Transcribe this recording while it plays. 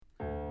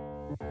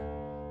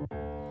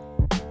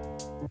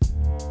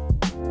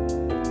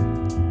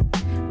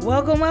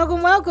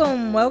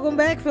Welcome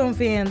back, film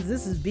fans.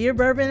 This is Beer,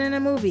 Bourbon, and a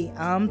Movie.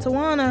 I'm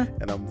Tawana.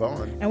 And I'm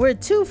Vaughn. And we're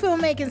two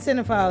filmmaking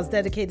cinephiles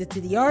dedicated to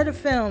the art of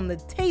film, the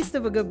taste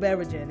of a good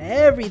beverage, and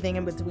everything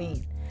in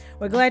between.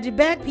 We're glad you're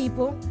back,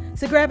 people.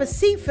 So grab a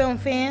seat, film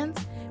fans,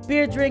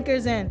 beer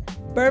drinkers, and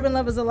bourbon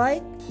lovers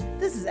alike.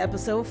 This is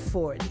episode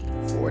 40.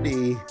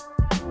 40.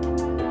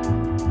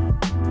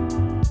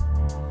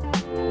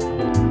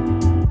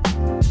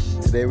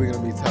 Today we're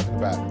going to be talking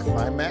about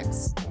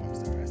Climax.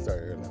 I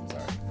started early. I'm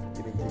sorry.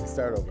 You can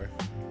start over.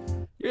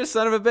 You're a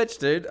son of a bitch,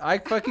 dude. I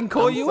fucking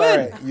call I'm you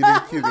sorry. in. You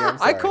didn't cue me. I'm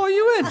sorry. I call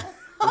you in. I'm sorry.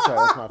 That's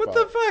my fault. What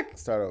the fuck?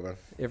 Start over.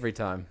 Every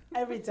time.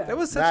 Every time. That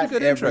was such Not a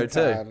good every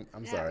intro, time. too.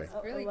 I'm sorry.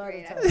 It's really A lot of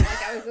great. I times. feel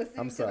like I was listening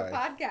I'm to sorry. the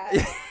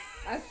podcast.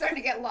 I was starting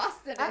to get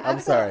lost in it.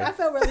 I'm sorry. I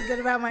felt really good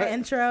about my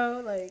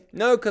intro.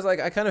 No, because like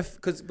I kind of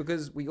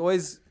because we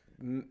always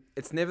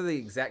it's never the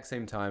exact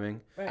same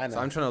timing. Right. I know. So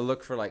I'm trying to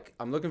look for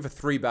I'm looking for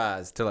 3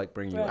 bars to like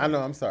bring you. Right. I in.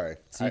 know. I'm sorry.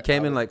 So you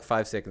came in like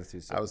 5 seconds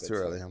too soon. I was too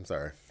early. I'm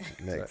sorry.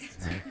 Next.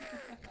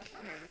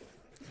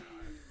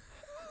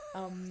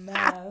 A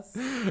mess.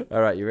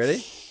 All right, you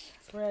ready?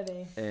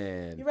 Ready.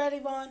 And You ready,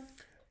 Vaughn?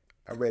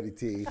 I'm ready,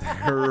 T. 3.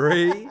 Are you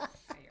ready?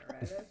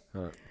 Huh.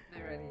 Not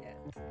ready yet.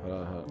 Hold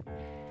on.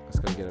 Let's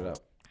go get it up.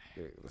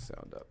 Get the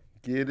sound up.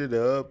 Get it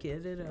up.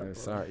 Get it up.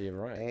 Sorry, you're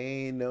right.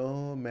 Ain't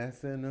no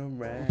messing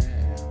around.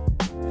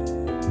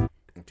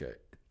 Okay.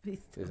 Please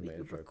Here's tell me my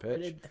you intro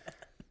recorded pitch. that.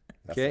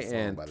 That's Okay, a song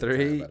and by the 3,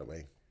 time, by the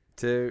way.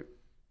 2.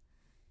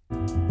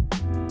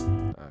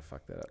 I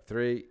fucked that up.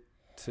 3,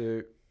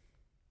 2.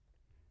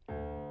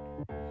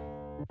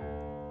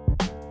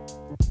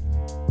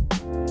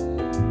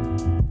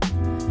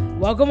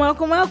 Welcome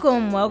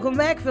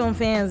back, film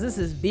fans. This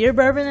is Beer,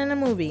 Bourbon, and a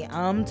Movie.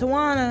 I'm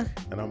Tawana.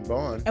 And I'm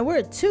Vaughn. And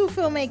we're two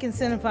filmmaking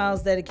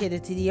cinephiles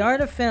dedicated to the art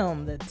of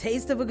film, the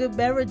taste of a good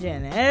beverage,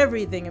 and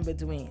everything in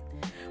between.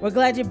 We're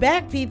glad you're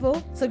back,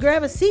 people. So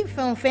grab a seat,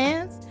 film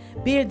fans,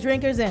 beer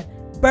drinkers, and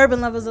bourbon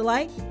lovers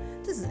alike.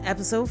 This is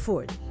episode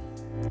 40.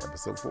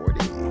 Episode 40.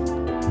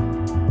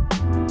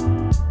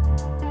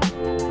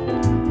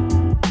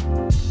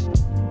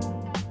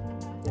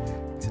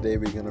 Today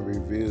we're going to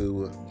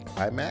review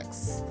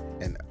Climax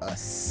and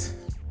Us.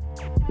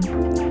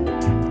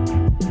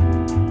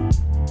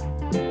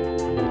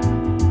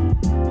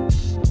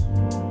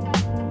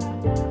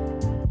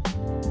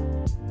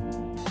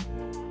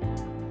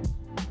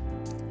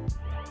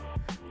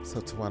 So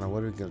Tawana,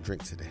 what are we going to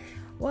drink today?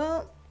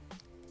 Well,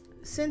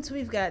 since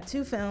we've got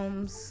two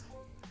films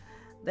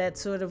that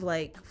sort of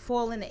like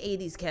fall in the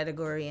 80s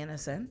category in a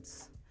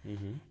sense,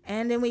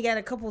 and then we got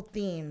a couple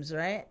themes,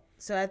 right?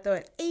 So I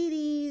thought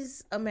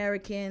 80s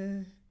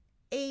American,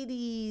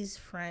 80s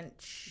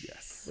French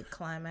with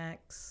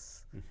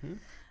Climax.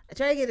 I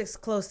try to get as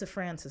close to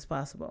France as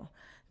possible.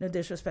 No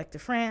disrespect to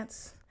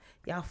France.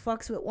 Y'all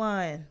fucks with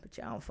wine, but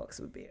y'all don't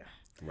fucks with beer.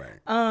 Right.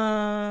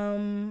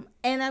 And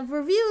I've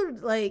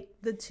reviewed like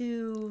the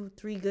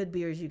 2-3 good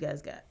beers you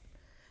guys got.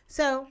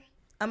 So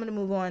I'm going to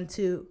move on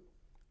to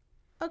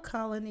a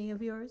colony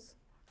of yours.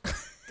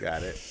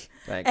 Got it.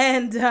 Thanks.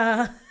 And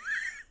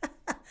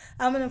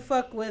I'm going to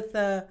fuck with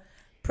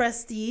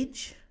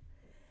Prestige.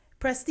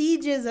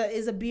 Prestige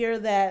is a beer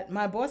that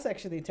my boss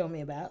actually told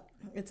me about.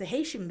 It's a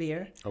Haitian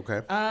beer.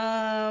 Okay.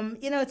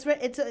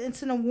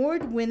 It's an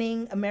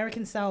award-winning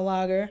American style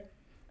lager,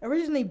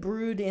 originally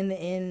brewed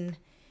in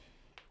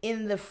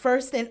the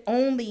first and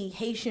only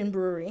Haitian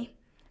brewery.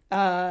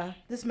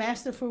 This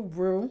masterful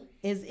brew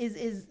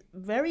is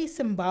very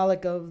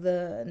symbolic of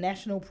the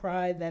national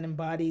pride that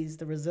embodies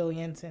the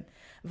resilience and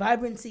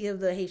vibrancy of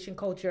the Haitian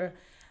culture.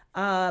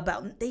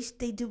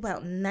 They do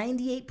about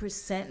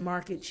 98%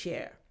 market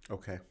share.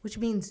 Okay. Which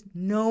means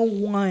no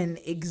one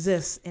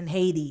exists in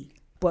Haiti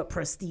but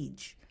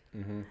Prestige.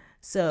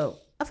 So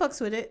I fucks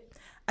with it.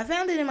 I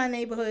found it in my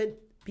neighborhood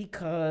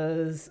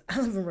because I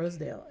live in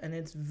Rosedale and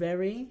it's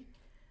very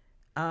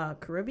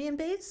Caribbean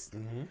based.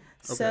 Okay.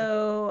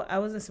 So I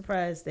wasn't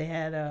surprised they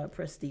had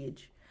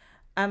Prestige.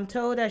 I'm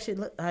told I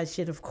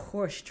should of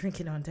course drink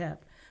it on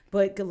tap,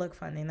 but good luck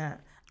finding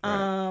that.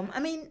 Right. I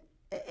mean,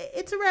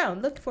 it's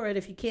around. Look for it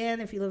if you can.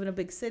 If you live in a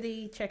big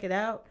city, check it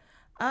out.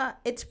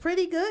 It's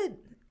pretty good.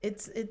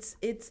 It's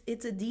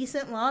a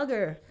decent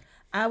lager.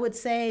 I would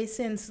say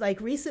since like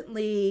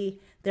recently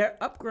they're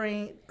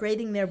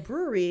upgrading their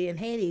brewery in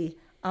Haiti.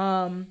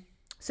 So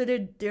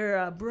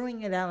they're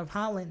brewing it out of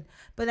Holland.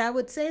 But I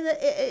would say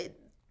that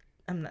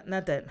I'm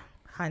not that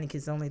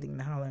Heineken's the only thing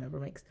that Holland ever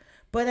makes.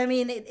 But I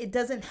mean it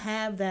doesn't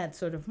have that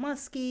sort of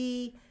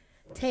musky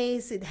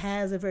taste. It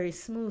has a very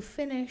smooth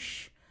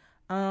finish.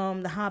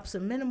 The hops are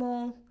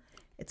minimal.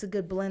 It's a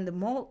good blend of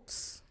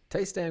malts.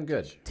 Tastes damn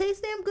good.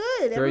 Tastes damn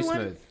good. Very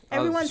smooth.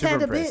 Everyone's super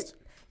had a impressed.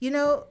 bit. You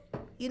know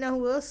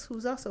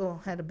who's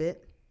also had a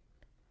bit?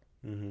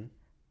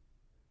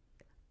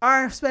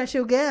 Our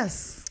special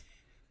guest.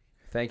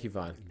 Thank you,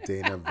 Vaughn.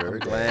 Dana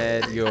Verde.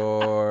 Glad you're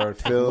all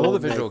the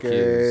visual Filmmaker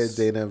cues.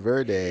 Dana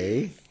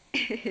Verde.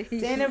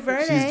 Dana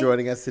Verne, She's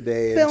joining us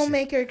today. and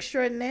filmmaker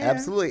extraordinaire.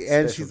 absolutely.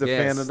 And Special she's a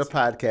fan of the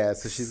podcast,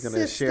 so she's going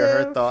to share her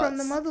Sister thoughts from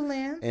the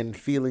motherland. and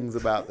feelings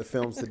about the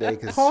films today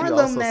because she Harlem,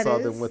 also that saw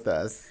is. them with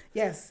us.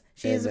 Yes,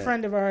 she is a And,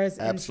 friend of ours,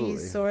 and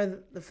absolutely. she saw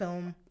the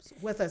films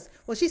with us.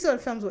 Well, she saw the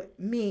films with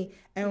me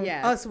and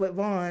Yeah. us with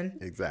Vaughn.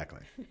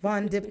 Exactly.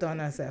 Vaughn dipped on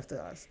us after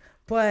us.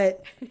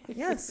 But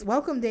yes,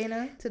 welcome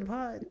Dana to the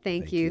pod. Thank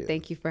Thank you. you.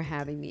 Thank you for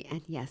having me.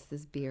 And yes,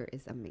 this beer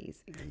is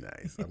amazing.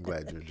 Nice. I'm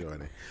glad you're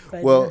joining.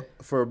 Glad Well, you're-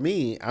 for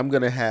me, I'm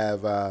going to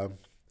have a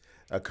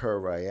Cur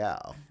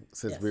Royale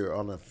since Yes. we're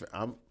on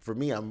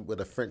I'm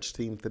with a French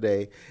team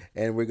today,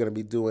 and we're going to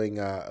be doing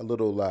a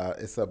little,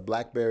 it's a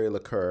blackberry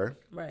liqueur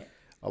Right,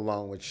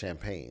 along with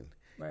champagne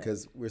Right.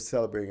 because we're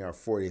celebrating our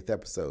 40th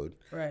episode,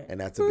 right. and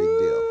that's a big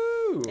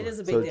deal. It is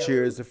a big So deal.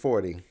 cheers to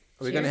 40.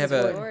 Are we going to Cheers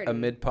have to a 40.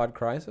 mid-pod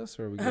crisis,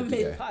 or are we A good to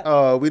go? mid-pod.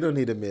 Oh, we don't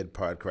need a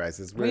mid-pod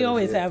crisis. We're We in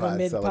always have a mid-pod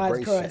mid-pod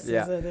celebration. crisis,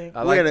 Yeah. I think.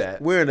 I like we're in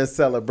that. we're in a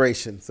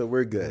celebration, so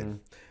we're good. Mm-hmm.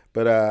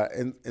 But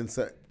and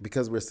so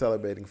because we're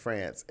celebrating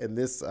France, and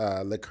this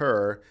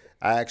liqueur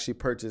I actually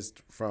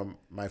purchased from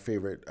my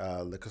favorite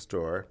liquor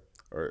store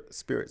or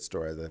spirit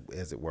store,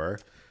 as it were,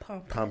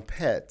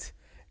 Pompette.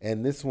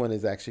 And this one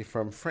is actually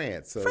from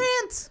France. So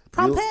France,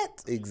 you'll-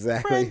 Pompette,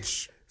 exactly.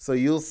 French. So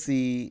you'll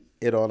see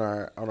it on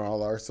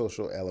all our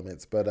social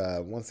elements.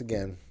 But once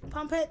again,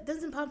 Pompette,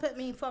 doesn't Pompette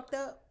mean fucked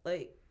up?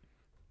 Like,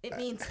 it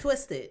means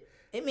twisted.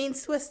 It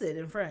means twisted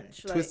in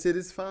French. Like, twisted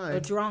is or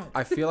fine. drunk.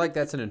 I feel like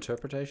that's an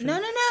interpretation.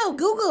 No.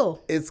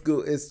 Google. It's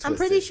good. It's twisted. I'm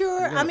pretty sure.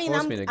 You're gonna I mean,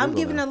 force me to I'm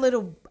Google giving now.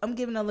 I'm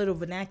giving a little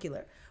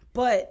vernacular,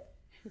 but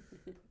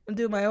I'm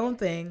doing my own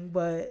thing.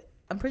 But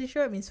I'm pretty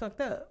sure it means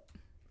fucked up.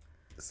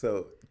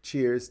 So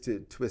cheers to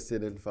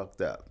twisted and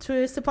fucked up.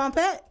 Cheers to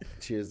Pompette.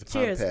 Cheers to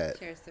Cheers. Pompette.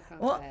 Cheers to Pompette.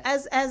 Well,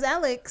 as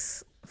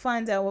Alex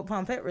finds out what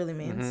Pompette really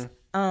means,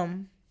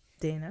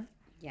 Dana,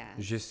 yeah.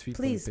 Je suis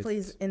please, Pompette.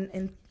 please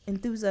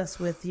enthuse us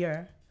with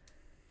your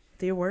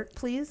work,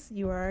 please.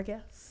 You are our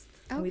guest.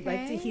 And we'd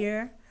like to Okay.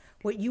 hear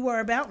what you are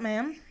about,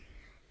 ma'am.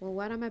 Well,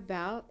 what I'm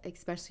about,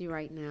 especially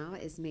right now,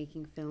 is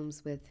making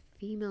films with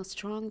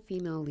strong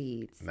female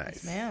leads.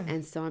 Nice. Ma'am.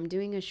 And so I'm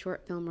doing a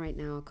short film right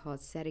now called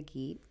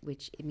Setagiet,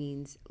 which it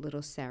means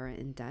Little Sarah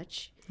in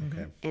Dutch.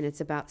 Okay. And it's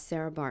about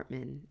Sarah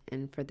Bartman.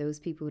 And for those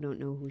people who don't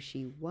know who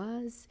she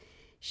was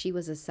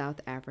a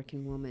South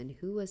African woman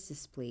who was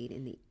displayed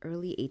in the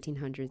early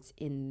 1800s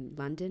in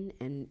London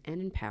and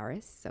in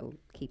Paris, so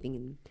keeping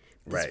in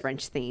this Right.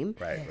 French theme,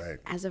 Right.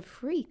 as a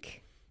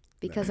freak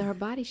because of her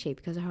body shape,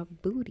 because of her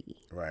booty,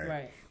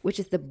 Right. which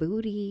is the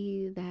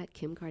booty that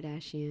Kim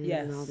Kardashian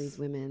and all Yes. these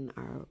women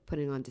are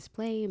putting on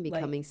display and Like-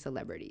 becoming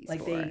celebrities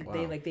Like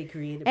for. they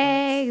created.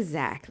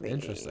 Exactly.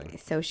 Interesting.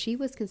 So she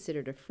was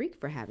considered a freak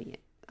for having it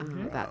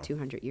about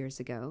 200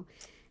 years ago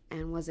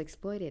and was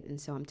exploited.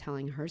 And so I'm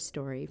telling her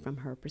story from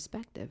her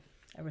perspective.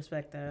 I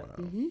respect that.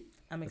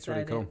 I'm That's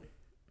really excited.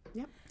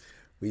 cool.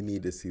 We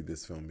need to see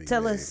this film being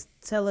Tell made.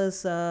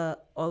 us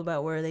all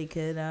about where they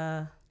could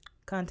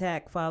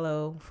contact,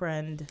 follow,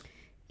 friend.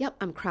 Yep,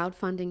 I'm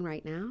crowdfunding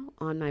right now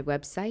on my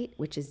website,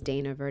 which is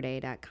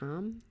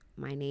danaverde.com.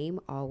 My name,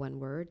 all one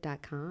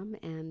word.com,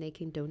 and they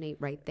can donate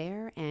right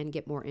there and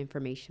get more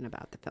information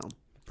about the film.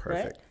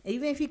 Perfect. Right?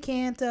 Even if you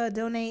can't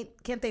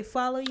donate, can't they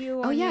follow you?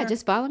 Oh, on yeah, your,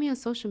 just follow me on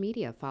social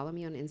media. Follow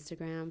me on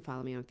Instagram,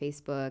 follow me on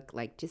Facebook.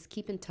 Like, just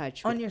keep in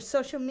touch. on your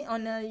social media,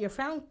 on your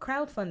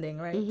crowdfunding,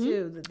 right?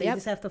 Too. They Yep.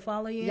 just have to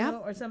follow you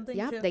Yep. or something.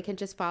 Yep, too? they can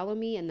just follow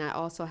me, and that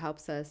also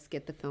helps us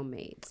get the film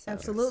made. So.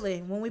 Absolutely.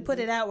 When we put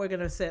it out, we're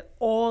gonna set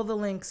all the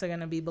links are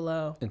gonna be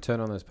below. And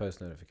turn on those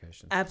post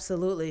notifications.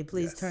 Absolutely.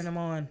 Please Yes. turn them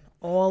on.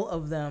 All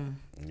of them.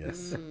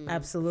 Yes.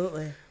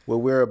 Absolutely. Well,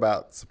 we're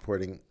about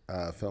supporting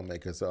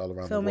filmmakers all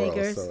around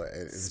Filmmakers, the world. So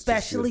it's just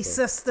especially beautiful.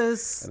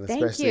 sisters. And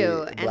Thank especially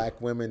you. And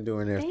black women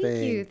doing their Thank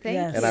thing. you, thank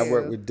Yes. you. And I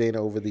worked with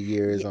Dana over the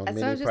years on So I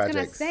many was just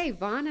projects. gonna say,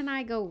 Vaughn and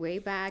I go way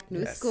back. New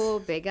Yes. school,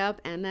 big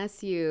up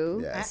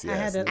NSU. Yes, I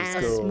had yes. a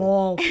New school.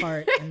 small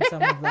part in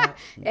some of that.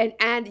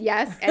 And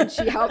yes, and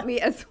she helped me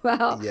as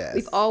well. Yes.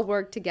 We've all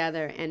worked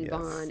together, and Yes.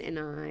 Vaughn and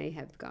I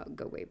have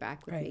go way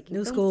back with Right. making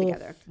New films school.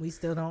 together. We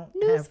still don't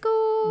New have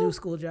school. new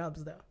school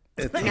jobs though.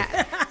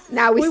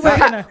 Now we We still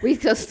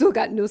working still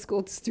got new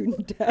school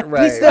student debt.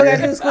 Right. We still got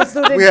yeah. new school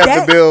student We have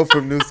debt to build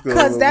from new school.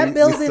 because but that we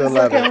building's still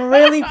love looking it.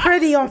 really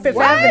pretty on Fifth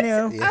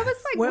Avenue. I was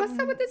like, What- what's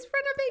up with this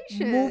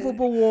renovation?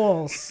 Movable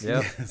walls.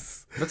 Yep.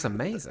 Looks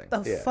amazing.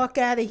 The Yeah. fuck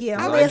out of here.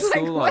 I Design was like,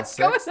 school on what's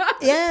going Sixth? on?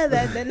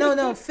 Yeah,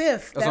 no,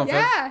 Fifth. That's on That,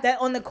 Fifth? Yeah.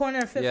 that on the corner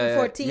of Fifth Yeah, and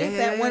yeah. 14th. Yeah,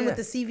 that yeah, one yeah. with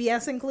the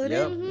CVS included.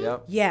 Yep. Mm-hmm.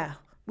 Yep. Yeah,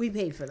 we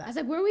paid for I that. was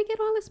like, where we get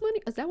all this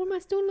money? Is that where my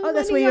student loan Oh,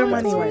 that's money where your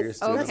goes money towards?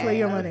 went. Okay, That's where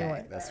your money okay.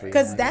 went. That's where your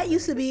Because money that went.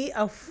 used to be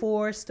a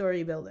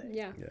 4-story building.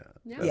 Yeah. Yeah.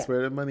 Yeah. That's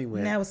where the money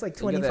went. Now it's like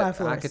You get 25 that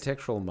floors.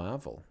 architectural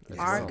marvel. as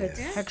well.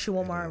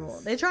 Architectural marvel.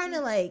 They're trying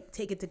to like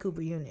take it to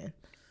Cooper Union.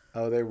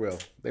 Oh, they will.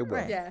 They will.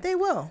 Right. Yeah. They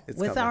will. It's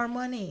with coming. our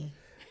money.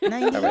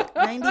 90,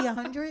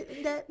 100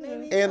 in debt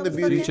maybe? And the I was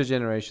beauty- looking. Future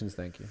generations,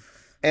 thank you.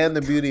 And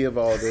the beauty of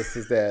all this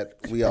is that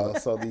we all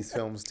saw these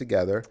films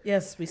together.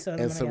 Yes, we saw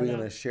them And so we're together.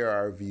 going to share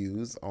our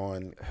views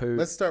on Who?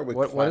 Let's start with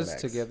what does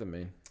Climax. together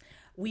mean?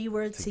 we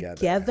were Together.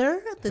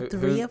 together, the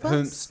three of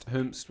us.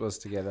 Whomst was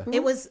together.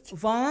 It was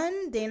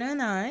Vaughn, Dana,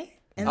 and I,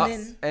 and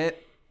then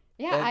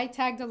Yeah, And- I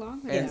tagged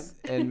along with him.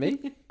 and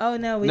me. oh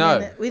no, we No.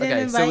 didn't. We didn't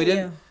Okay, invite so we you.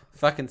 didn't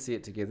fucking see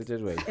it together,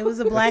 did we? It was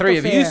a The black three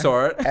of affair. you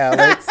saw it,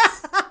 Alex,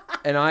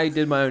 and I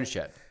did my own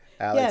shit.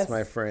 Alex, Yes.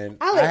 my friend.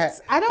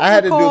 Alex, I don't I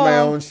had to do my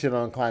recall- own shit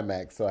on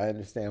Climax, so I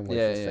understand what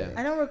Yeah, you're yeah. saying.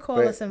 I don't recall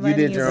But us you inviting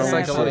did you. your so own It's I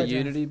like a lot of apologize.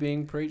 unity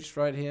being preached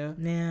right here,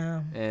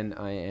 Yeah. and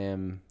I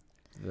am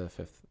the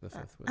fifth.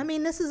 I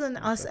mean, this is an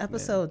us fifth man.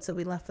 episode, so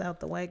we left out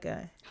the white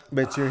guy.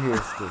 But you're here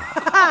still.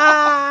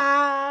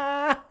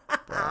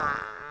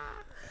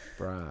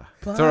 bruh.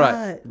 But It's all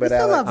right. we But still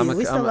Alex- love I'm you. a-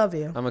 We still I'm a- love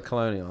you. I'm a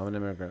colonial. I'm an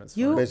immigrant. It's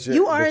You- fine. But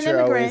You are an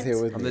you're always immigrant.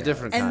 here with I'm me, the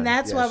different Alex. kind. And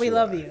that's Yes, why we you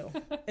love are. you,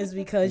 is I'm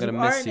because you gonna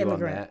are miss an you on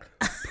immigrant.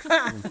 that.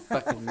 I'm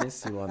fucking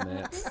miss you on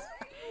that.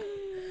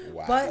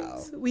 Wow.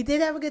 But we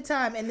did have a good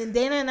time. And then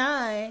Dana and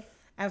I,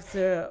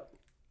 after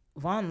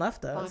Vaughn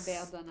left Vaughn us,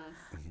 bailed on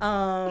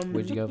us.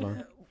 Where'd you go,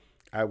 Vaughn?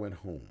 I went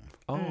home.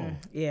 Oh,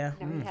 yeah,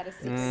 No, we had a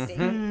secret Mm-hmm.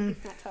 date.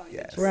 He's not telling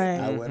Yes. the Right.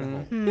 I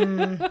went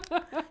home.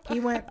 he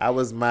went. I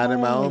was minding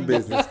my own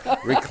business,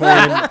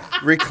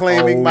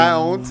 reclaiming my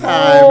own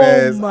time, Home.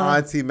 as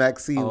Auntie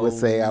Maxine would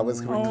say. I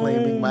was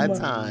reclaiming my Home.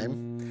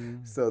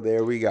 time. So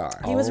there we are.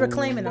 He was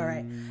reclaiming, all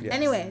right. Yes.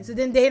 Anyway, so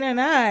then Dana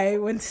and I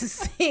went to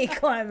see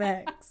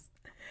Climax,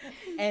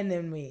 and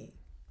then we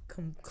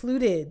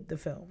concluded the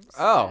films.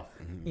 oh,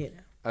 You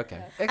know. okay.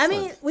 I Excellent.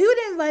 mean, we would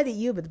have invited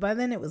you, but by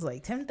then it was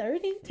like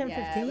 10:30,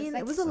 10:15. Yeah,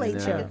 it was a I late know.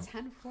 show. Like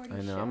a 10:40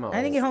 I know. show. I'm I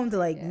didn't get home till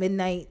like Yeah.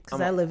 midnight because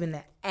I'm I a- live in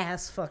the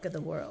ass fuck of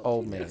the world.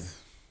 old man.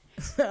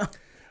 So,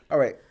 All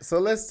right, so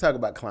let's talk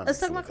about Climax. let's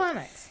talk about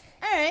Climax.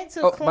 All right,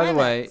 so Oh, Climax. by the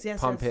way, yes,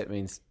 Pompet yes.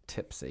 means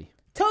tipsy.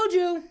 Told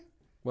you.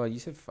 Well, you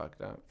said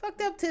fucked up. Fucked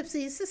up,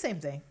 tipsy. It's the same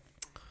thing.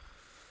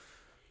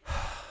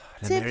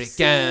 An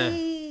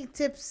American.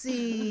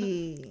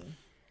 Tipsy.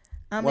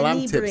 I'm Well, I'm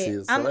inebriated.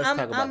 tipsy, so let's talk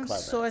about I'm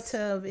Climax. sort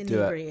of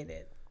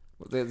inebriated.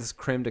 There's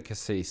creme de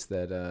cassis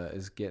that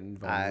is getting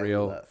I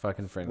real love-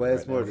 fucking friendly. Well,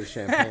 it's right more now. the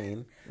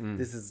champagne.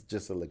 This is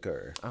just a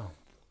liqueur. Oh,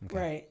 okay.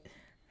 Right.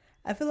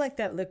 I feel like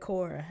that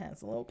liqueur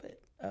has a little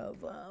bit of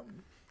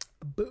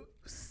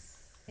booze.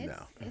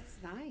 It's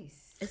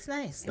nice. It's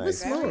nice. It Nice.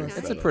 was Very smooth. nice.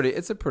 It's a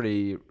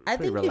pretty I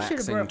pretty think you should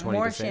have relaxing brought 20%.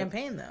 more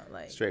champagne though.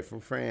 Like Straight from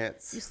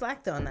France. you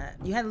slacked on that.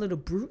 You had a little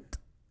brute.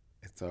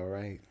 It's all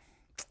right.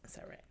 It's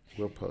all right.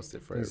 We'll post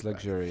it for He's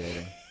everybody.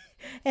 luxuriating.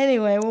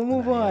 Anyway, we'll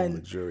move I am on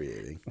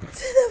luxuriating. to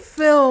the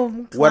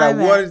film. What I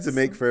Climax. wanted to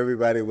make for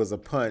everybody was a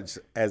punch,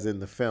 as in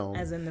the film.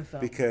 As in the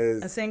film.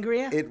 Because A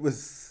sangria? it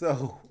was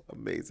so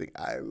amazing.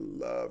 I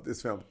love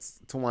this film.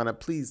 Tawana,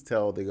 please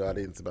tell the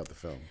audience about the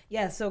film.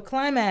 Yeah, so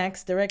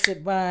Climax,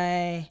 directed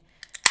by,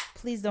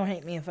 please don't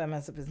hate me if I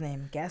mess up his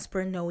name,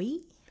 Gaspar Noé.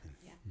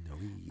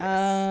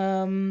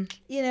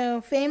 You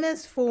know,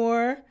 famous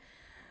for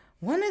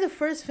one of the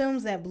first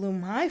films that blew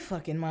my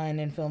fucking mind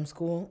in film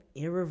school,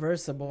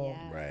 Irreversible.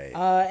 Yeah.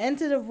 Right.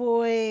 Enter the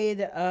Void,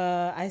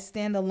 I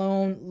Stand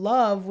Alone,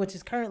 Love, which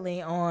is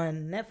currently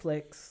on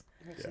Netflix,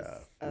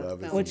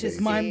 Love is which is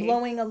amazing. mind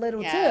blowing a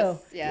little Yes.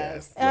 too.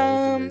 Yes.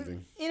 Love is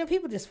amazing. You know,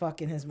 people just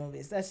fuck in his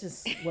movies. That's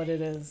just what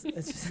it is.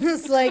 It's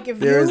just like if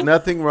There you. is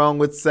nothing wrong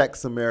with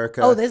sex,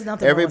 America. Oh, there's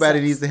nothing wrong with Everybody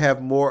sex. needs to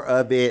have more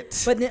of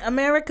it. But in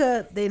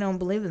America, they don't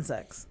believe in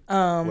sex.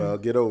 Well,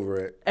 get over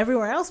it.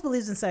 Everywhere else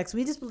believes in sex.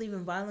 We just believe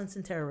in violence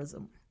and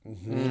terrorism.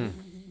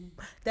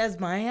 That's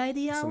my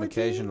ideology.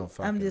 occasional I'm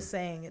fucking. just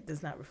saying it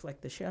does not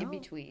reflect the show. In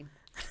between.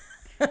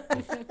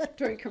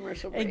 During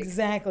commercial break.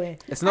 Exactly.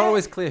 It's not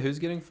always clear who's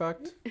getting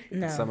fucked.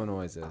 No. Someone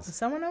always is.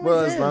 Someone always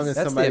Well, is. as long as That's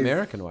the somebody's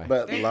American way.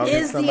 But as long as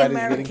is the somebody's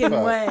American getting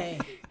fucked. way.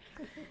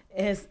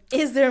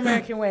 Is the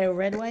American way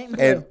red, white, and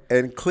blue?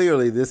 And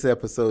clearly, this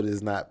episode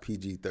is not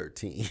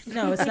PG-13.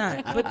 No, it's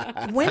not.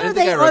 But when I are didn't think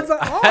they I rec- ever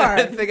I are?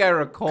 don't think I Because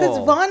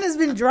recall. Vaughn has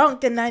been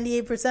drunk in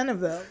 98% of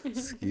them.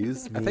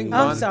 Excuse me. I think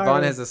I'm Vaughn, sorry.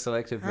 Vaughn has a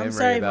selective memory I'm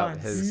sorry, about Vaughn.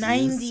 his.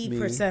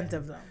 90%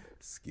 of them.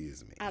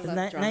 Excuse me. I Is love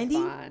that drunk 90%?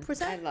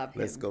 Vaughn. I love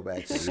him. Let's go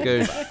back to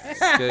Skoosh,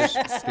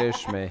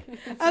 skoosh me.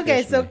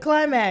 Okay, so me.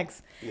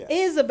 Climax Yes.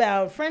 is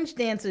about French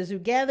dancers who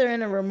gather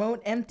in a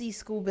remote, empty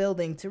school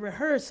building to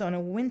rehearse on a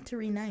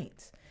wintry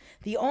night.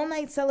 The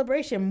all-night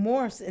celebration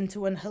morphs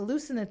into an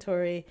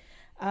hallucinatory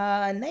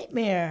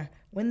nightmare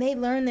when they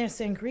learn their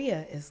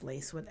sangria is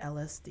laced with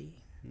LSD.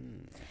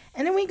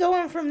 And then we go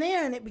on from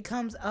there, and it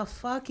becomes a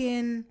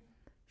fucking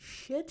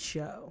shit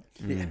show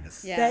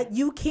Yes. Yeah. that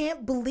you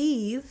can't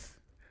believe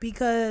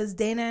because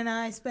Dana and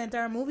I spent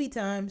our movie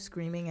time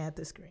screaming at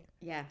the screen.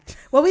 Yeah.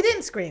 Well, we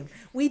didn't scream.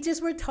 We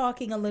just were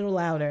talking a little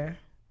louder.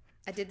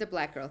 I did the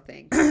black girl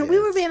thing. We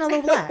were being a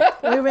little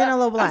black. We were being a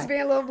little I was black.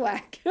 being a little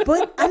black.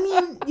 But, I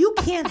mean, you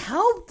can't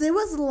help. There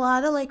was a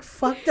lot of, like,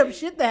 fucked up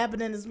shit that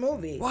happened in this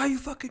movie. Why are you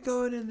fucking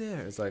going in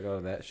there? It's like,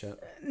 oh, that shit.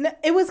 No,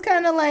 it was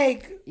kind of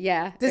like,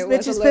 Yeah. this it bitch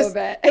was is a little pissing.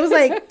 bit. It was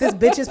like, this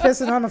bitch is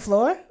pissing on the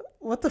floor?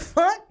 What the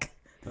fuck?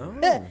 Oh,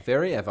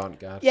 very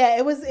avant-garde. Yeah,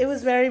 it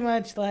was very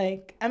much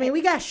like, I mean,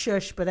 we got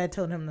shushed, but I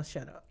told him to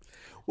shut up.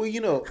 Well,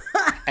 you know,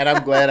 and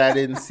I'm glad I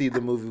didn't see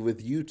the movie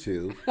with you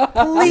two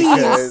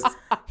Please.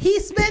 He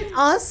spent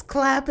us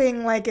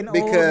clapping like an old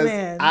because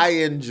man. I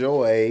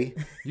enjoy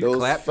You those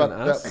clapped on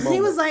fucked up us? moments.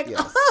 He was like,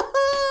 Yes.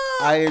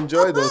 I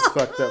enjoy those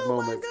fucked up Oh my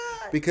moments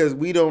God. because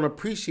we don't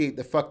appreciate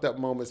the fucked up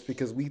moments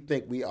because we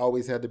think we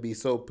always have to be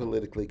so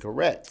politically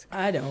correct.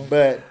 I don't.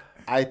 But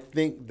I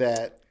think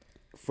that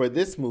for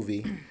this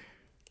movie,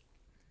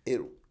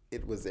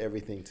 it was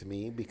everything to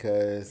me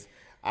because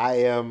I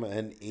am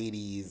an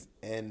 80s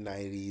and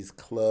 90s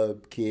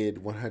club kid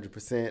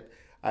 100%.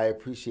 I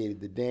appreciated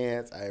the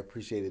dance. I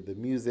appreciated the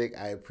music.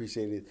 I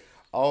appreciated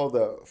all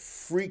the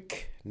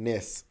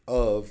freakness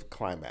of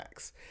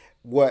Climax.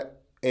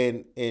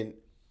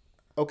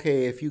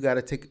 Okay, if you have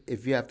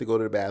to go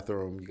to the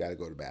bathroom, you got to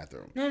go to the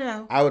bathroom.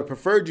 No. I would have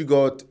preferred you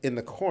go in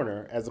the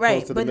corner as opposed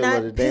Right, to the but middle not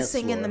of the dance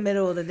pissing floor. in the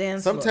middle of the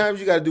dance floor. Sometimes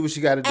you got to do what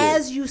you got to do.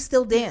 As you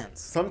still dance.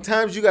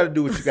 Sometimes you got to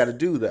do what you got to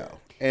do, though.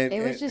 And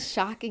It was just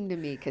shocking to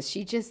me because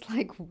she just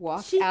like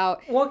walked She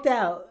out. walked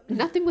out.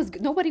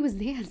 Nobody was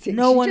dancing.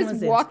 No she one just was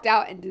dancing. walked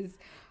out and just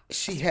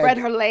she spread had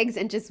her legs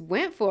and just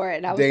went for it.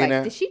 And I was Dana,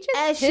 like, did she just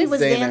As she piss? was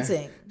Dana,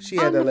 dancing. She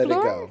had On to the let it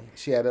floor? go.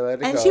 She had to let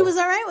it And go. she was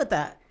all right with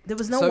that. There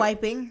was no So-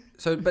 wiping.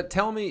 So, but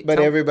tell me. But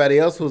tell, everybody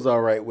else was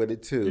all right with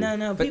it too. No.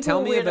 But People tell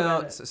were me weird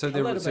about. it. So A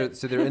they're little bit.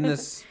 so they're in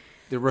this.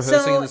 They're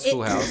rehearsing in the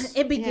schoolhouse.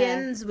 It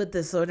begins with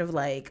this sort of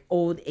like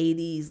old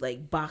 80s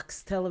like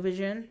box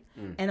television.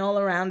 And all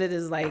around it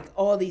is like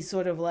all these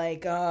sort of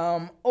like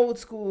old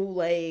school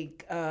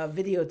like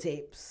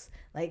videotapes.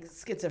 Like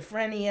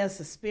schizophrenia,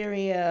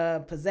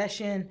 Suspiria,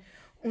 possession,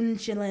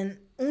 Unchien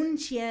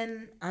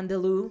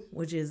Andalou,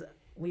 which is,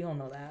 we all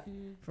know that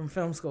from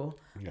film school.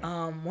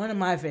 One of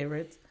my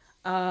favorites.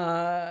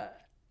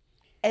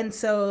 And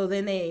so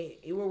then they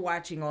were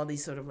watching all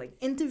these sort of like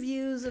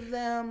interviews of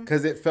them.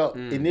 Because it felt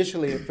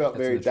initially it felt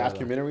very in the trailer.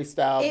 documentary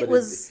style, It but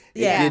was-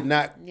 it yeah. did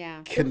not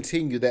Yeah.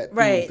 continue that theme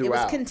Right.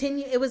 throughout.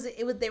 It was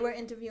they were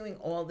interviewing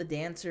all the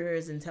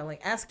dancers and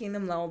asking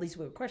them all these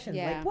weird questions.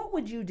 Yeah. Like, what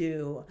would you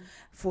do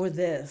for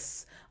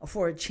this,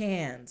 for a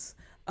chance?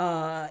 Who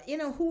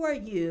are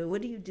you?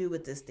 What do you do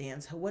with this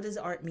dance? What does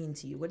art mean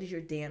to you? What does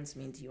your dance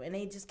mean to you? And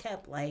they just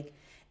kept like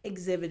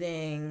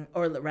exhibiting,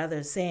 or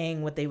rather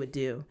saying what they would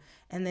do.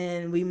 And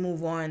then we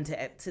move on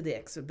to the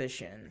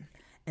exhibition.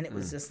 And it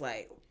was just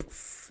like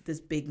poof, this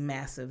big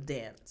massive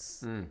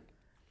dance.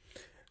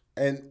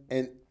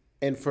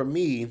 And for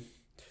me,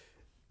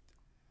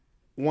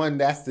 one,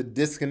 that's the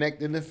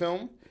disconnect in the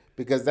film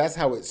because that's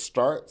how it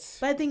starts.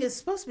 But I think it's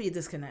supposed to be a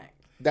disconnect.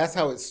 That's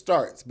how it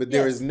starts, but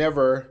there Yes. is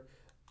never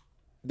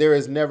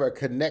a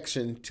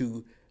connection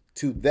to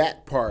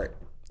that part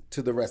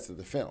to the rest of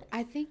the film.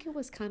 I think it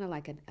was kind of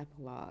like an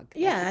epilogue.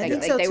 Yeah, I like,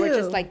 think like so, they were too.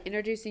 just like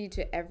introducing you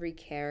to every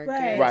character.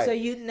 Right. Right. So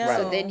you know. Right.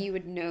 So then you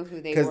would know who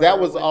they were. Because that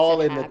was once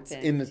all it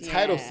in the happened.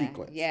 title Yeah,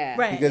 sequence. Yeah.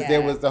 Right. Because there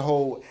yeah. was the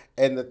whole,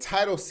 and the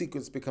title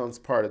sequence becomes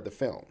part of the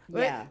film.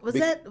 Yeah. Was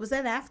that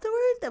afterward?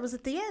 That was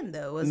at the end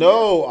though, wasn't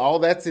No, all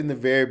that's in the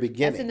very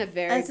beginning. That's in the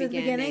very That's in the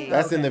beginning. beginning?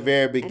 That's in the Okay.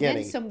 very And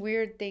beginning. then some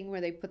weird thing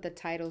where they put the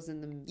titles in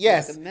the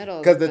Yes, the middle.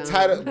 of because the film.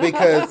 title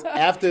because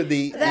after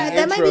the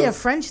That might be a intros-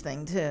 French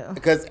thing too.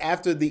 because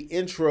after the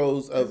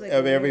intros of like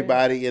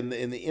everybody in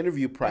the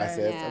interview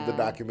process of the Yeah.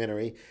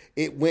 documentary,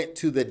 it went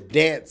to the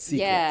dance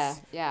sequence. Yeah,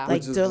 yeah.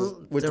 Like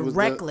was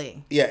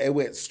directly. it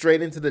went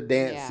straight into the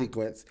dance Yeah.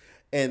 sequence,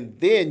 and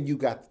then you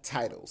got the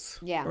titles.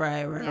 yeah. Right.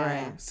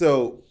 Yeah. Right.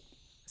 So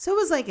So it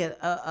was like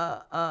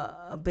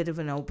a bit of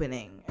an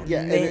opening. And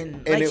Yeah, and then, it-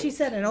 and like it- she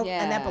said, an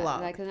Yeah,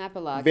 epilogue. Like an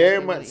epilogue. very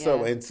Like, much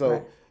so, yeah. and so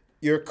Right.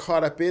 you're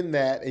caught up in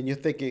that, and you're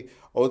thinking,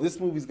 "Oh, this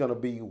movie's gonna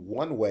be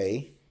one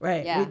way."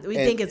 right. Yeah. We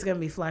And- think it's gonna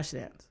be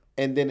Flashdance.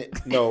 And then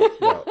no,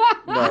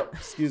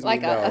 excuse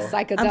Like me, a no,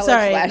 psychedelic I'm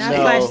sorry, flash. not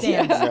No.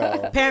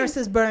 Flashdance. no, Paris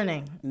is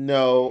burning.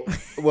 no.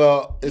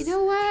 Well, it's, You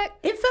know what?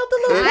 It felt a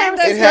little I'm Paris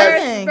the is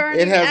has- burning.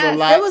 it has a yes.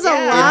 lot. There was a It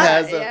lot.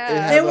 has a, Yeah.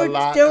 it has There a were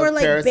lot there were of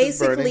like Paris is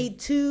basically Burning.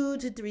 2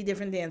 to 3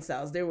 different dance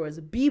styles. There was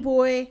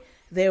b-boy,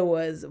 there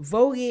was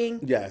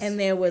voguing, Yes. and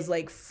there was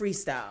like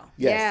freestyle.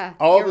 Yes. Yeah,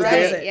 all you're the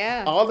right, dance,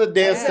 yeah. all the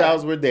dance Yeah.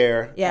 styles were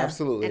there. Yeah.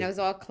 Absolutely. And it was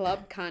all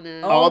club kind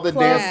of. all the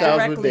club dance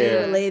styles were directly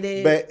there.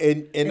 related. But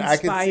and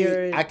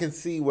inspired. I can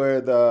see where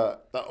the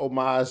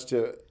homage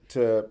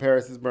to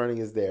Paris is Burning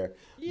is there.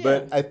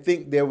 But I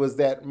think there was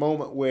that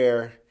moment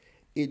where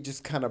it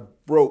just kind of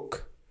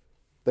broke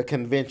the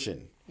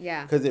convention.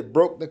 Yeah. Because it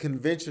broke the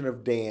convention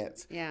of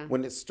dance Yeah.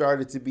 when it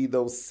started to be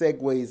those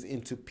segues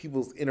into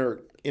people's inner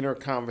Their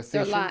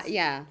conversations.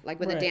 yeah, like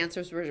when Right. the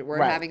dancers were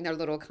Right. having their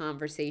little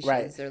conversations,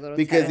 Right. their little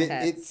Because it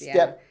tete-a-tetes, yeah.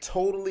 stepped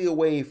totally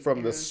away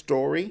from the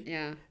story.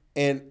 Yeah.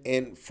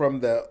 And from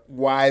the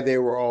why they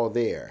were all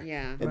there.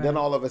 Yeah. And then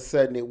all of a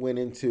sudden it went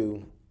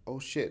into, oh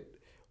shit,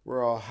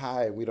 we're all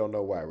high and we don't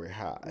know why we're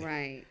high.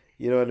 Right.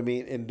 You know what I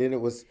mean? And then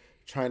it was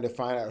trying to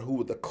find out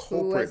who the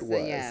culprit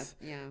was,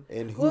 yeah.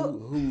 and Well-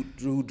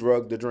 who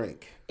drugged the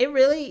drink. It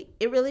really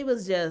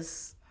was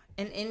just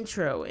an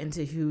intro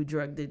into who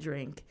drugged the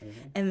drink,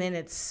 and then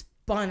it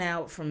spun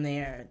out from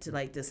there to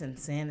like this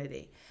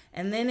insanity.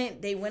 And then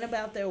they went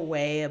about their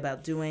way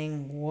about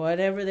doing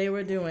whatever they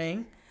were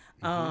doing.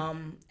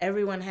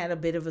 Everyone had a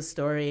bit of a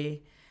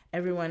story.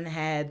 Everyone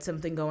had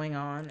something going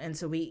on, and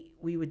so we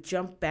would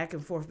jump back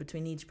and forth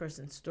between each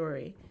person's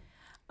story,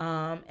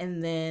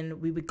 and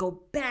then we would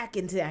go back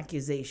into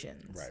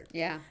accusations. Right.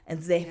 Yeah. And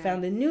they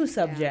found a new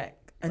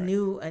subject, a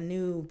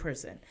new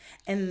person,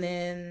 and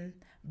then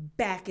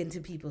back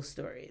into people's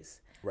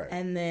stories, Right.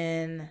 and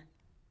then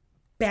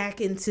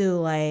back into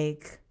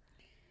like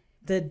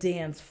the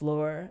dance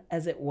floor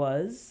as it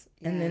was,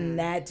 and then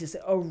that just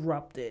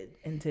erupted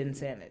into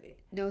insanity.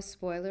 No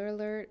spoiler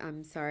alert.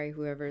 I'm sorry,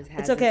 whoever hasn't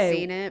It's okay.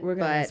 seen it. We're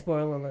gonna but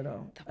spoil a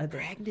little. the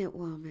pregnant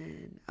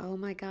woman. Oh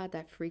my God,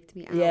 that freaked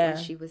me out Yeah.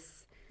 when she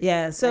was.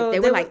 Yeah, so They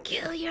there were was- like,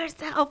 "Kill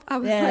yourself." I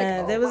was yeah,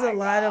 like, "Oh there was my a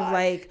lot God." of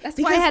like. That's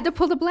why I had to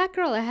pull the black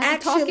girl. I had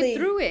to talk it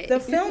through it. The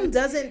film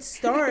doesn't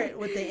start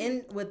with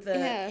the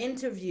Yeah.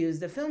 interviews.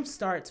 The film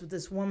starts with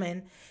this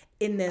woman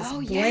in this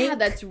Oh blank yeah,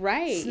 that's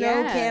right.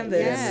 snow yeah, canvas,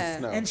 Yeah.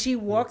 Snow. and she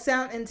walks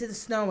out into the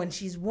snow, and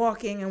she's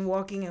walking and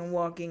walking and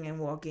walking and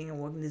walking and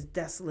walking this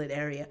desolate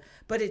area,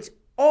 but it's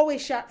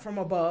always shot from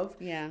above.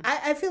 Yeah.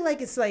 I feel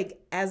like it's like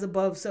as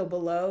above, so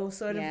below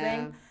sort of Yeah.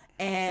 thing,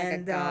 and Like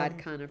a God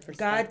kind of God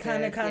perspective.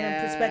 kind of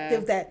Yeah.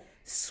 perspective that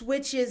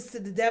switches to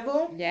the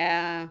devil.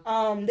 Yeah.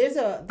 There's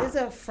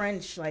a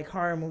French like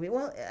horror movie.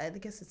 Well, I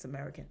guess it's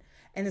American,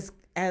 and it's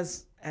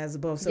as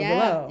above, so Yeah,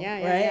 below, yeah,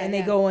 right? yeah, yeah, and they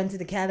yeah. go into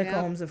the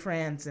catacombs of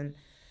France and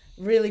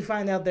really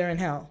find out they're in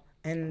hell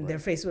and they're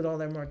faced with all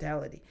their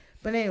mortality.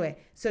 But anyway,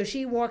 so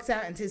she walks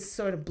out into this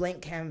sort of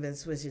blank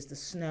canvas, which is the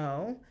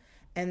snow,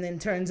 and then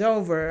turns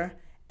over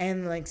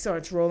and like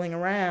starts rolling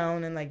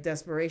around in like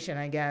desperation,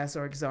 I guess,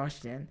 or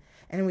exhaustion.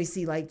 And we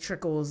see like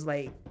trickles,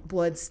 like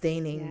blood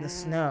staining the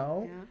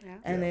snow. Yeah.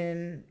 And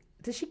then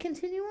does she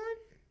continue on?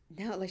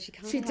 No, like she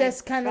kind of She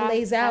just kinda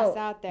lays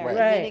out. there, Right. and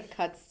then Right. it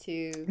cuts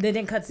to. Then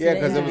it cuts to Yeah, the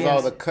because it was all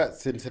interviews. the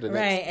cuts into the next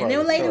Right, part and then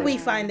of the later story. we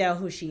find out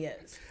who she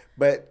is.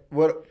 But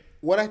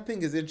what I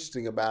think is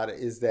interesting about it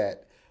is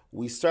that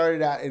we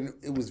started out and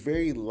it was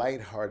very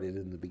lighthearted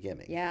in the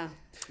beginning. Yeah.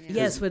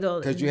 Yes, with all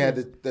Because you had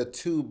the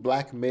two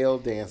black male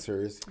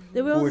dancers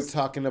They were who all were just-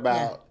 talking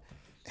about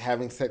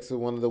having sex with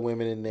one of the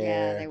women in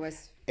there. Yeah, they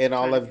was and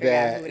all trying to of figure out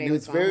that. who And they it was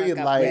was gonna very hook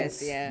up light.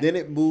 with, yeah. Then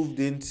it moved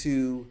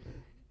into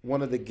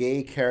one of the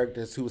gay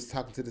characters who was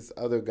talking to this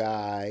other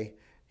guy.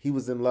 He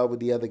was in love with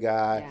the other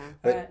guy, Yeah.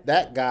 but Right.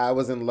 that guy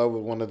was in love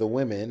with one of the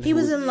women. He who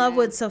was in love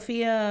with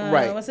Sophia.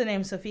 Right. What's her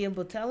name? Sophia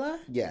Boutella.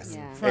 yes,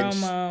 Yeah. And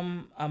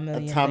From a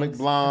million Atomic things.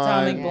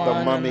 Blonde, Atomic Blonde, the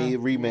and, Mummy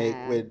remake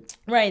Yeah. with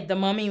right, the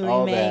Mummy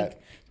All remake,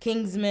 that.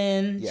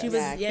 Kingsman. Yes. She was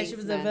Yeah, she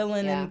was a Kingsman,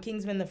 villain yeah. in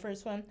Kingsman, the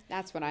first one.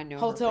 That's what I know. her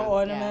Hotel from,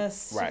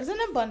 Artemis. Right. She was in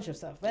a bunch of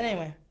stuff. But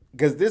anyway,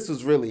 because this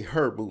was really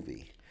her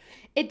movie.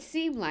 It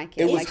seemed like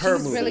it. It was like her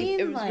she movie. Really, it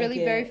Seemed was like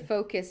really it. very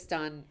focused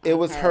on. It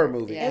was her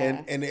movie,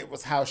 Yeah. and it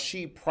was how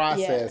she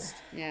processed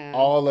Yeah.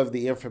 all of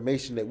the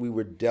information that we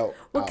were dealt.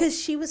 well, out. because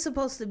she was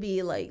supposed to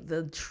be like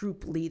the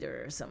troop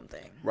leader or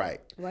something.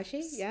 Right. Was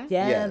she? Yeah.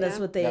 Yeah, Yeah. that's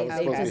what That they was they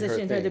supposed to be her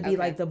positioned her to thing. be Okay.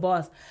 like the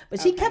boss. But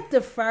she kept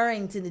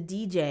deferring to the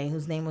DJ,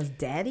 whose name was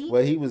Daddy.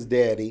 Well, he was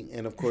Daddy,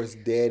 and of course,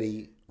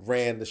 Daddy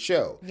ran the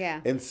show.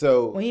 Yeah. And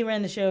so, Well, he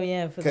ran the show,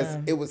 yeah, for because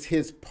them. it was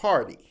his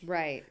party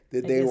Right.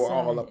 that I they guess were so.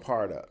 all a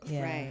part of.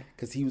 Yeah. Right.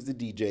 Because he was the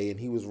DJ and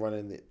he was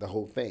running the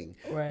whole thing.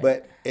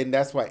 Right. And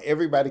that's why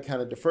everybody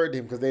kind of deferred to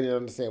him because they didn't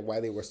understand why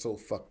they were so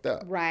fucked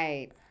up.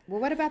 Right.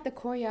 Well, what about the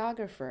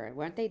choreographer?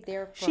 Weren't they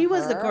there for She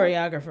was the her?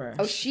 choreographer.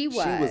 Oh, she was.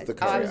 She was the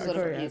Oh, I was a choreographer.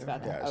 little confused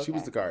about Yeah, that. she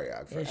was Okay. the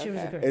choreographer. Yeah, she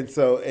was the Okay. choreographer. And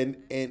so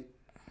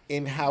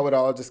and how it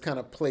all just kind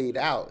of played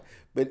out,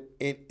 but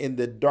in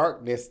the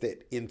darkness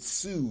that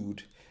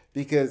ensued,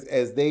 because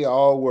as they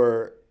all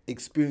were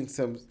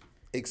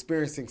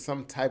experiencing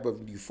some type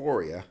of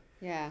euphoria,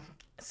 Yeah.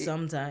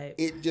 Some type.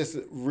 it just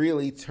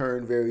really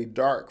turned very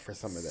dark for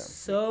some of them.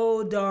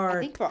 So dark. I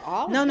think for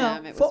all No, of no,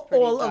 them, it for was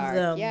pretty all of dark.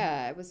 them.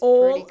 Yeah, it was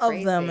All pretty of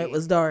crazy. them, it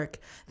was dark.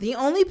 The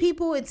only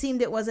people it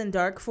seemed it wasn't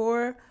dark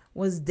for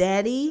was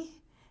Daddy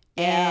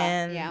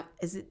and yeah.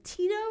 is it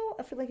Tito?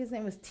 I feel like his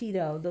name was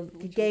Tito, the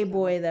gay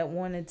boy that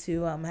wanted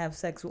to have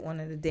sex with one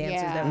of the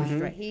dancers that was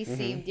straight. He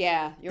seemed,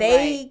 yeah, you're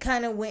They right.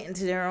 kind of went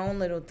into their own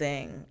little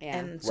thing, Yeah.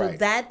 and so Right.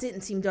 that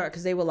didn't seem dark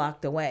because they were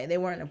locked away. They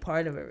weren't a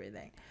part of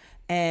everything,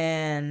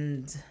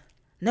 and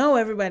no,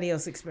 everybody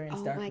else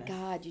experienced Oh darkness. my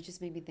God, you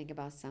just made me think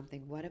about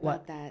something. What about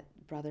What? that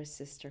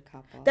brother-sister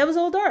couple? That was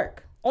all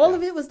dark. All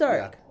of it was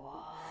dark.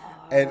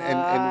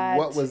 And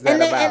what was that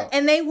And they, about?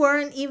 and they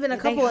weren't even a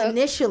They couple hooked-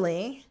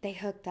 initially. They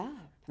hooked up.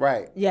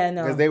 right. Yeah,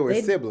 no. Because they were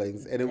They-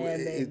 siblings. And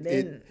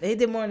They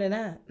did more than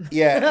that.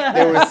 yeah,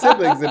 they were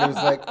siblings. And it was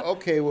like,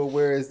 okay, well,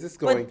 where is this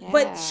going?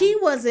 But Yeah. she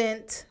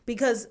wasn't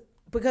because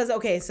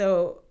okay,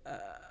 so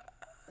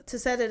to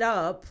set it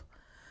up,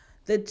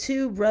 the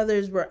two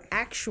brothers were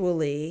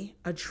actually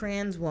a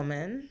trans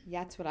woman,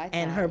 That's what I thought.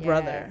 And her yeah.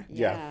 brother.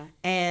 Yeah. Yeah.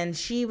 and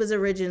she was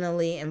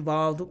originally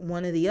involved with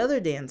one of the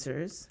other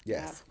dancers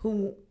Yes.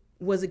 who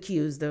was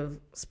accused of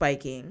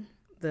spiking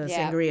the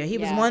Yeah, sangria. He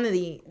was yeah. one of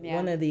the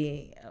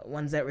Yeah.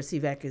 ones that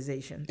received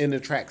accusations. In the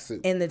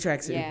tracksuit. In the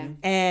tracksuit. Yeah.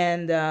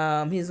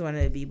 And he's one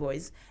of the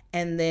B-boys.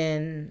 And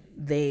then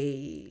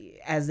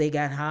as they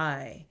got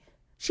high,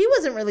 she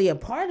wasn't really a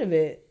part of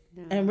it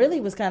and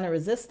really was kind of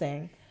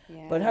resisting.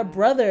 Yeah. But her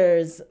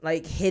brother's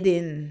like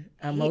hidden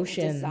His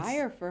emotions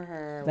desire for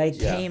her, like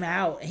which- came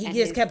out. He And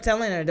just his- kept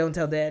telling her, "Don't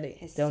tell daddy.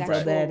 his Don't tell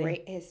sexual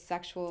daddy." his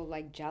sexual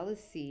like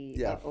jealousy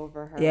Yeah.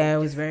 over her. Yeah, it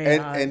was very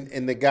And odd.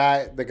 and the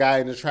guy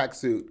in the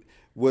tracksuit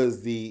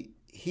was the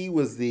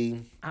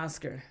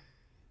Oscar.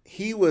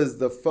 he was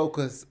the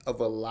focus of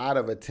a lot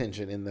of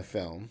attention in the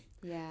film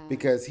Yeah.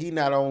 because he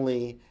not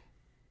only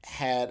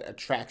had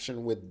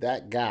attraction with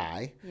that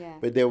guy, Yeah.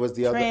 but there was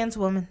the Trans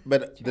woman.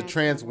 but the Trans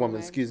trans woman,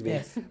 woman. excuse me,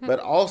 Yes. but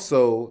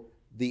also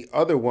the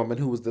other woman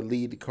who was the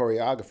lead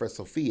choreographer,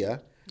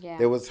 Sophia. Yeah.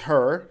 There was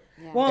her,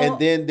 Yeah. Well, and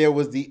then there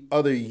was the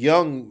other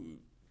young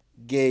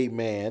gay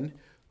man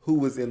who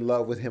was in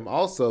love with him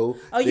also.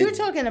 Oh, you're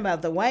talking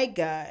about the white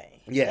guy.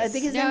 Yes. I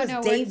think his No, name is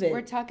no, David.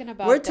 we're talking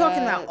about We're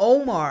talking the- about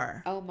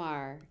Omar.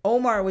 Omar.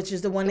 Omar, which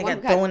is the one The that one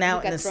got who got- thrown who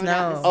out in got the thrown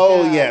out in snow. the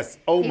Oh snow. yes, He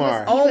was,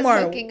 Omar. he was Omar.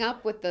 hooking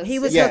up with the He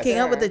was Yes. hooking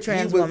up with the sister.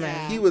 trans he was,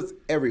 woman. He was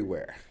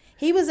everywhere.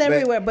 He was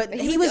everywhere, but But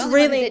he he was was the only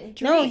one who really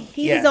didn't no. drink.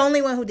 He Yeah. was the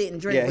only one who didn't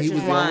drink, Yeah, which he was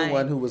is the why only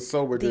one who was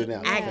sober during the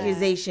that. time.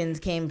 accusations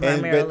came And,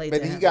 primarily but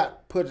to he him.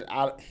 got put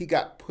out. He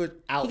got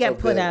put out. He got of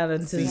put the out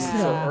into the scene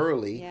snow. so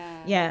early Yeah.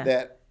 Yeah,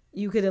 that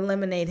you could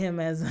eliminate him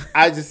as.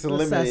 I just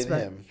eliminated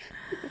suspect. him.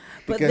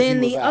 But because then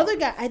he was the out other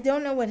guy, I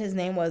don't know what his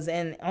name was,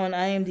 and on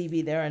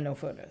IMDb there are no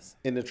photos.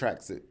 in the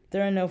tracksuit.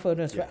 There are no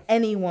photos Yeah. for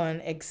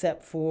anyone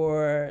except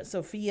for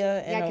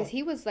Sophia and Yeah, because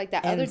he was like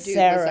that and other dude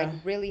Sarah. was like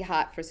really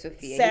hot for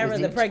Sophia. Sarah,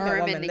 he the was pregnant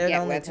determined woman, to they're the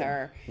get only with two.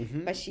 her,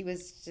 but she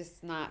was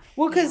just not.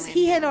 well, because feeling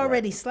he had him.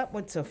 already slept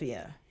with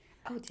Sophia.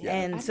 Oh, did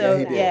And I so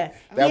didn't know yeah,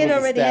 that. That he had was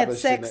already had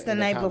established sex in the the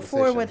night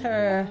before with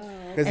her.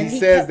 Because And he he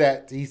says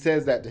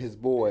kept- that to his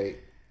boy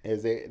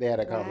as they had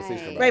a conversation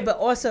Right. about Right, it. but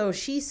also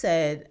she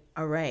said,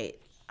 "All right,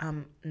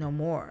 I'm no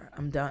more.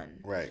 I'm done."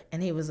 Right.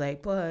 And he was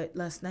like, "But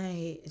last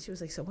night," and she was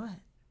like, "So what?"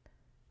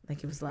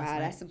 Like it was last Wow, night.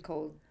 that's some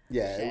cold.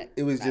 Yeah, shit.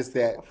 it was just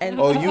that. And-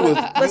 Oh, you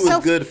was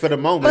Soph- good for the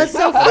moment. But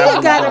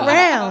Sophia got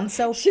around.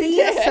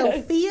 Sophia.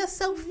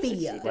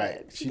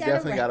 Right. She got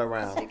definitely around. got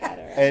around. She got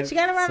her. And She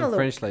got around a Some little.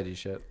 French lady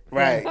shit.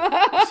 right.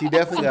 She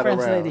definitely got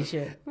French around. lady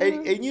shit.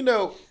 And you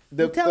know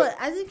Tell her,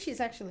 I think she's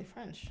actually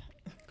French.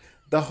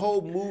 the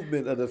whole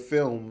movement of the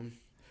film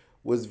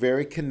was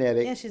very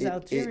kinetic. Yeah, she's It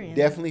Algerian.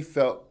 definitely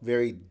felt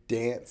very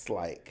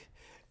dance-like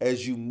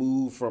as you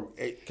move from,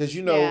 because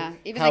you know Yeah,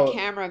 even how, the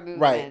camera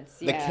movements. right,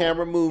 the yeah.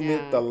 camera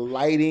movement, Yeah. the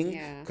lighting,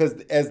 Yeah. because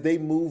as they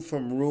moved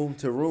from room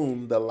to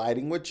room, the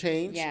lighting would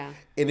change. Yeah.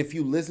 And if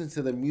you listen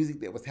to the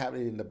music that was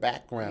happening in the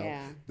background,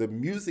 Yeah. the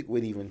music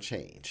would even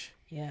change.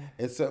 Yeah.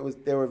 And so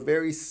there were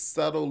very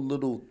subtle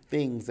little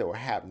things that were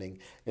happening.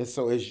 And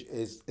so as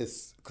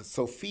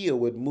Sophia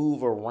would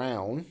move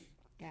around,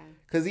 Yeah.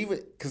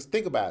 because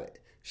think about it,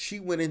 she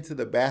went into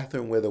the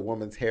bathroom where the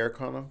woman's hair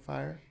caught on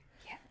fire.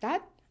 Yeah.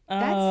 That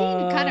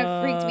scene kind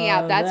of freaked me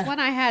out. That's when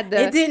I had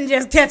the. It didn't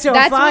just catch on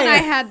That's fire. when I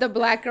had the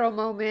black girl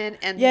moment,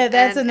 and Yeah,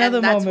 that's and another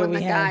that's moment when we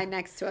the had. guy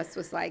next to us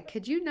was like,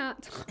 "Could you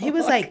not?" Talk? He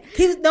was like,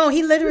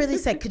 he literally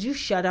said, "Could you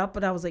shut up?"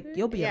 But I was like,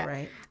 "You'll be all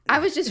right." I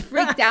was just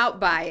freaked out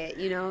by it,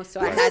 you know. So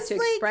I had Because, to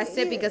like, express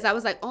it because I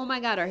was like, "Oh my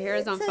god, her hair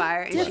is on It's a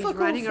fire, and she's difficult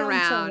running film to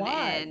around, watch.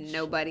 and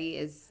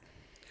nobody's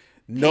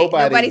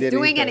Nobody's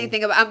doing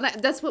anything about." I'm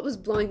like, that's what was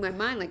blowing my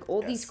mind. Like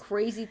all these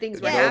crazy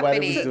things were Nobody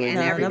was happening, doing and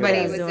anything everybody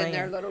about was it. in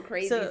their little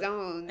crazy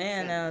zones. Yeah,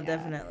 and, no,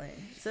 definitely.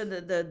 So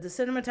the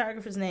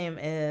cinematographer's name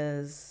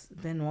is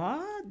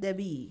Benoit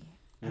Debie.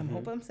 I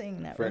hope I'm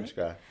saying that French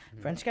right. guy.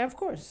 French guy, of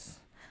course.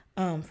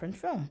 French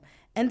film.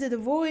 Enter the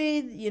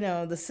Void,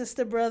 the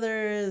Sister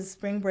Brothers,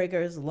 Spring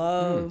Breakers,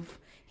 Love.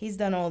 He's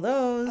done all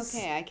those.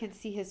 Okay, I can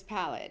see his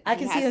palette. I He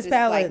can see has his this,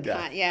 palette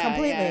like,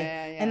 completely.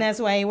 yeah. And that's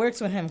why he works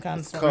with him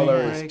constantly.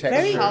 Colors, Very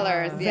texture.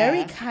 colors, Very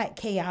yeah.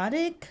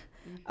 chaotic.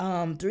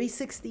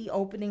 360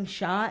 opening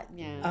shot.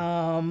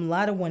 Yeah. A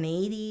lot of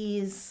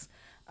 180s.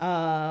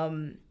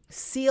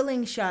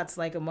 Ceiling shots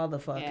like a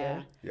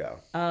motherfucker.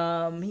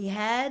 Yeah. He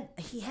had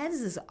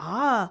this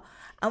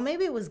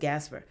maybe it was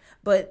Gasper,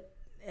 but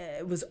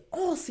it was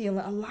all ceiling.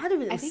 A lot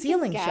of it I was think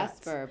ceiling it's shots.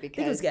 Gasper I think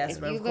because it was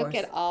Gasper, if you of look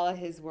course. at all of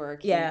his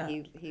work, Yeah.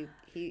 he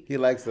He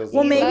likes those.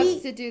 Well, little- maybe-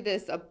 loves to do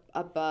this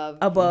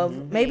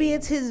above. Maybe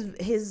it's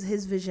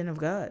his vision of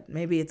God.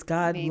 Maybe it's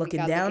God Maybe looking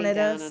God down looking at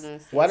down us. on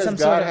us. Why does some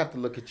God sort of- have to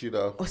look at you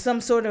though? Or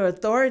some sort of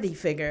authority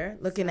figure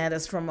looking at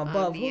us from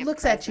above. Who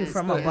looks at you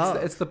from omnipresence.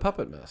 above? It's the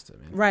puppet master,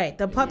 man. Right,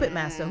 the puppet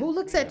master. Who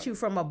looks at you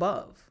from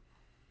above?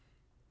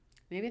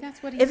 Maybe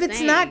that's what he's If it's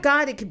saying. not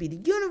God, it could be the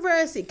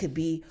universe. It could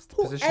be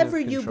position whoever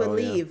of you control,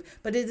 yeah. believe.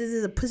 But it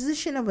is a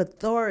position of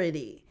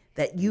authority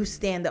that you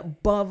stand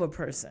above a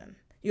person.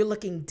 You're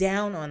looking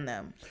down on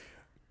them.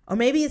 Or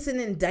maybe it's an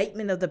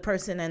indictment of the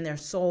person and their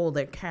soul,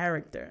 their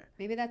character.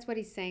 Maybe that's what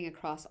he's saying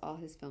across all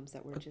his films,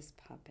 that we're just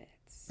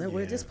puppets. That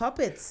we're just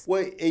puppets.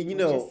 Well, and you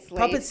know, Just slaves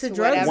puppets to to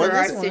drugs whatever in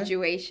our this one.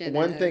 situation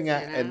one is, thing you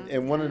and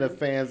know? one of the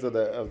fans of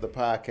the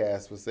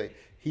podcast would say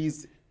he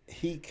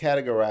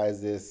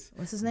categorized this.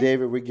 What's his name?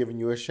 David, we're giving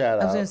you a shout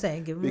out. I was gonna say,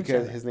 give him a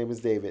because shout out. his name is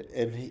David,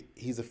 and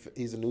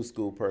he's a new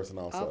school person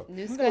also. Oh,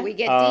 new school. Okay. We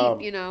get Um,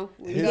 deep, you know.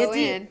 We his- go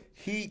in.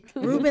 He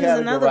Ruben's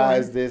another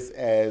categorized one. this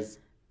as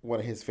one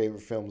of his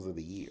favorite films of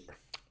the year.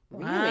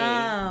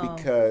 Wow.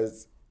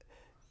 Because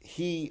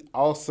he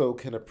also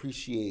can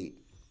appreciate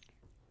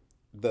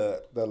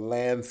the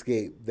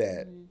landscape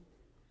that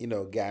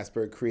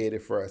Gaspard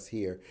created for us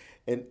here,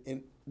 and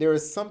there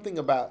is something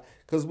about,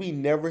 because we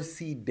never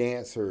see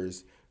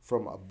dancers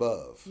from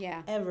above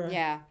Yeah. Ever.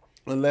 Yeah.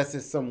 unless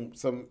it's some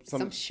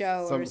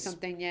show or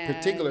something. Yeah.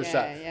 particular yeah,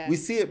 shot. Yeah. We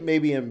see it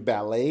maybe in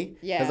ballet,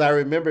 Yeah. because I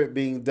remember it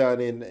being done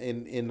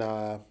in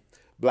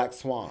Black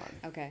Swan.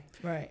 Okay.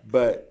 Right.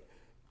 But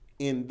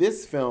in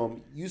this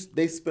film,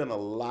 they spent a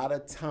lot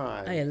of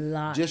time A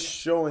lot. just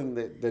showing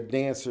the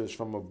dancers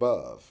from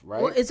above,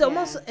 right? Well, it's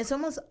almost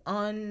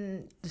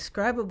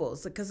undescribable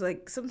because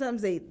like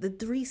sometimes the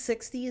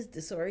 360 is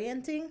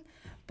disorienting,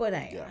 but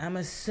I'm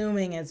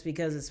assuming it's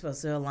because it's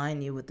supposed to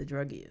align you with the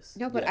drug use.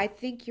 No, but Yeah. I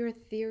think your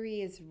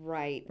theory is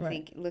right.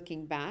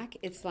 Looking back,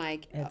 it's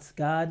like It's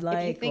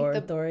godlike think or the-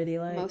 authority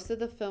like. most of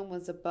the film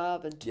was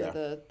above until Yeah.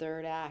 the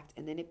third act,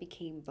 and then it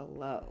became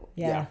below.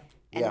 Yeah.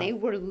 And they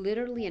were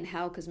literally in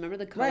hell because remember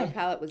the color Right.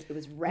 palette was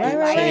red Right,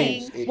 right,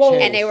 lighting, right. It Well,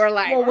 changed. and they were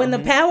like, Well, when the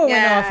power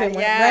went off, it went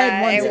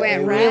red. Once it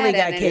went really red,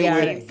 got and then It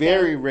chaotic. went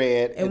very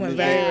red. It went then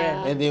very they-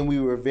 red. And then we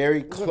were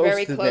very we're close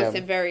very to close them.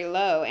 and very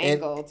low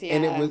angled.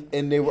 And it was,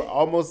 and they were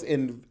almost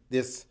in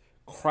this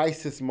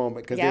crisis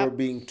moment because they Yep. were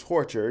being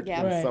tortured Yep.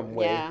 in Right. some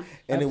way, Yeah.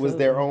 and it was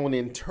their own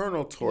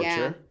internal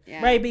torture.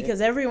 Yeah. Right, because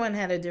everyone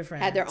had a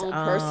different Had their own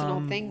personal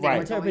thing. They were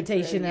going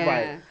interpretation through. of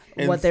Yeah.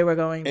 And what they were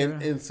going through.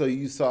 And so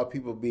you saw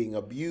people being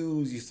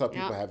abused. You saw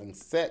people Yeah. having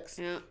sex.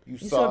 Yeah. You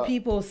you saw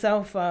people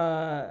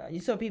you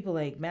saw people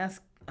like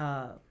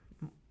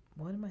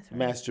what am I saying?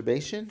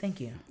 masturbation.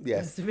 Thank you.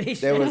 Yes,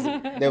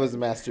 Masturbation. there was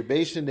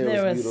masturbation. There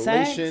There was was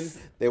mutilation.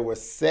 sex. There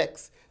was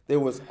sex. There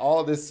was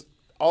all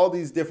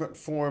these different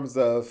forms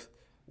of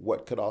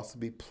what could also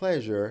be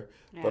pleasure,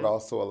 but Yeah.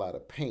 also a lot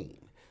of pain.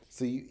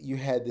 So you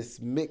had this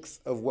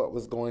mix of what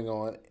was going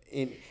on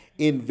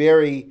in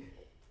very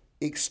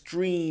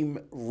extreme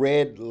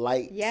red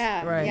light,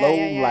 Yeah. Right. Yeah, low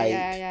yeah, yeah, light,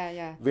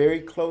 Yeah. very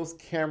close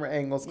camera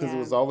angles because it Yeah.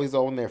 was always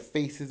on their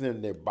faces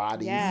and their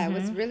bodies. Yeah, it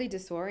was really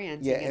disorienting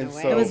Yeah, in and a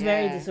way. so- It was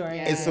very Yeah, disorienting.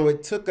 yeah. And so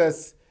it took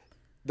us,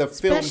 the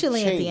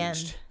Especially film at the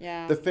changed. end.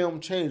 Yeah. The film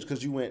changed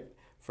because you went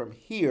from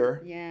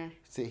here Yeah.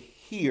 to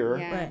here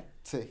Yeah. Right.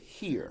 to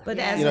here. But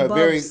Yeah. as you know, above,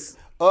 very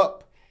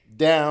up,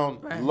 down,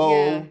 Right. low,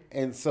 Yeah.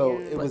 and so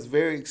Yeah. it was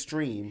very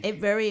extreme. it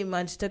very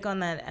much took on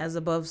that as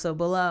above, so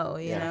below.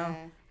 You Yeah. know,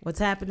 what's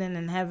happening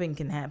in heaven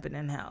can happen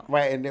in hell.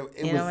 Right, and it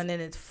You was, know, and then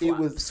it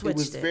switched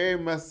was it. very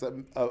much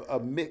a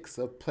mix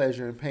of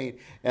pleasure and pain.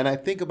 And I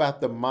think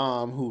about the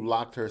mom who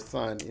locked her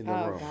son in the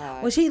Oh room.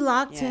 God. Well, she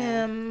locked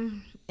Yeah.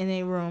 him in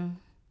a room.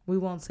 We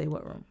won't say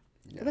what room.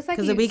 It was like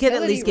 'Cause a we could at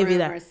utility least give you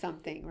room that. or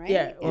something, right?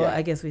 Yeah. Well, Yeah.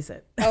 I guess we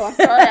said. Oh, I'm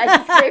sorry. I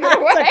just gave it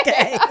away.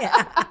 Okay.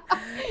 Yeah.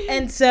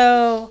 And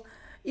so,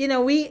 you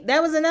know,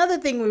 that was another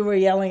thing we were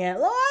yelling at.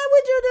 Why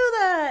would you do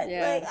that?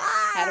 Yeah. Like,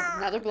 Had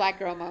another black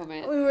girl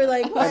moment. we were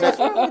like, what is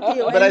wrong with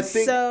you? But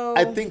And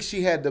I think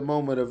she had the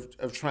moment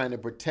of trying to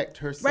protect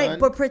her son. right,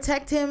 but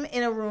protect him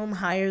in a room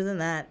higher than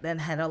that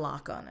had a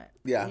lock on it.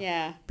 yeah.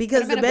 Yeah.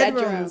 Because Put the him in a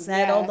bedroom. bedrooms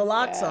had all Yeah, the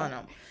locks yeah. on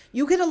them.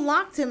 You could have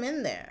locked him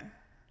in there.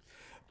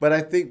 But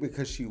I think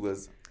because she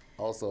was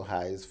also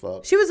high as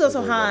fuck. She was as also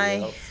everybody high,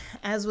 else.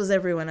 as was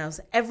everyone else.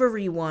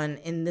 Everyone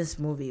in this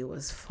movie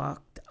was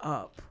fucked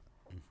up.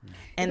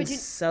 And But you-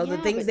 so the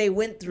yeah, things but- they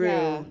went through,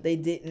 yeah. they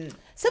didn't.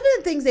 Some of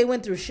the things they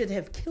went through should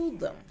have killed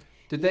them.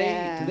 Did they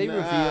Yeah. did they No,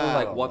 reveal I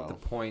like don't what know. the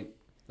point?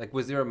 Like,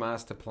 was there a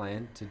master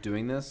plan to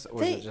doing this, or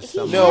was They- it just he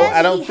some? No, had-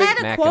 I don't he think-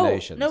 had a quote.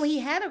 Machinations. No, he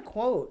had a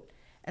quote,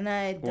 and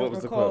I don't What was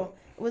the recall. quote?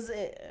 Was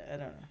it? I don't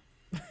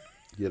know.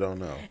 You don't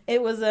know.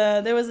 It was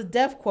there was a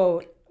deaf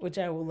quote, which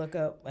I will look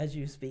up as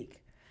you speak.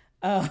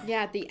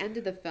 Yeah, at the end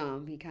of the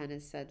film, he kind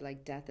of said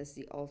like death is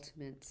the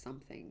ultimate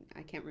something.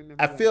 I can't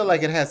remember. I what feel it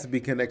like was. it has to be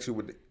connection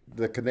with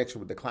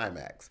the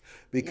climax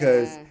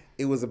because Yeah.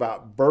 it was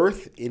about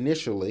birth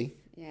initially,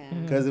 Yeah.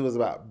 because it was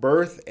about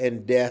birth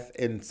and death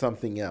and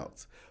something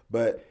else.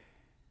 But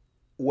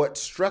what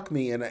struck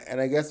me, and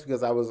I guess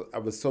because I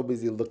was so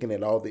busy looking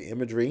at all the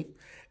imagery,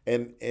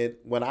 and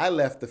when I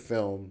left the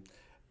film,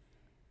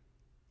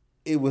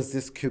 it was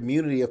this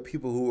community of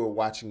people who were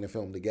watching the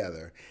film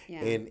together,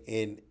 Yeah.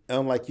 and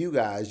unlike you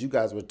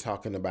guys were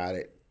talking about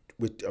it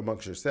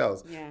amongst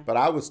yourselves, Yeah. but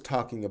I was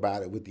talking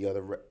about it with the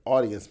other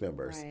audience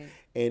members, Right.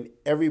 and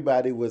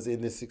everybody was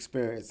in this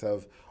experience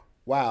of,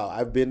 wow,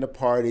 I've been to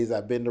parties,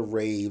 I've been to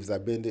raves,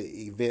 I've been to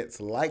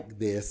events like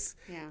this,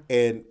 Yeah.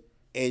 and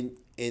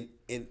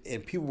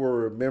people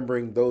were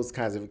remembering those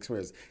kinds of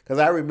experiences. Because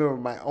I remember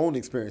my own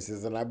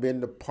experiences, and I've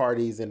been to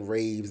parties and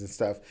raves and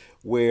stuff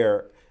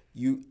where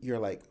you're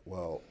like,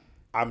 well,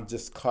 I'm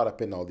just caught up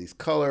in all these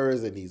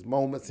colors and these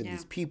moments and Yeah.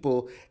 these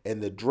people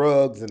and the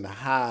drugs and the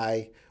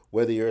high,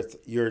 whether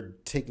you're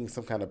taking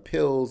some kind of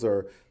pills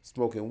or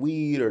smoking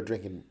weed or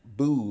drinking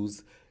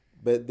booze.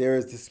 But there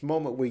is this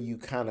moment where you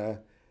kind of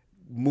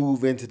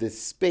move into this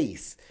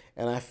space.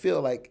 And I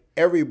feel like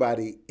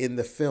everybody in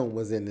the film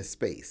was in this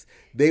space.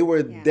 They were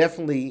Yeah.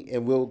 definitely,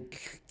 and we'll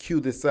cue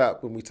this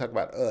up when we talk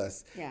about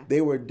us, Yeah.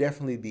 they were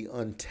definitely the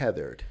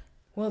untethered.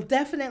 Well,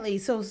 definitely.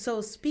 So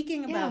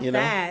speaking about You know?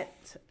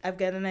 that, I've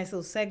got a nice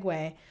little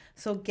segue.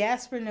 So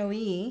Gaspar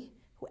Noé,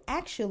 who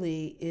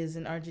actually is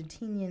an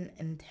Argentinian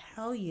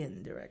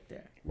Italian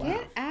director.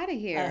 Get out of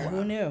here.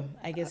 Who knew?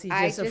 I guess he's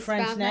I just a just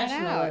French found that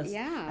out, nationalist.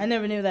 yeah. I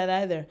never knew that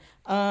either.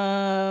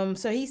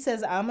 So he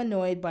says, I'm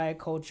annoyed by a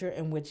culture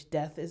in which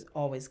death is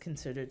always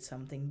considered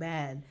something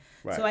bad.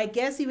 Right. So I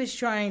guess he was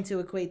trying to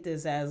equate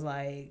this as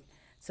like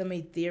some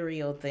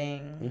ethereal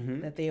thing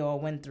that they all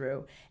went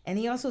through. And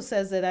he also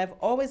says that I've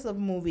always loved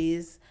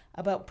movies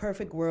about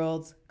perfect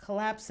worlds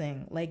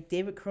collapsing, like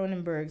David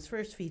Cronenberg's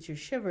first feature,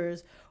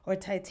 Shivers, or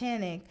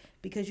Titanic,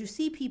 because you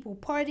see people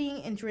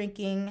partying and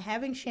drinking,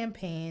 having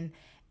champagne,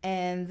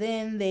 and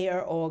then they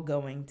are all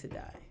going to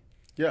die.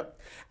 Yep.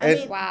 I And,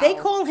 mean, Wow. they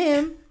call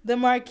him the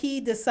Marquis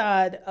de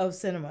Sade of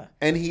cinema.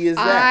 and he is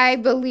that. I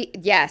believe,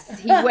 yes,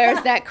 he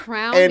wears that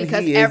crown And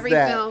because he is every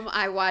that. film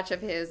I watch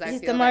of his, I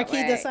He's feel the Marquis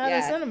that de way. Sade Yeah.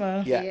 of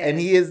cinema. Yeah, He and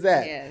is. he is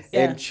that. He is.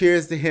 And Yeah.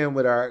 cheers to him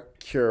with our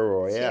Cure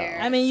Royale. Cheers.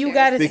 I mean, you Cheers.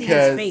 got to see his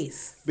Because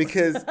face.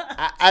 because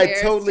I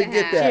Cheers totally to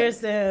get him. that. Cheers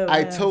to him. I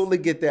yes. totally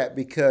get that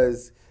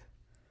because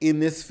in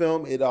this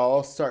film it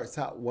all starts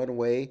out one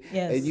way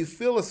Yes. and you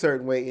feel a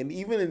certain way, and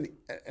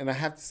and I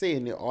have to say,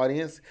 in the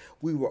audience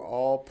we were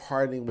all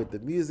partying with the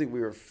music,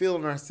 we were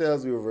feeling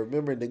ourselves, we were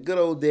remembering the good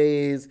old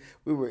days,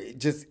 we were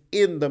just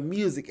in the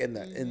music and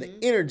the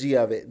energy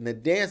of it, and the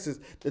dancers.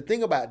 The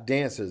thing about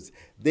dancers,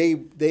 they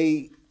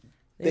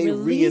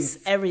release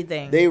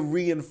everything. They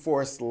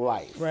reinforce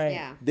life. Right.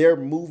 Yeah. Their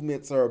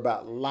movements are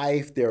about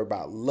life. They're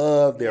about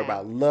love. They're Yeah.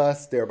 about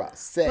lust. They're about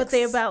sex. But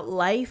they're about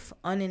life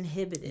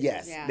uninhibited.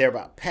 Yes, Yeah. they're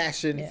about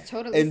passion. Yeah.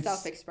 Totally And-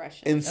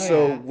 self-expression. And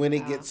so Yeah. when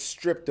it Wow. gets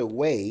stripped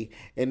away,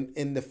 and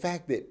the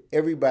fact that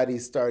everybody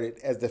started,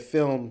 as the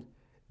film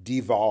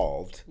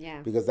devolved,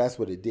 Yeah. because that's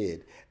what it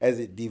did, as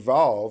it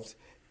devolved,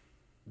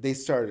 they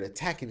started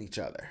attacking each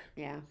other.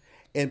 Yeah.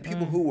 And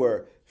people who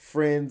were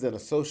friends and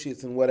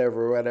associates and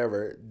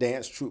whatever,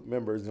 dance troupe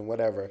members and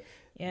whatever,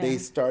 Yeah. they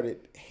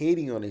started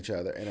hating on each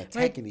other and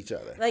attacking each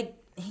other. Like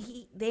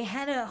they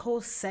had a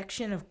whole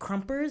section of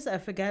crumpers. I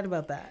forgot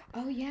about that.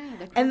 Oh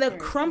yeah. And the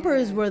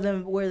crumpers yeah.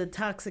 were the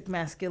toxic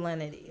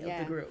masculinity of Yeah.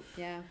 the group.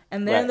 Yeah.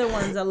 And they're Right. the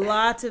ones, a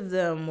lot of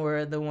them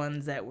were the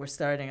ones that were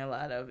starting a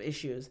lot of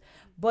issues.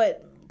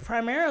 But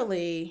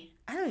primarily,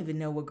 I don't even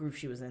know what group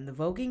she was in. The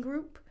voguing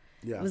group?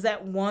 Yeah. It was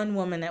that one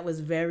woman that was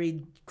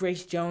very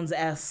Grace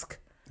Jones-esque,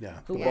 Yeah.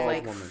 who Yeah. was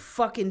like Woman.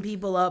 fucking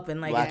people up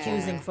and like Black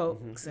accusing woman.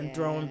 folks and Yeah.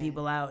 throwing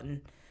people out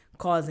and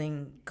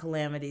causing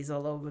calamities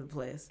all over the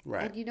place.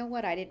 Right. And you know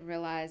what I didn't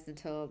realize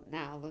until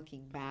now,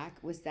 looking back,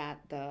 was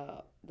that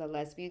the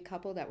lesbian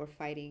couple that were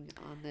fighting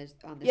on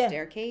the Yeah.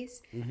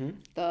 staircase,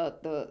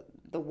 the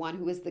one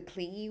who was the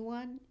clingy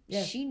one,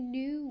 Yeah. she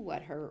knew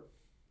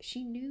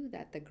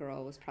that the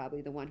girl was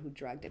probably the one who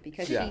drugged it,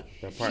 because Yeah,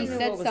 she their she partner. said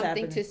What was something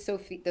happening.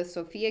 to the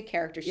Sophia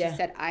character. She Yeah.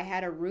 said, "I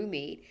had a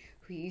roommate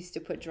who used to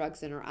put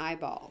drugs in her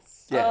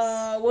eyeballs."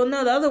 Yes. Well,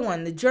 no, the other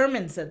one, the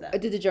German said that.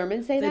 Did the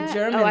German say The that?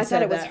 German oh, I said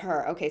thought it was that.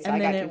 her. Okay, so And I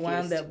then got it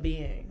confused. wound up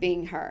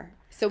being Her.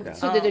 So Yeah.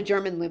 so did the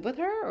German live with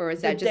her, or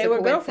is that just they a were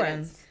coincidence?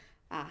 girlfriends.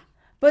 Ah,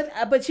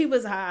 But she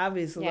was high,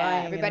 obviously. yeah. lying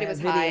in Everybody that was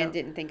high video. and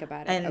didn't think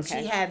about it. And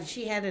okay.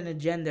 she had an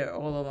agenda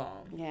all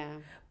along. Yeah.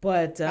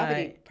 But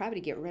Probably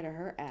to get rid of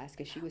her ass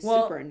because she was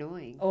Well, super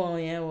annoying. oh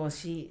yeah, well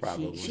she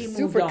Probably. moved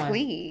Super on.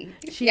 clingy.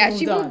 She yeah, moved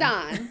she moved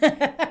on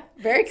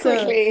very So,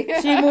 quickly.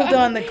 she moved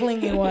on, the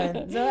clingy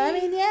one. So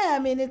I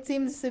mean, it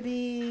seems to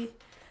be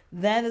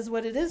that is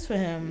what it is for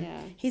him.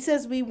 Yeah. He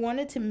says we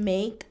wanted to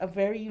make a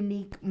very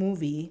unique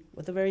movie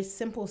with a very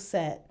simple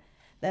set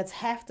that's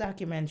half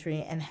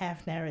documentary and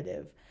half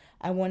narrative.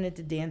 I wanted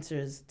the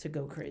dancers to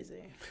go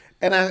crazy.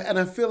 And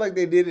I feel like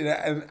they did it,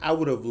 and I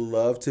would have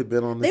loved to have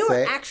been on the They set.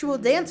 were actual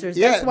dancers.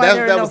 Yeah, That's why that-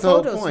 there that are no was the whole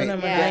photos for point. them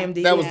Yeah. on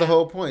IMDb. That was the Yeah.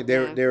 whole point.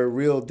 Yeah. They're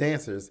real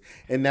dancers,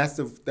 and that's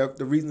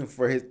the reason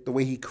for the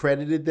way he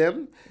credited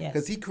them, Yes.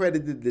 because he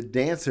credited the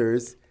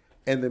dancers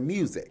and the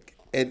music,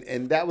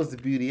 and that was the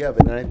beauty of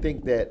it. And I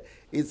think that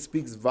it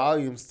speaks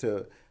volumes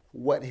to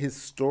what his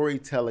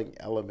storytelling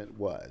element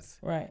was.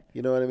 Right.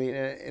 You know what I mean?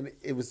 And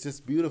it was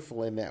just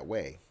beautiful in that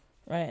way.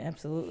 Right,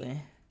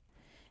 absolutely.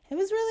 It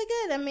was really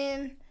good. I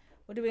mean,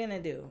 what are we gonna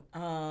do?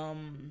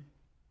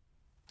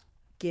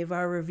 Give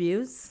our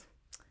reviews.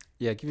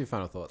 Yeah, give your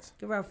final thoughts.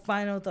 Give our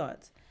final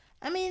thoughts.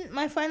 I mean,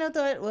 my final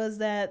thought was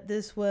that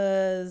this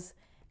was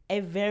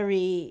a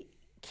very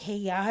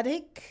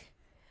chaotic,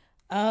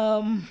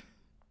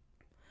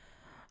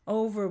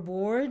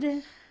 overboard,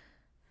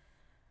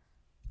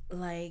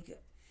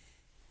 like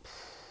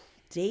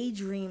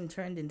daydream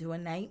turned into a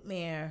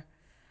nightmare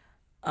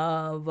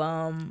of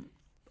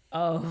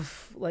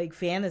like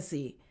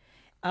fantasy,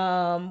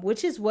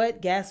 which is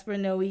what Gaspar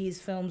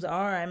Noé's films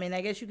are. I mean,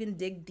 I guess you can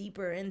dig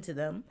deeper into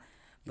them,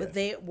 but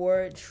they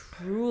were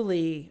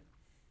truly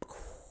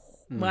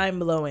mind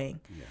blowing,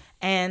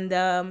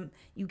 and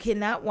you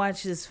cannot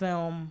watch this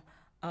film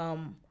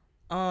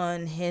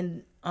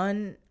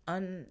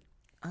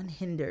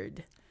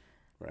unhindered.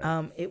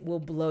 Right. It will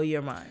blow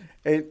your mind.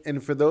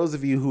 And for those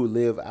of you who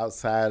live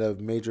outside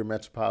of major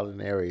metropolitan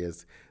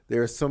areas,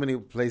 there are so many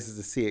places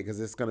to see it because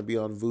it's going to be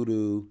on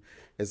Vudu.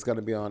 It's going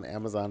to be on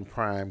Amazon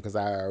Prime because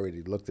I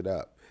already looked it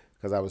up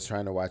because I was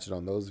trying to watch it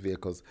on those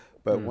vehicles.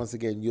 But once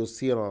again, you'll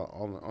see it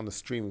on the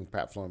streaming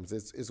platforms.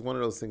 It's one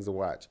of those things to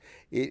watch.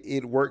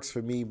 It works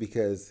for me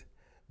because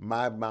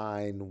my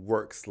mind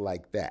works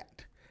like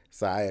that.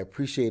 So I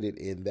appreciate it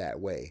in that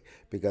way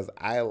because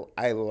I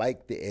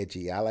like the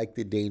edgy. I like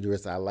the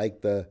dangerous. I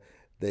like the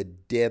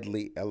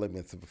deadly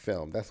elements of a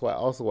film. That's why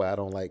I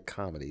don't like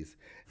comedies.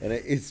 And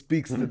it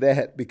speaks to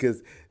that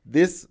because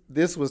this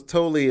was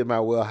totally in my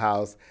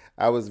wheelhouse.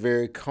 I was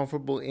very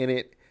comfortable in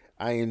it.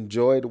 I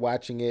enjoyed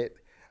watching it.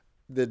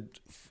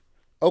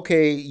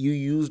 Okay, you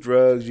use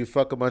drugs, you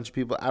fuck a bunch of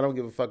people. I don't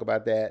give a fuck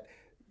about that.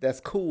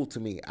 That's cool to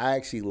me. I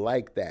actually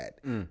like that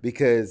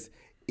because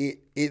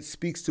it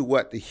speaks to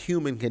what the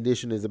human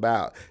condition is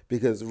about.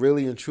 Because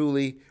really and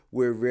truly,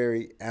 we're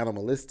very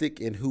animalistic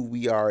in who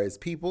we are as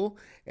people.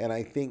 And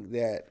I think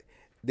that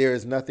there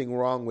is nothing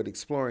wrong with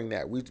exploring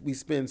that. We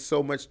spend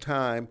so much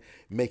time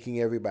making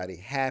everybody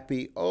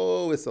happy.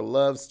 Oh, it's a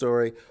love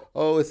story.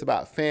 Oh, it's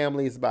about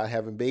family. It's about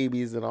having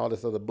babies and all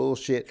this other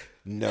bullshit.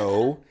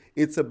 No,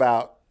 it's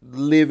about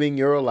living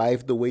your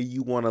life the way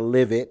you want to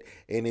live it.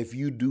 And if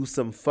you do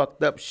some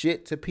fucked up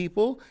shit to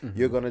people,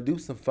 you're going to do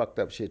some fucked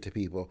up shit to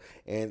people.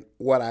 And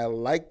what I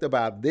liked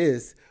about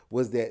this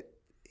was that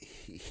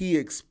he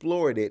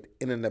explored it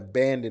in an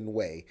abandoned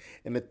way.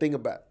 And the thing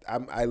about,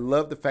 I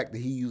love the fact that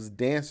he used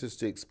dancers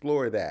to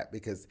explore that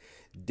because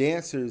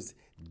dancers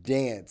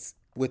dance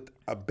with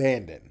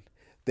abandon.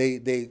 They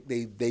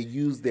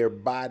use their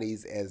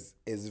bodies as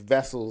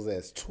vessels,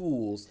 as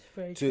tools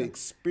to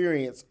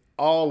experience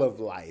all of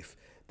life.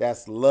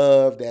 That's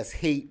love, that's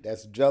hate,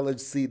 that's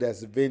jealousy,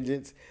 that's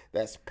vengeance,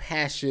 that's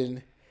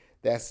passion,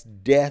 that's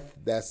death,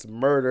 that's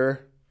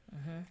murder.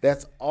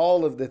 That's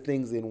all of the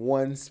things in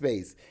one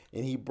space.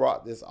 And he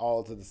brought this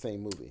all to the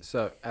same movie.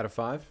 So, out of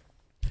 5?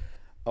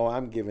 Oh,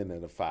 I'm giving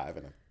it a 5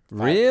 and a 5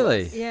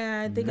 Really? plus.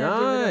 Yeah, I think Nice. I'd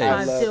give it a I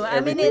 5 love too. I mean,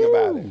 everything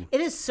about it.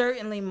 it is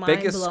certainly mind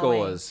Biggest blowing.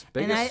 scores. And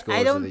Biggest I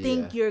scores don't of the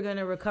think year. you're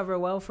gonna recover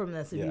well from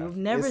this if Yeah. you've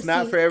never It's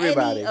not seen for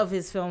everybody. any of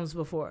his films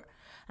before.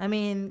 I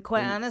mean,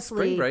 quite honestly,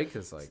 Spring Break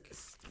is like...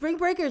 Spring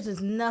Breakers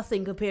is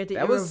nothing compared to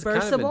That was kind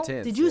of Irreversible.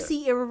 intense, Did you yeah.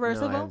 see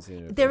Irreversible? No, I haven't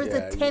seen There is Yeah, a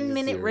you need to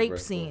 10-minute see rape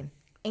Irreversible. scene.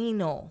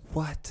 Anal.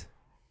 What?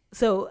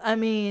 So I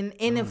mean,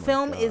 in a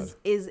film God.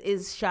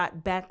 is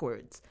shot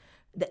backwards.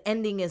 The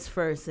ending is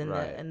first, and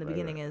Right, the right,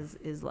 beginning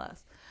is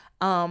last.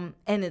 And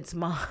it's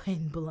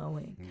mind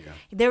blowing. Yeah.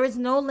 There is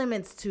no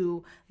limits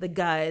to the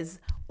guise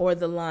or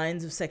the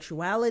lines of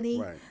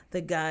sexuality, Right.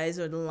 the guise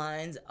or the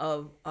lines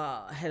of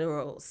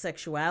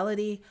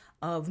heterosexuality,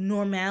 of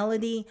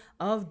normality,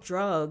 of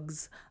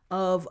drugs,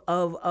 of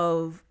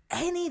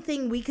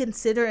anything we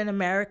consider in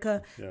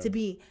America to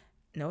be,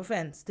 no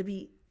offense, to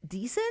be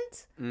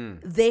decent.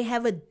 They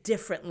have a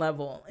different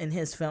level in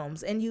his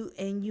films, and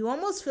you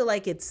almost feel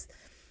like it's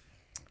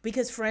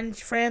because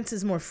France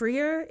is more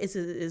freer. I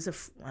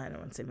don't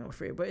want to say more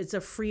freer, but it's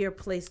a freer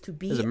place to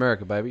be. It's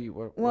America, baby.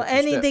 Well,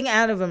 anything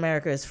out of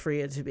America is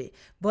freer to be,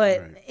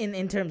 but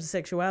in terms of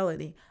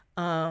sexuality,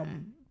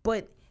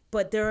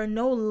 but there are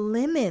no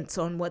limits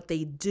on what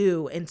they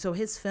do, and so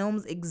his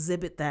films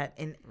exhibit that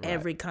in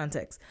every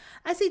context.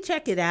 I say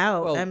check it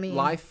out. Well, I mean,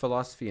 life,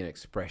 philosophy, and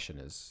expression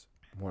is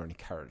more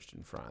encouraged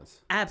in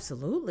France.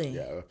 absolutely.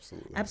 Yeah,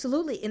 absolutely.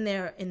 Absolutely. In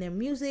their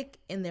music,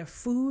 in their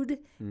food,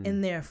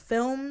 in their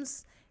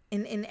films,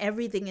 in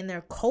everything, in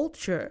their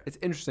culture. It's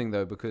interesting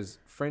though because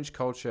French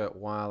culture,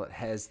 while it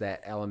has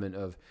that element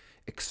of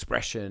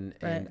expression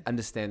and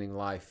understanding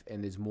life,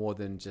 and there's more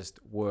than just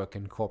work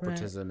and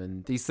corporatism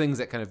and these things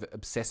that kind of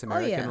obsess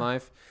American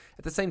life.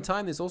 At the same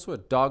time, there's also a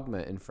dogma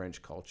in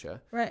French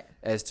culture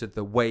as to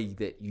the way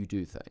that you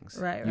do things.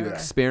 You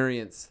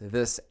experience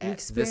this at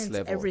this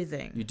level.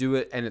 Everything. You do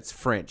it, and it's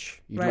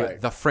French. You do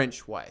it the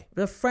French way.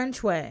 The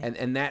French way.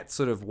 And that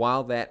sort of,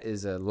 while that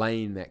is a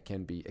lane that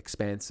can be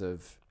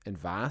expansive and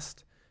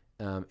vast,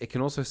 it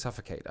can also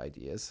suffocate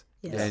ideas.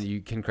 Yes. And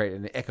you can create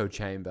an echo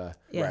chamber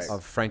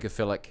of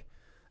francophilic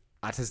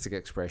artistic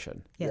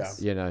expression.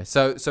 Yes. You know,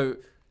 so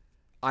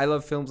I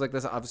love films like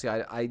this. Obviously,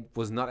 I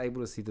was not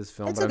able to see this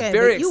film, It's but okay, I'm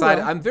very but you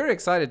excited. will. I'm very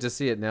excited to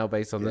see it now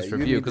based on this you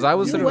review need because to- I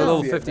was you sort of a will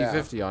little see it now.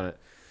 50-50 on it.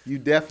 You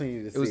definitely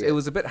need to see it. It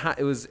was a bit hard.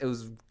 It was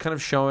kind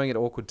of showing at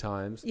awkward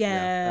times.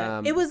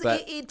 Yeah. It was.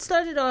 but It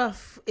started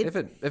off. if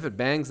it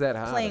bangs that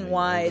hard, Playing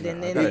wide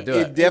and then gotta do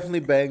It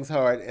definitely bangs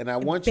hard, and I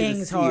want you to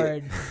bangs see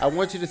hard. it. I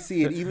want you to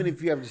see it, even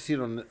if you have to see it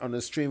on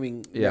the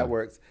streaming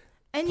networks,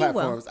 And you will.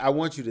 platforms. I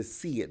want you to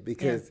see it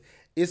because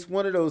it's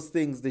one of those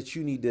things that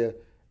you need to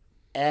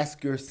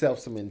ask yourself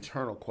some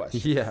internal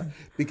questions. Yeah.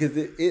 Because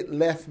it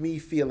left me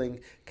feeling,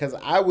 because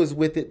I was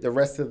with it the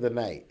rest of the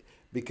night,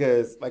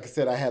 because, like I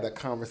said, I had a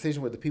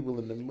conversation with the people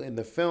in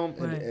the film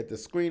at the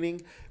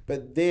screening.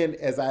 But then,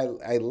 as I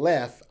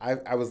left,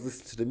 I was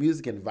listening to the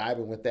music and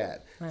vibing with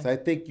that. Right. So I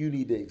think you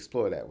need to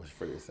explore that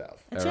for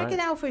yourself. And check it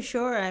out for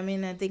sure. I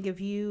mean, I think if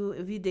you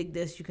dig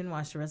this, you can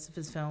watch the rest of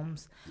his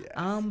films.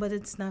 Yes. But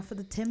it's not for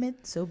the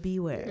timid, so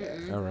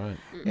beware. Yeah. All right.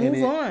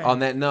 Move on. On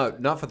that note,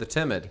 not for the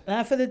timid.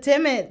 Not for the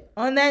timid.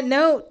 On that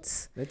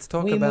note, let's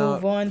talk about. We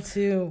move on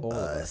to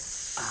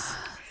Us.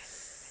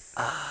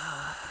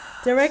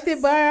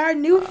 Directed by our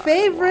new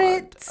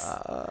favorite,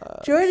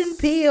 Jordan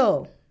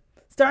Peele,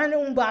 starring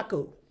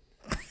M'Baku.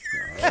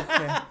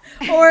 Okay.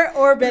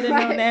 or better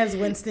known as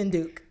Winston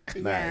Duke.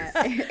 Nice.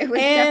 It was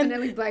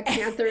definitely Black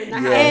Panther in the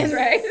house,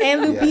 right?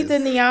 And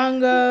Lupita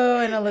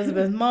Nyong'o and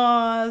Elizabeth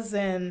Moss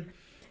and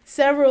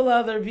several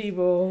other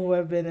people who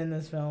have been in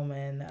this film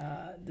and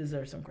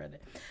deserve some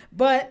credit.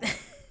 But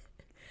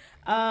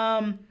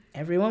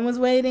everyone was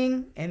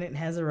waiting, and it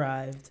has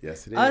arrived.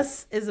 Yes, it is.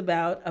 Us is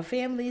about a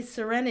family's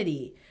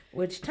serenity,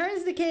 which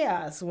turns to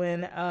chaos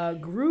when a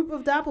group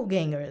of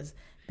doppelgangers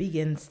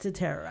begins to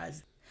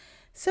terrorize.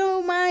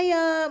 So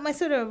my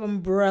sort of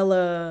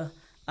umbrella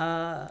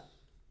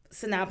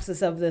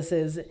synopsis of this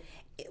is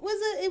it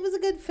was a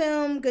good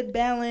film, good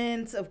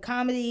balance of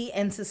comedy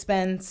and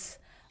suspense,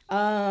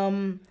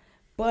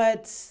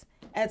 but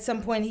at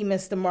some point he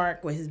missed the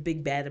mark with his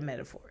big bad of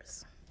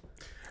metaphors.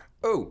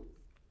 Oh,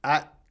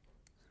 I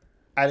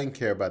didn't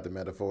care about the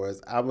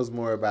metaphors. I was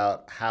more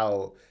about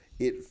how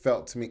it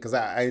felt to me, because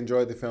I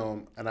enjoyed the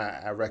film and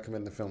I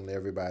recommend the film to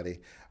everybody.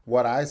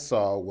 What I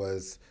saw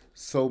was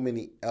so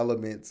many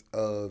elements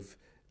of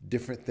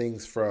different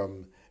things,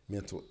 from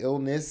mental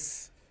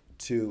illness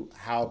to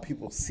how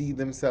people see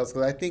themselves.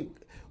 Because I think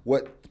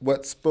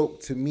what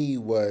spoke to me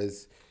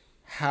was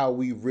how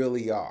we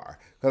really are.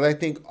 Because I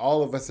think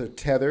all of us are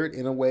tethered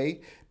in a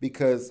way,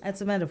 because that's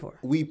a metaphor.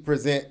 We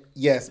present,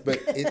 yes,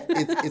 but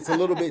it's a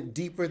little bit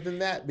deeper than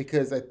that,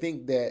 because I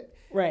think that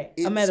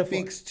it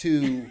speaks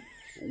to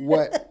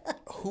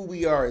who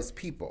we are as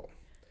people.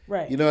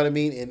 Right. You know what I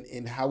mean?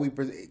 And how we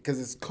present, because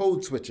it's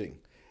code switching.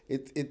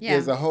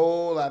 There's a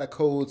whole lot of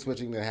code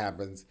switching that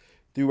happens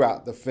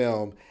throughout the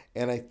film,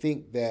 and I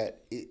think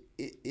that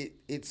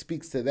it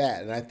speaks to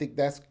that, and I think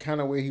that's kind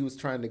of where he was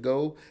trying to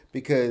go,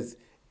 because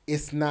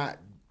it's not.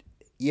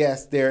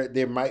 Yes,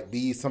 there might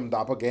be some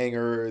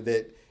doppelganger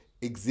that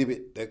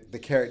exhibit the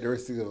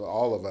characteristics of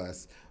all of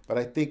us, but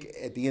I think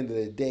at the end of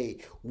the day,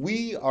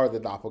 we are the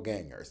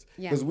doppelgangers,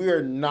 because we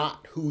are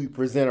not who we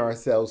present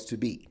ourselves to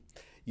be.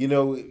 You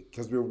know,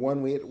 because we're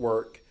one way at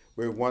work,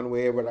 we're one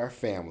way with our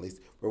families,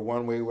 we're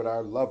one way with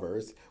our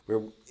lovers.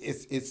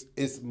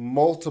 It's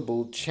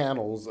multiple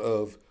channels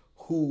of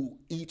who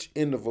each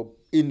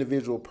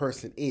individual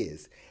person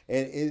is,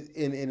 and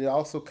it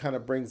also kind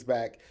of brings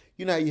back,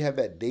 you know how you have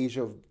that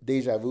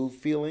deja vu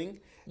feeling.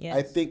 Yes.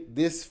 I think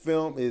this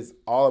film is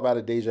all about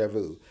a deja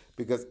vu,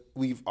 because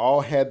we've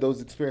all had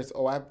those experiences.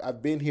 Oh,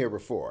 I've been here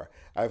before.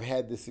 I've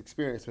had this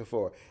experience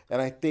before.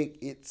 And I think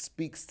it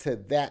speaks to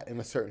that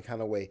in a certain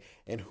kind of way,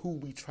 and who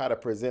we try to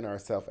present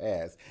ourselves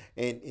as.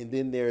 And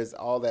then there's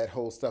all that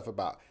whole stuff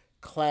about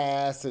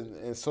class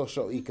and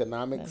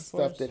socioeconomic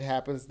stuff that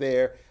happens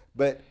there.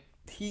 But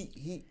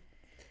he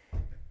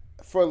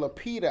for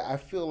Lupita, I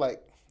feel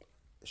like,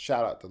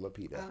 shout out to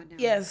Lupita. Oh, no.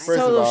 Yes,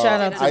 total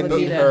shout out to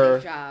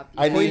Lupita.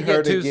 I need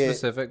her to get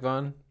specific,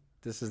 Vaughn.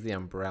 This is the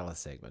umbrella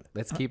segment.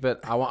 Let's keep it.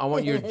 I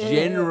want your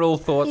general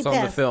thoughts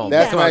on the film.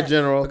 That's my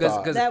general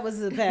thought. That was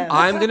the pass.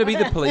 I'm going to be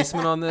the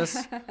policeman on this,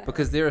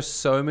 because there are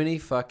so many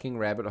fucking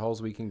rabbit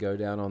holes we can go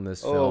down on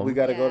this film. Oh, we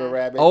got to go to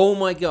rabbits. Oh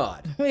my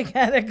God. We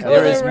got to go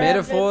There to is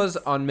rabbits. metaphors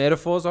on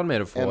metaphors on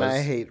metaphors. And I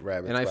hate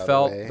rabbits, and I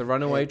felt the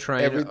runaway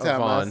train every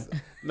time of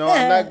Vaughn. No,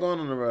 I'm not going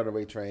on the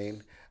runaway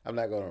train. I'm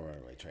not going on the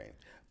runaway train.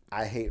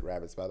 I hate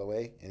rabbits, by the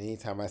way. And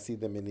anytime I see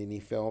them in any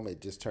film,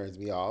 it just turns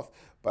me off.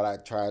 But I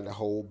try to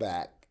hold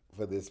back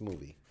for this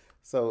movie.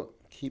 So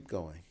keep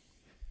going.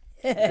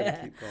 Keep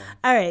going.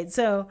 All right.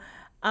 So,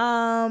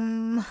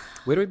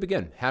 where do we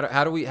begin?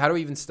 How do we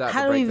even start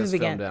to break this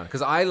film down?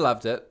 Because I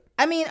loved it.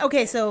 I mean,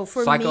 okay, so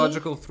for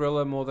psychological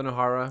thriller more than a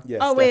horror.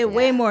 Yes,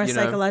 way more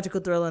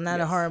psychological thriller, not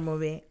a horror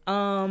movie.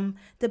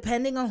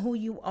 Depending on who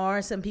you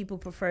are, some people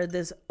prefer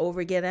this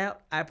over Get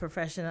Out. I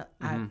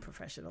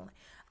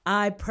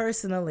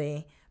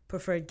personally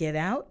preferred Get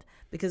Out,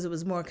 because it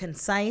was more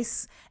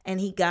concise, and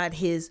he got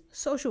his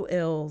social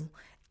ills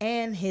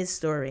and his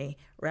story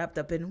wrapped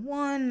up in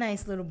one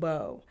nice little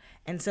bow.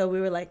 And so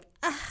we were like,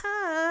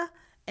 aha.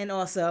 And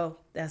also,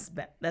 that's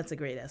a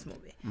great ass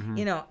movie. Mm-hmm.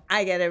 You know,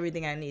 I got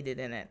everything I needed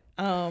in it.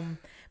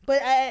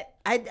 But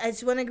I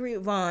just want to agree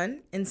with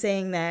Vaughn in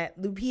saying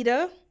that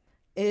Lupita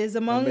is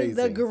among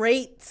the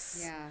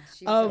greats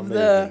of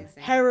the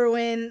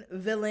heroine,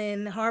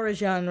 villain, horror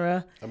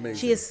genre. Amazing.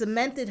 She has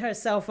cemented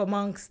herself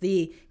amongst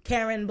the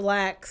Karen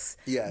Blacks,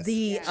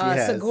 the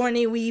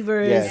Sigourney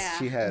Weavers. Yes,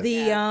 she has.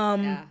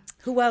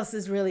 Who else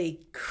is really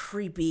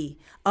creepy?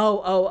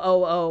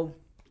 Oh,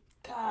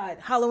 God,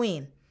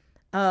 Halloween.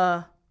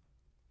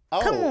 Oh.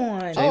 Come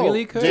on. Jamie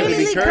Lee Curtis. Jamie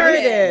Lee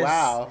Curtis.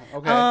 Wow.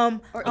 Okay.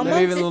 Or amongst-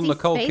 maybe a little Sissy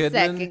Nicole Spacek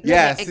Kidman. and,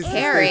 Yes, and Sissy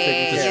Carrie,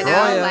 Spacek, you know,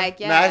 Destroyer. like,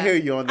 yeah. Now I hear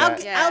you on that. I'll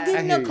give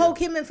I hear Nicole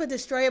you. Kidman for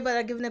Destroyer, but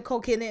I'll give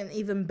Nicole Kidman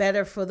even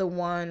better for the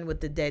one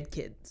with the dead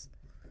kids.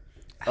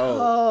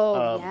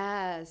 Oh,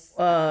 yes.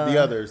 The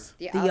others.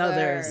 The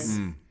Others.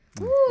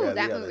 Ooh, Yeah,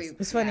 that the movie.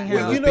 It's funny yeah. how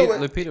Well, you know what?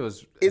 Lupita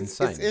was It's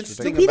insane.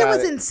 interesting. Lupita about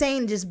was it.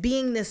 insane, just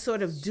being this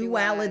sort of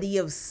duality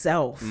of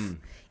self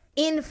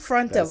in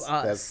front That's, of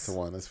us. that's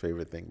Tawana's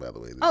favorite thing, by the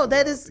way. Oh,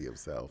 that is- duality of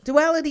self.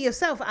 Duality of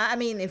self. I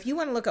mean, if you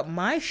want to look up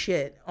my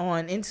shit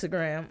on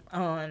Instagram,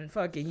 on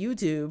fucking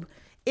YouTube,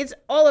 it's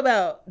all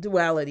about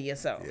duality of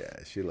self. Yeah,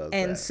 she loves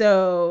And that.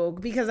 so,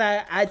 because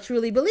I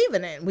truly believe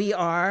in it, we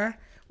are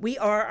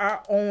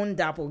our own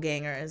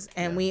doppelgangers,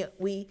 and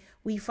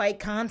we fight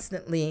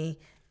constantly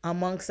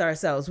amongst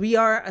ourselves. We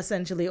are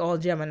essentially all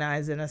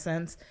Geminis in a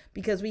sense,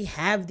 because we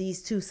have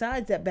these two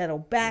sides that battle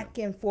back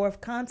and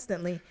forth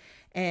constantly,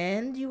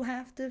 and you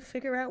have to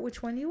figure out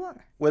which one you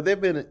are. Well,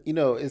 there've been,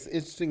 it's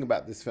interesting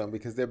about this film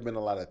because there've been a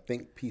lot of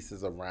think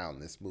pieces around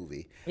this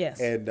movie. Yes,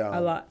 and a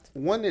lot.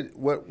 One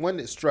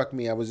that struck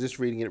me, I was just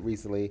reading it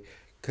recently,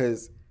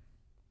 because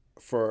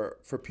for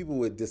people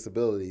with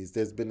disabilities,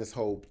 there's been this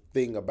whole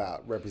thing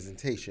about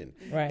representation,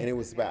 Right. and it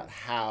was about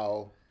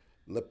how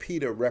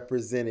Lupita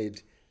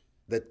represented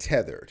the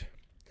tethered,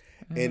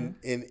 and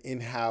in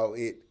how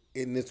it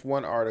in this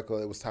one article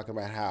it was talking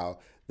about how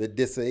the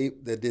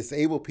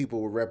disabled people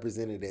were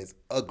represented as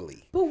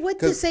ugly. But what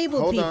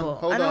disabled people?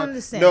 I don't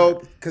understand. No,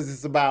 because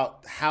it's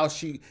about how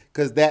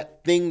because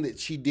that thing that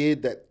she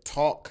did, that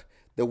talk,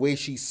 the way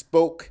she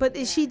spoke. But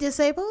is she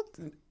disabled?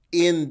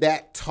 In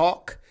that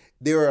talk,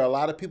 there are a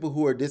lot of people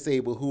who are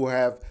disabled who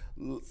have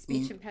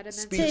Speech impediments.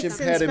 speech Tics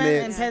and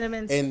impediments,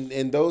 impediments.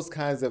 and those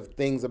kinds of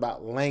things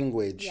about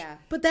language. Yeah.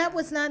 But that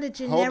was not a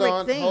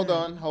generic thing. Hold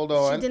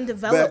on. She didn't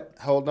develop.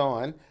 But hold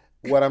on.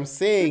 What I'm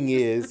saying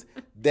is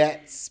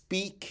that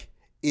speak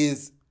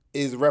is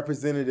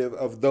representative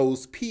of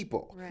those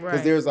people. Because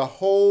Right. there's a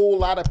whole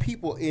lot of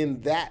people in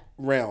that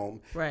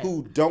realm Right.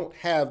 who don't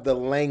have the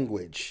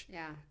language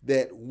Yeah.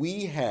 that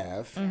we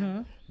have,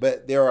 Mm-hmm.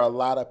 but there are a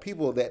lot of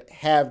people that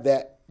have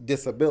that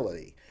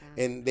disability,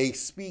 and they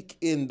speak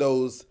in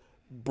those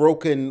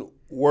broken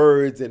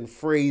words and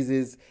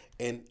phrases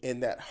and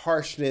that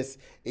harshness,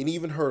 and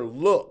even her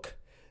look.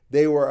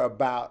 They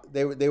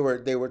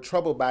were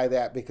troubled by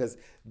that because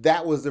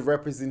that was the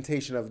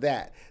representation of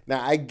that.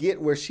 Now I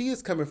get where she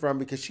is coming from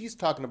because she's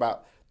talking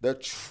about the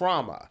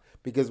trauma.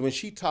 Because when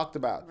she talked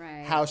about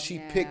Right, how she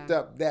yeah. picked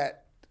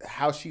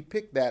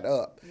that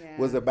up Yeah.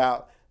 was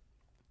about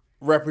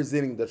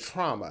representing the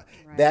trauma.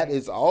 Right. That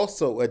is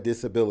also a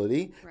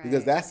disability because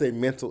Right. that's a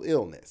mental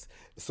illness.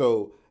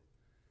 So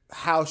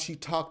how she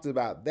talked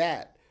about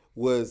that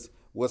was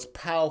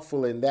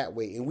powerful in that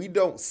way, and we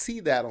don't see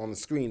that on the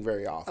screen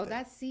very often. Oh,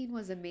 that scene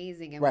was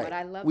amazing, and Right. what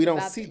I loved We don't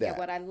about see yeah, that.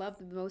 what I loved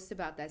the most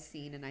about that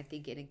scene, and I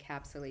think it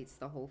encapsulates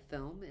the whole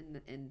film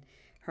in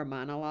her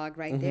monologue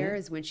right Mm-hmm. there,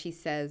 is when she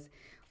says,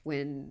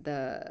 when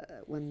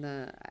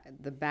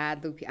the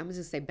bad Lupita, I'm just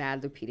gonna say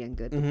bad Lupita and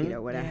good Mm-hmm.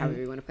 Lupita, whatever, however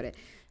you want to put it, I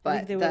but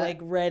think they were like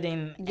Red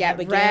and yeah,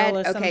 Abigail Red.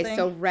 or something. Okay,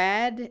 so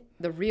Red,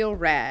 the real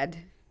Red.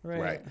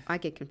 Right. I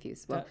get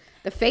confused. Well,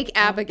 the fake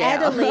Abigail.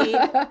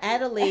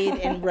 Adelaide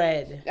and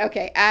Red.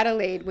 Okay,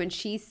 Adelaide, when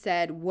she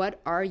said,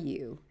 "What are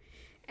you?"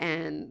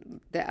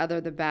 and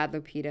the bad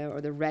Lupita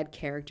or the red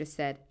character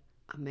said,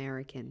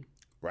 "American."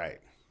 Right.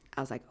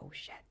 I was like, "Oh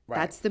shit, Right.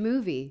 that's the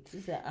movie."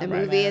 said, The "I'm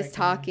movie is American."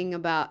 talking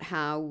about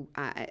how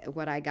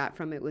what I got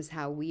from it was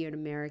how we are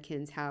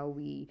Americans, how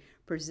we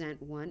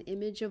present one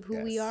image of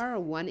who we Yes. are, or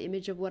one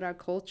image of what our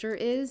culture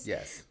is.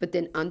 Yes. But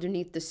then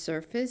underneath the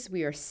surface,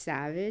 we are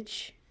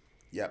savage.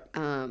 Yep.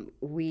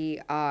 We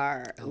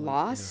are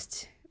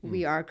lost.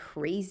 We are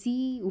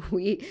crazy.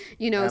 We,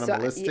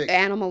 Animalistic. so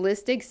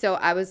animalistic. So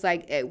I was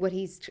like, what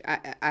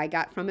I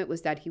got from it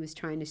was that he was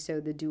trying to show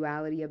the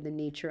duality of the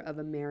nature of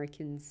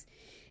Americans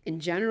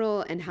in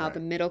general, and how the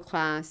middle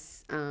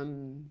class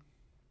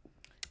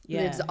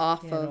lives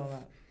off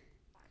of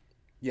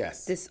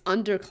Yes. this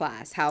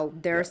underclass, how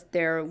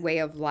their way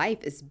of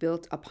life is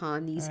built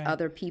upon these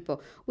other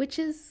people, which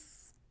is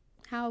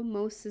how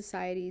most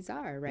societies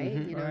are, right?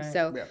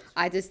 So Yeah.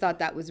 I just thought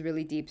that was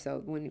really deep. So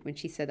when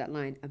she said that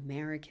line,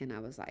 American, I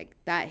was like,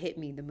 that hit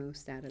me the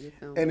most out of the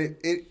film. And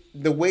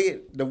the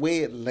way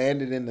it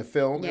landed in the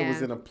film, it was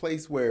Yeah. in a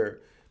place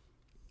where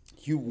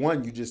you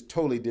just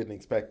totally didn't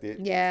expect it.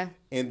 Yeah.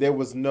 And there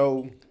was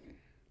no,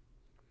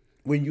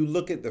 when you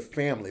look at the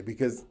family,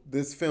 because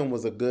this film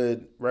was a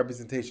good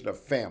representation of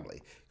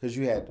family, because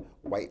you had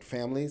white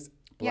families,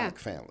 black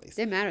families.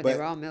 Didn't matter. They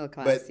were all middle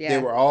class. But Yeah.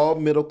 they were all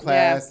middle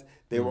class.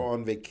 They were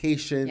on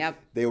vacation. Yep.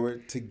 They were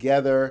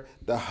together.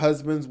 The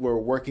husbands were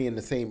working in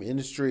the same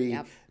industry.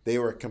 Yep. They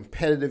were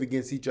competitive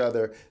against each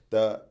other.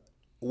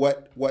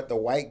 What the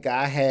white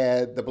guy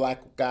had, the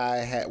black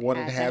guy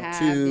wanted to have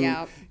too.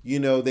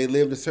 Yep. They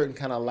lived a certain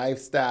kind of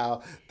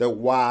lifestyle. The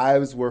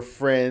wives were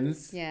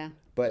friends. Yeah.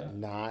 but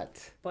not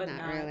But Not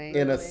not really.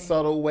 in a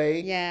subtle way.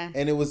 Yeah.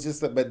 And it was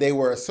just, but they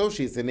were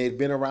associates and they'd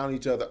been around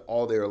each other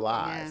all their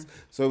lives. Yeah.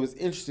 So it was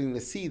interesting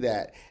to see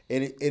that.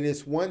 And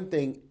it's one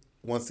thing,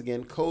 once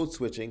again, code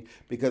switching,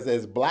 because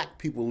as black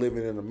people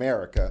living in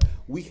America,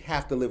 we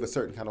have to live a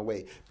certain kind of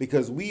way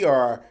because we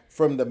are,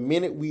 from the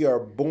minute we are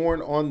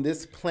born on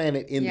this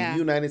planet in Yeah. the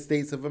United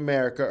States of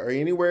America or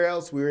anywhere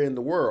else we're in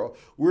the world,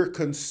 we're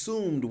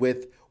consumed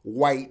with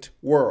white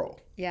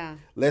world. Yeah.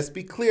 Let's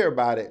be clear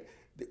about it.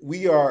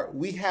 We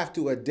have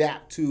to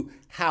adapt to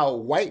how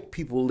white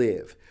people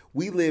live.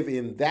 We live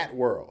in that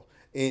world.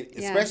 And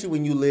especially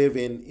when you live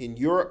in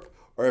Europe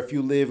or if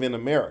you live in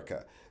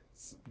America.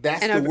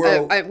 That's And the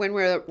world. when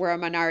we're a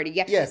minority,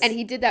 yeah. Yes. And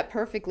he did that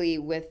perfectly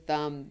with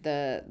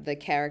the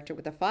character,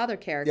 with the father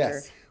character,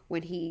 Yes.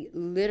 when he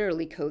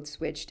literally code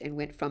switched and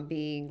went from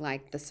being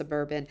like the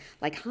suburban,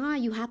 like,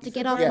 you have to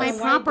get off Yes. my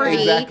White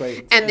property,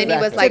 Exactly. and then he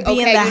was Exactly. like, To be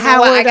in okay, the you know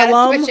what, I Howard gotta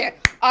alum. switch it.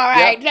 All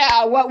right,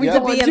 now what we Yep. To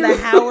gonna be in do? the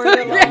Howard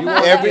alum. You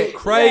want Every- to get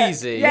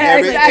crazy. Yeah,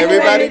 exactly.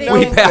 Everybody We knows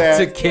We about that.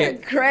 to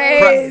get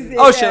Crazy.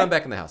 Oh shit! I'm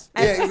back in the house.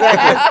 Yeah,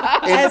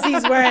 exactly. As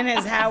he's wearing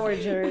his Howard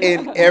jersey.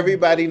 And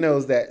everybody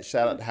knows that.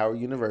 Shout out to Howard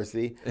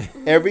University.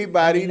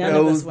 Everybody None of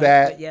us knows went,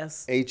 that. but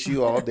yes.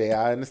 HU all day.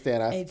 I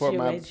understand. I support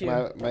HU.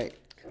 my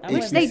I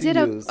wish They did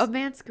a HBCUs.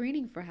 advanced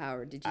screening for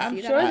Howard. Did you I'm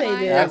see that? sure they online?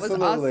 did. That was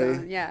Absolutely.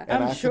 awesome. Yeah.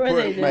 And I'm I sure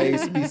support they my did.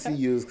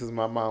 HBCUs because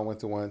my mom went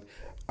to one,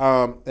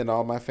 and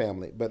all my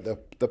family. But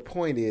the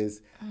point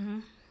is,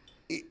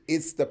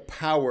 it's the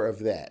power of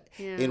that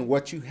Yeah. in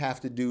what you have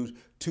to do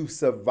to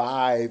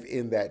survive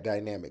in that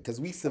dynamic. Because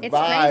we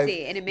survive,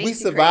 crazy, and it makes we you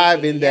survive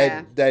crazy. in Yeah.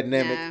 that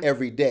dynamic Yeah.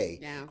 every day.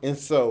 Yeah. And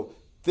so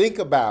think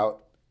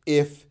about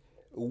if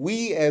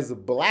we as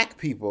black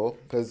people,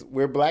 because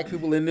we're black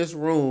people in this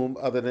room,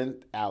 other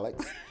than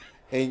Alex.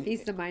 And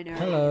He's the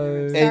minority.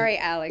 Hello. Sorry,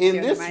 and Alex. in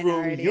You're this the room,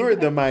 minority. you're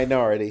the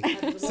minority.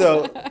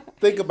 So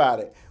think about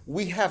it.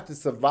 We have to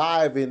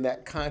survive in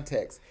that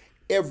context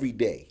every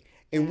day.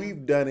 And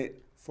we've done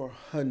it for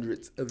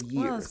hundreds of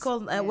years. Well, it's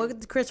called, what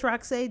did Chris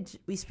Rock say?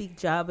 We speak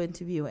job,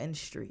 interview, and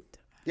street.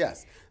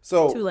 Yes.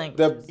 So Two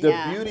languages. the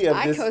Yeah. beauty of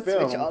I this code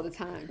film. switch all the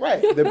time.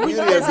 Right. The beauty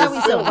of That's how we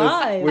this film is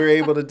survive. we're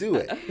able to do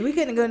it. We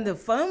couldn't go into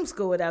film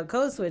school without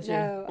code switching.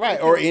 No.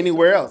 Right. Or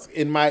anywhere else.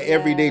 In my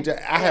everyday job.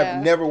 I Yeah.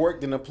 have never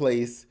worked in a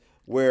place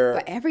where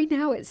But every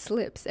now it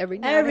slips. Every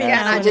now Every and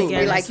again, now I and just be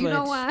again like, it you know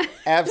switch. what?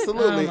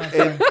 absolutely. Oh,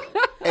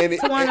 my and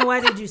Tawana, why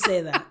did you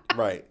say that?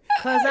 right.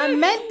 Because I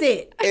meant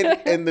it.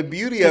 And the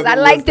beauty of it I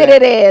was liked that-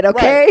 it in,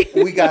 okay?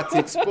 Right, we got to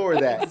explore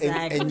that.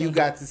 And Exactly. you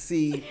got to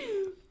see,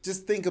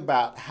 just think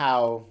about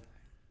how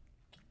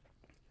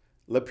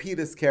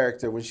Lapita's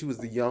character, when she was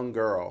the young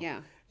girl,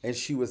 Yeah. and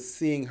she was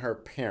seeing her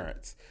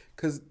parents,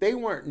 because they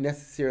weren't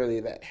necessarily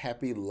that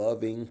happy,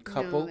 loving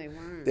couple. they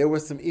weren't. There were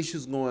some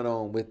issues going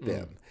on with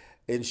them.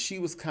 And she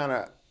was kind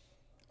of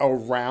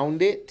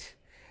around it.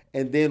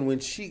 And then when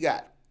she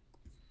got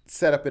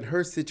set up in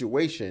her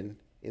situation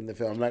in the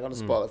film, I'm not going to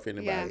spoil it for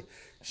anybody, Yeah.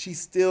 she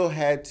still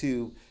had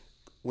to,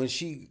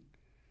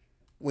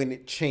 when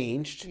it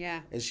changed,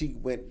 Yeah. and she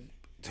went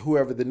to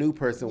whoever the new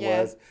person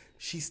Yeah. was,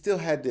 she still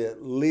had to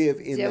live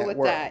in Deal that with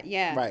world. that.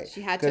 Yeah. Right.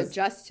 She had to 'Cause-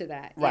 adjust to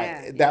that. Right.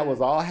 Yeah, That yeah,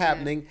 was all yeah.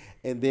 happening.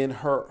 And then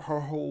her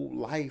whole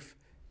life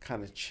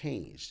kind of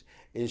changed.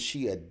 And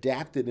she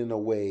adapted in a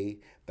way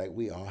that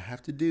we all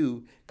have to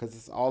do because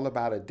it's all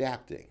about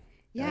adapting.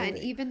 Yeah, and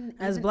even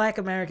As Black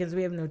Americans,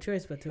 we have no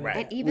choice but to. Right.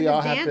 and We even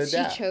all the have to dance she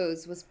adapt.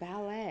 chose was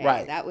ballet.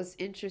 Right. That was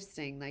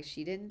interesting. Like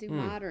she didn't do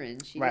modern.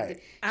 She Right. did,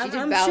 she I'm did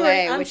sure-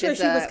 ballet, I'm which sure is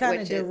she was a- kinda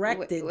which is-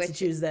 directed to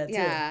choose that, too.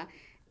 Yeah,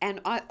 and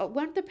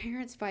weren't the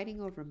parents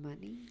fighting over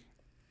money?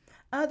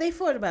 They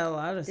fought about a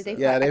lot of Did stuff.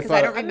 they? Yeah, they Because I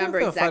fought- don't I don't know remember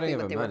if they were exactly fighting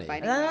what over they were money.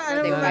 fighting I about. don't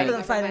Were they remember fighting them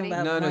over fighting money?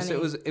 about No, money.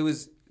 so it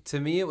was to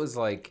me it was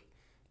like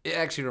it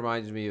actually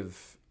reminded me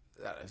of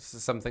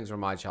some things from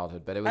my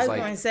childhood, but it I was was like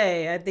going to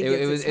say, I think it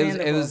it's was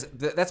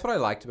expandable. that's what I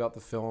liked about the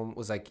film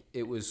was like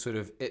it was sort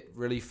of it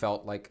really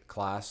felt like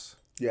class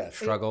Yes.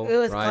 struggle. It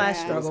was right? class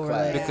Yeah. struggle It was class.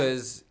 related.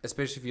 Because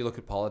especially if you look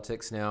at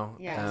politics now,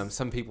 Yes.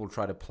 some people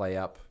try to play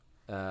up,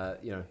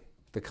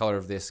 the color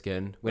of their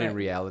skin, when in Right.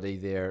 reality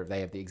they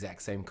have the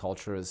exact same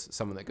culture as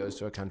someone that goes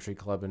to a country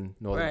club in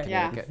Northern Right.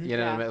 Yeah. Connecticut, you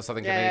know, Yeah. what I mean? Or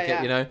Southern Yeah,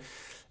 yeah,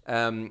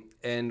 Connecticut,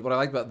 And what I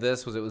liked about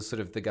this was it was sort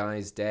of the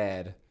guy's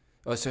dad.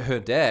 Oh, so her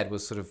dad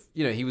was sort of,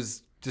 he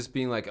was just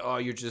being like, oh,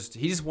 he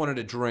just wanted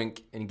to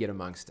drink and get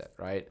amongst it,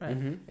 right?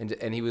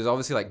 And he was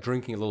obviously like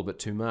drinking a little bit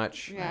too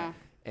much. Yeah.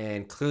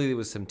 And clearly there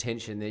was some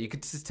tension there. You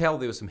could just tell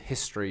there was some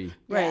history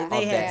Right, Yeah.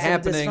 they of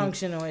had that some happening.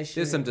 dysfunctional issues.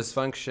 There's some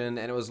dysfunction, and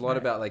it was a lot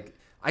about like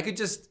I could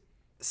just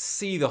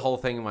see the whole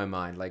thing in my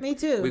mind. Like, Me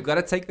too. We've got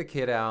to take the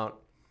kid out.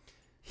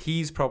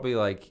 He's probably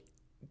like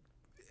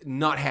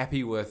not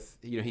happy with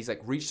he's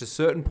like reached a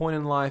certain point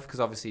in life because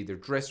obviously they're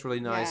dressed really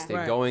nice. Yeah. They're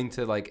Right. going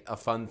to like a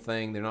fun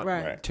thing. They're not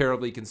Right.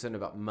 terribly concerned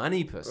about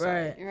money per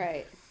se. Right.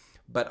 Right.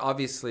 But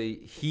obviously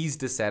he's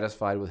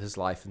dissatisfied with his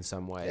life in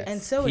some way. And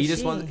so he is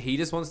just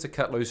she. wants to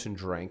cut loose and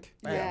drink.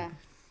 Right. Yeah.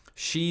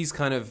 she's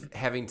kind of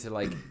having to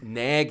like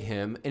nag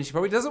him, and she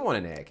probably doesn't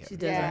want to nag him. She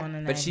doesn't Yeah. want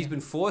to. But she's been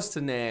forced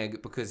to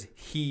nag because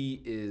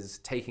he is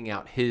taking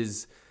out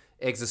his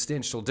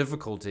existential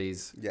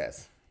difficulties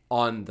Yes.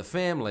 on the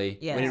family.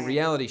 Yes. When in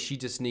reality, she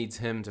just needs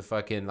him to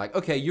fucking like,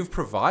 okay, you've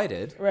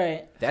provided.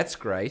 right. That's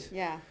great.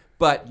 Yeah.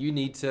 But you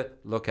need to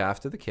look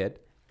after the kid.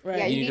 Right.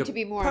 Yeah, You you need need to to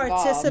be more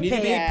participate. You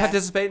need to involved.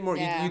 participate more.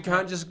 Yeah. You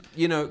can't just,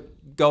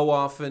 go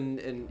off and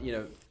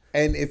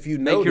And if you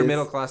make notice, your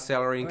middle class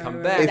salary and come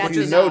right. back. if That's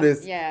you enough.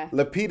 notice, Yeah.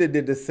 Lupita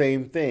did the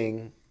same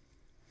thing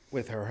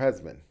with her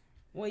husband.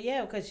 Well,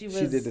 yeah, because she was.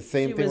 did the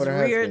same she thing was with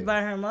her reared husband.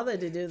 by her mother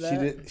to do that. She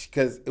did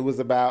because it was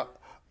about,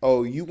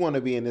 oh, you want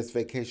to be in this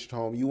vacation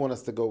home. You want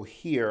us to go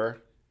here,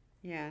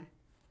 Yeah.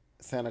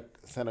 Santa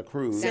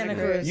Cruz. Santa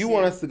Cruz, You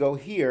want us to go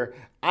here.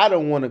 I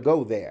don't want to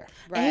go there.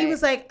 And he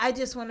was like, I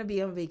just want to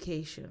be on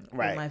vacation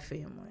Right. with my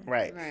family.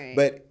 Right. Right.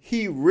 But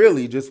he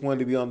really just wanted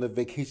to be on the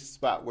vacation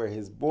spot where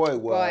his boy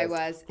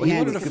was. Well, he Yeah,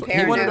 wanted to to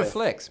compare he wanted to notes.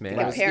 flex, man. It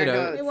Right. was, Compare you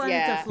know, notes. He wanted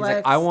Yeah. to He's he's like,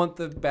 flex. I want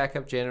the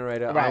backup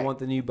generator. I Right. want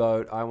the new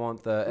boat. I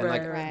want the and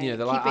Right. like Right. you know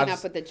the Keeping I've,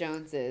 up with the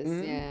Joneses.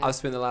 Mm-hmm. Yeah. I've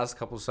spent the last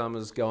couple of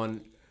summers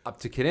going up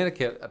to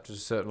Connecticut, up to a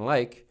certain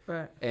lake,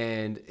 Right.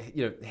 and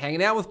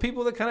hanging out with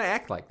people that kind of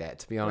act like that.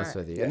 To be honest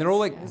Right. with you, and they're all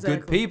like Exactly.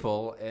 good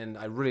people, and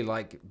I really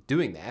like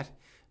doing that.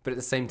 But at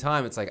the same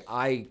time, it's like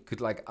I'm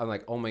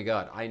like, oh my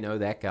god, I know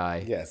that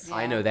guy. Yes.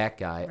 I know that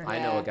guy. I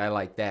know Yeah. a guy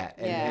like that,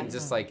 and, Yeah. and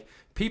just like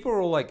people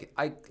are all like,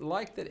 I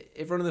like that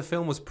everyone in the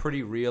film was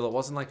pretty real. It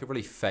wasn't like a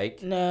really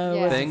fake No, Yeah. it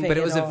wasn't thing, fake but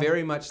it at was a all.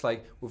 very much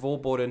like we've all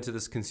bought into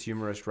this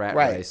consumerist rat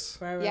Right. race.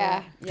 Right, right, Yeah.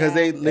 right. Because yeah.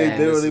 they And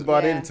literally this-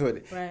 bought Yeah. into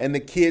it. Right. And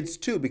the kids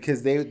too,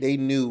 because they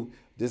knew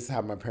this is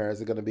how my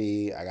parents are going to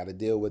be. I got to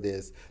deal with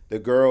this. The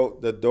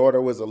daughter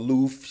was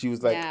aloof. She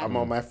was like, Yeah. I'm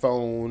on my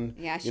phone.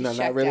 Yeah, she's not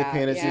checked really out,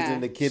 paying attention. yeah.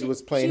 The kid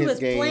was playing she his was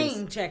games.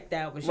 playing checked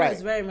out, but she Right.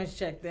 was very much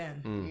checked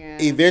in. Mm. Yeah.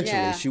 Eventually,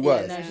 Yeah. she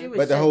was. no, she was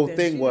But the whole checked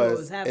in. thing She knew what was,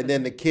 was and then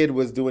happening. the kid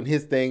was doing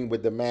his thing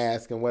with the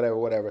mask and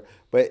whatever.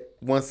 But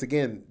once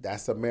again,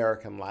 that's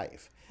American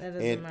life. That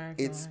is And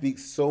American it life.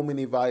 speaks so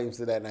many volumes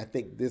to that. And I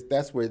think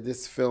that's where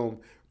this film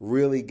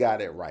really got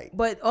it right.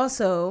 But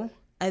also,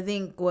 I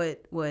think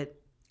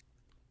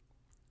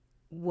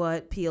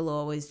what Peele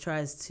always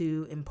tries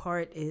to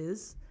impart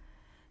is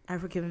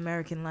African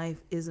American life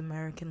is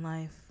American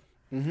life.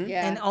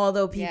 Yeah. And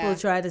although people Yeah.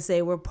 try to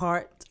say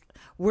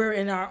we're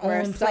in our We're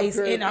a own place,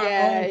 subgroup. in our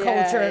Yeah, own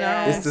culture, in yeah, our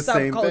yeah. own It's the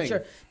same subculture.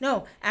 thing.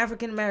 No,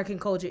 African American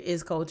culture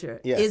is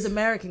culture. Yes. Is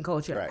American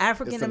culture. Right. It's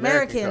African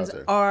American Americans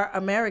culture. are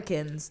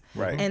Americans.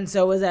 Right. And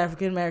so is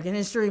African American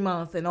History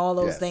Month and all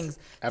those Yes, things.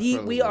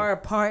 absolutely. We are a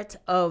part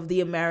of the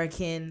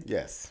American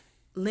Yes.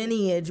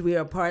 lineage. We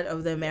are part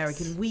of the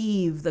American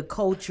weave, the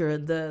culture,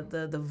 the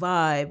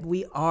vibe.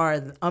 We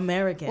are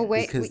American. Well,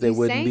 wait, Because what there you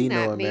wouldn't saying be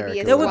no that, maybe America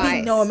it's there would why-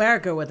 be no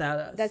America without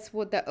us. That's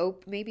what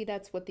maybe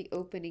that's what the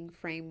opening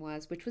frame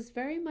was, which was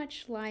very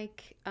much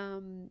like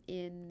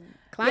in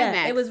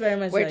Climax. it was very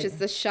much which like- is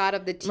the shot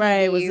of the TV. Right,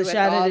 it was the with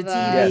shot all of the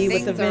TV with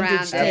things the vintage around it,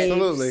 tapes.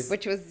 Absolutely.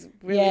 which was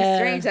really Yeah.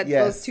 strange that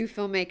Yes. those two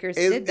filmmakers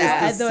It's did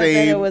that. I the thought that it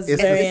same. was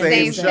It's very the It's the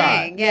same same shot.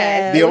 thing.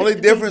 Yeah. The It only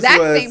was difference exact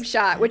was same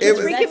shot, which it is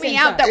was- freaking Exact me same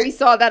out shot. that we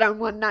saw that on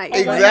one night.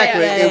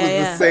 Exactly. Yeah, It was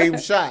yeah. the same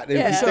shot. If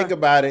Yeah. you Sure. think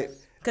about it,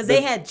 Because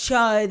they had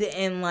Chud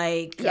and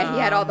like Yeah, he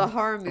had all the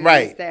horror movies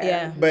Right. there.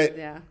 Yeah. But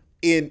yeah.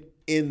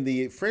 in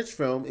the French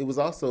film, it was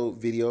also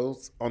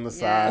videos on the Yeah.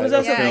 side. it was of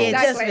also the film, Yeah,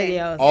 VHS exactly.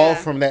 videos. all Yeah.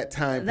 from that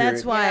time period.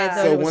 That's why I Yeah.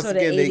 thought So it was once sort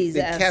of again, 80s they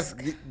kept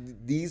esque.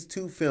 these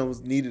two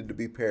films needed to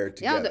be paired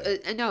Yeah, together.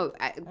 no,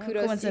 kudos to you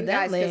guys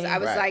coincidentally. because I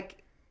was Right. like,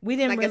 We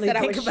didn't like really I said, I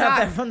think was about shocked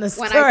that from the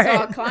start. when I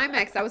saw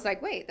Climax. I was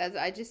like, wait,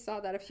 I just saw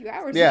that a few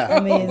hours Yeah, ago. I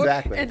mean,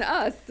 exactly. And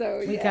us,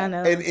 so we yeah. kind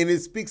of and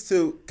it speaks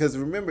to, because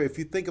remember, if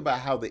you think about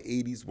how the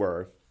 80s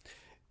were,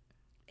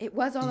 It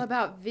was all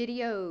about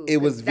video. It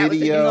was That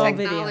video. Was the All new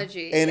video.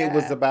 technology. and it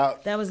was yeah.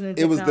 about that was new.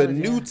 it was the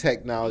technology, new yeah.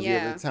 technology Yeah,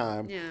 at the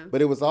time, yeah.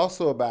 but it was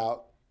also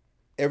about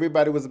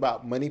everybody was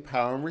about money,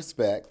 power, and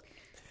respect.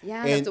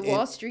 Yeah, and- that's a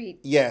Wall and- Street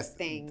Yes,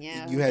 thing.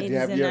 Yeah. you had to 80s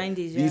have and your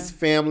 90s, these yeah.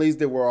 families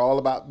that were all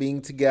about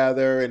being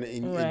together, and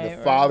Right,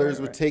 the fathers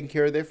right, were right. taking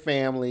care of their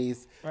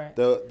families. Right.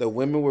 The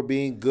women were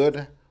being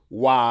good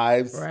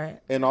wives, Right.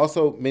 and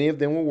also many of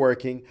them were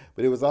working.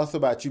 But it was also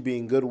about you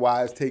being good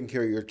wives, taking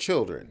care of your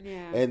children, Yeah.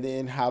 and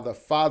then how the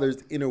fathers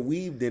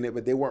interweaved in it,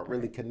 but they weren't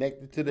really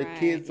connected to the Right,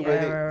 kids the yeah. way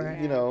they, Right,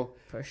 right, you know.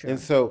 For sure. And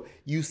so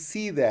you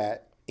see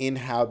that in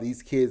how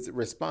these kids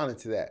responded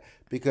to that,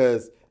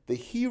 because the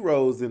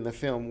heroes in the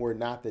film were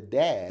not the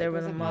dad; There were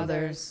Those the are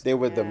mothers. they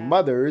were the Yeah.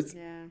 mothers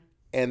Yeah.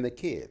 and the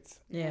kids,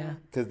 Yeah.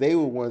 because they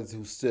were ones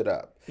who stood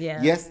up.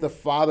 Yeah. Yes, the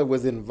father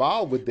was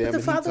involved with them. But the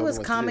and he father told was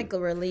them what to comic do.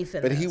 relief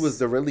in But he this. was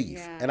the relief,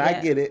 Yeah. and I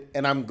Yeah. get it,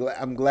 and I'm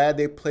glad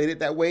they played it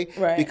that way,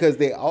 Right. because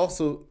they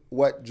also,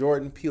 what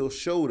Jordan Peele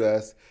showed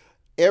us,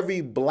 every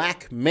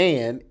black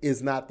man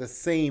is not the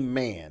same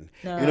man.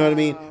 No. You know what I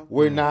mean? No.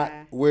 We're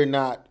Yeah.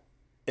 not.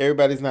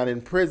 Everybody's not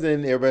in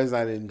prison. Everybody's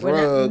not in We're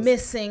not drugs.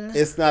 missing.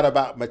 It's not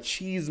about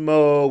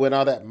machismo and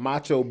all that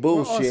macho We're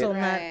bullshit. also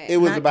not, Right. It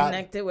was not about-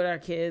 connected with our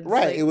kids.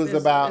 Right, it was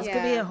there's- about- This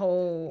could be Yeah. a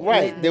whole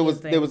Right. litany There of was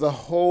things. a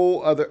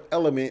whole other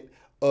element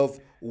of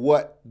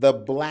what the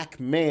black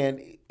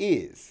man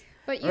is.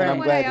 But you know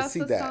what I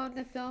also saw in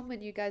the film,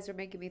 and you guys are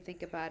making me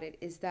think about it,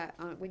 is that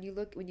when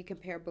you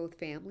compare both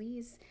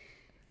families,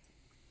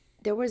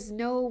 there was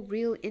no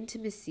real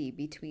intimacy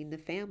between the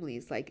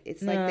families. Like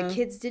it's like the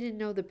kids didn't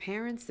know the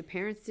parents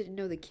didn't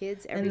know the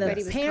kids.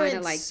 Everybody was kind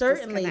of like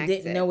certainly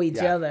didn't know each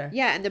other.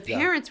 Yeah, and the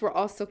parents were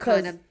also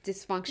kind of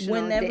dysfunctional.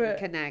 Whenever and didn't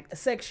connect.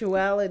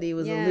 Sexuality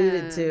was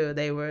alluded to,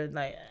 they were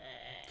like,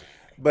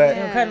 but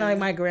kind of like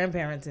my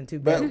grandparents in two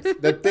beds.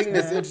 But the thing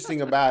that's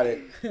interesting about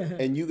it,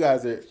 and you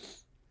guys are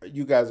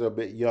a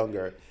bit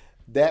younger,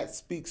 that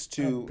speaks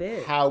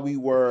to how we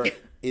were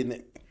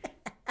in.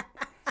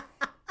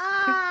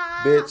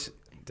 Bitch,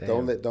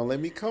 don't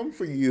let me come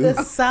for you.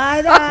 The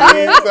side eye.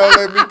 Please don't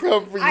let me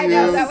come for you. I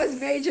know that was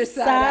major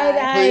side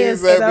eye.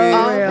 Please let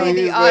me.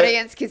 Only the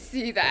audience can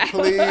see that.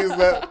 Please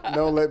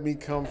don't let me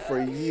come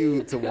for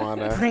you,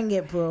 Tawana. Bring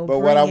it, bro. But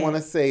what I want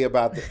to say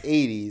about the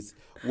 80s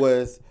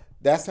was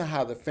that's not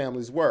how the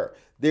families were.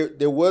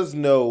 There was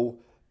no,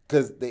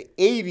 because the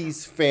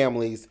 80s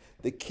families,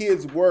 the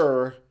kids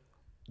were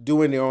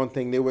doing their own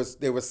thing. They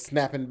were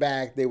snapping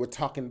back. They were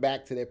talking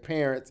back to their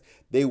parents.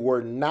 They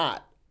were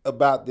not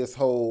about this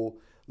whole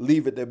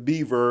Leave It to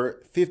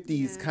Beaver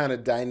 50s kind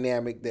of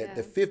dynamic that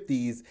the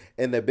 50s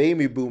and the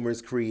baby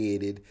boomers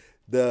created.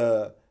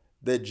 The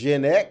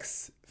Gen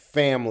X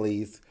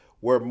families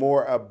were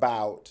more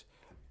about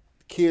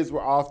kids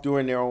were off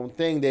doing their own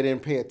thing. They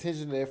didn't pay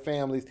attention to their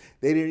families.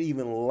 They didn't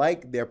even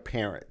like their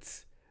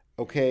parents.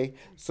 Okay?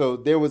 So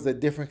there was a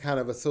different kind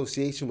of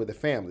association with the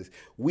families.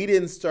 We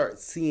didn't start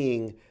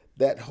seeing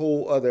that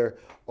whole other,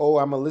 I'm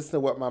going to listen to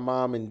what my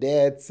mom and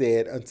dad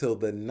said until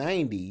the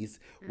 90s,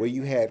 where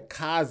you had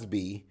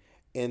Cosby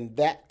and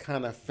that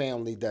kind of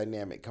family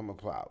dynamic come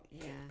about.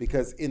 Yeah.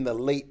 Because in the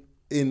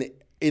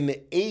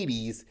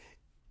 80s,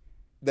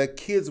 the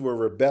kids were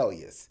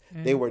rebellious.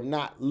 They were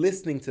not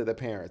listening to the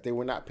parents. They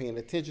were not paying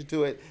attention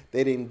to it.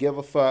 They didn't give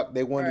a fuck.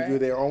 They wanted to do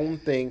their own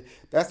thing.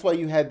 That's why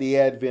you had the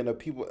advent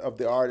of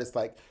the artists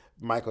like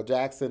Michael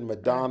Jackson,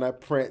 Madonna,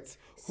 Prince.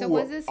 So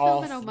was this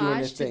film an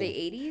homage to the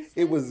 80s?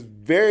 It was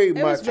very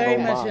much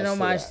an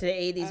homage to the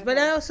 80s. Okay. But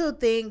I also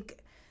think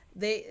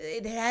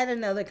it had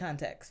another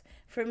context.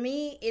 For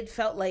me, it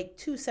felt like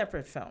two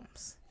separate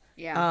films.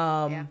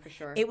 Yeah, for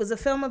sure. It was a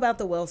film about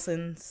the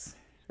Wilsons,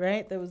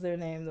 right? That was their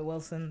name, the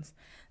Wilsons.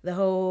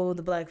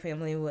 The black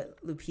family with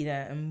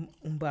Lupita and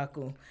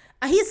M'Baku.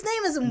 His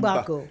name is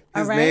M'Baku.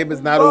 His name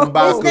is not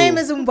M'Baku. His name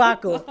is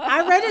M'Baku.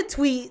 I read a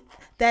tweet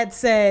that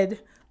said,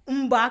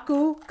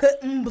 M'Baku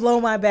couldn't blow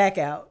my back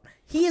out.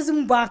 He is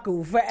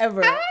M'Baku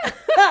forever.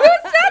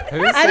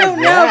 I don't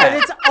know, but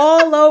it's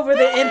all over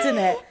the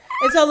internet.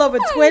 It's all over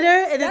Twitter,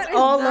 and it's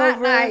all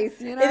over. Nice,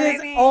 you know it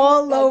is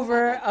all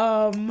over.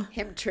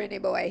 Him,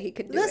 Trini boy, he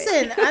can do it.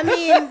 Listen, I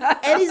mean,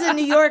 Eddie's a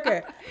New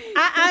Yorker.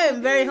 I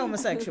am very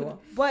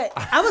homosexual, but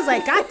I was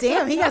like, God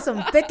damn, he got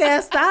some thick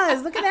ass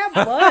thighs. Look at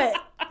that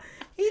butt.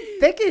 He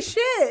thick as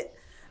shit.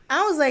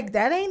 I was like,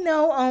 that ain't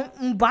no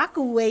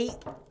M'Baku weight.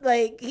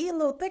 Like, he a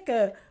little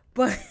thicker,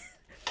 but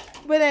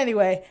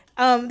anyway,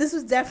 this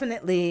was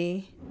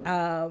definitely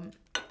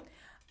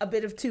a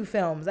bit of two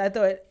films. I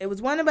thought it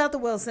was one about the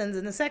Wilsons,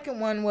 and the second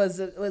one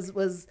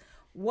was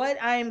what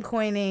I'm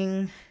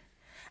coining.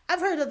 I've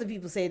heard other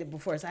people say it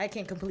before, so I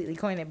can't completely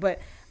coin it, but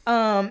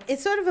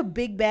it's sort of a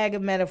big bag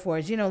of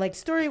metaphors. You know, like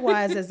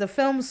story-wise, as the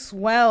film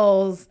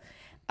swells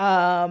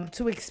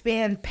to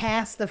expand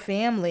past the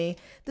family,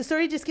 the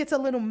story just gets a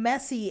little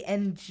messy,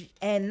 and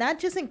not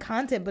just in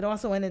content, but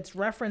also in its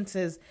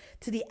references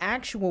to the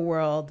actual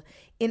world.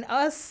 In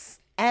us,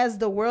 as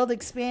the world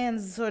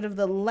expands, sort of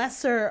the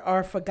lesser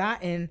are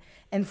forgotten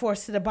and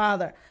forced to the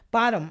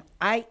bottom,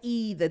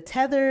 i.e. the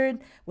tethered,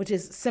 which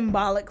is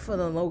symbolic for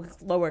the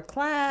lower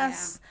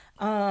class.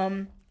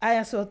 Yeah. I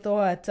also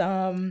thought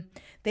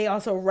they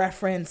also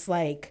reference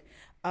like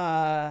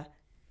 80s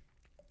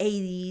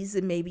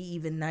and maybe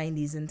even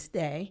 90s and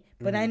today.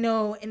 But I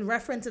know in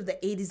reference of the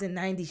 80s and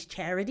 90s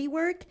charity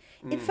work,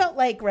 it felt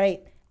like,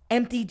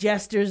 empty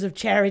gestures of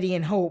charity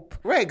and hope.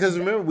 Right, because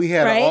remember, we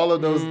had all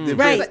of those different...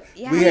 Right.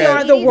 We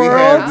had the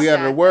world. We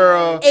had the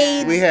world.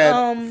 AIDS, we had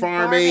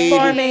Farm Aid.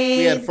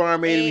 We had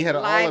Farm Aid. We had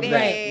all of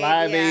that.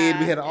 Live Aid.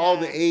 We had all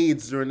the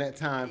aids during that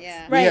time.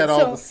 Yeah. We had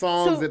all the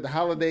songs at the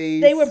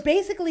holidays. They were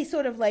basically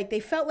sort of like,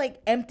 they felt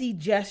like empty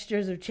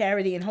gestures of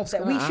charity and hope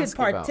that we should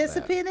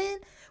participate in.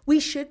 We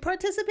should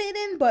participate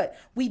in, but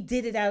we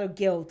did it out of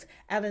guilt,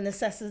 out of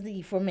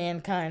necessity for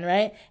mankind,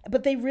 right?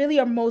 But they really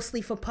are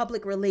mostly for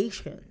public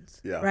relations,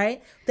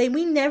 right?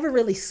 We never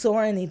really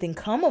saw anything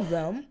come of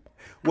them.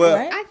 Well,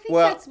 right? I think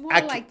that's more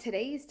like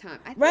today's time.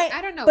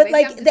 I don't know. But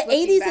like the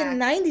 80s and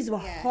 90s were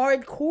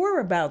hardcore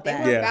about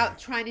that. They were about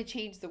trying to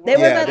change the world. They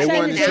were about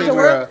trying to change the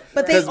world.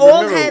 But they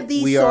all had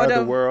these we sort are of...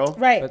 the world.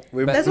 Right.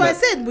 That's why I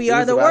said we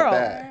are the world.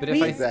 But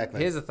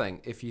here's the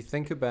thing. If you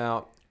think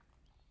about...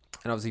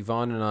 And obviously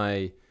Vaughn and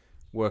I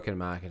work in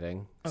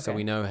marketing, so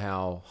we know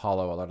how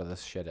hollow a lot of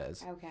this shit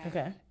is.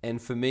 Okay.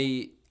 And for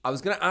me, I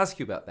was going to ask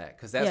you about that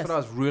because that's Yes. what I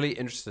was really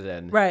interested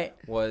in. Right.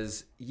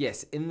 Was,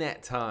 yes, in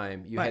that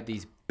time, you had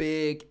these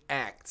big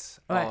acts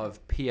Right.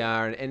 of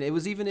PR, and it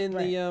was even in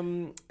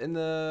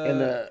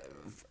the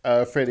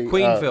Freddie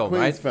Queen film,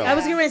 Queen's right? film. I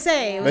was going to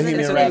say, it was in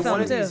the Bohemian Queen Rhapsody. film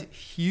one of too. these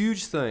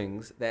huge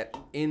things that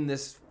in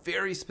this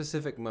very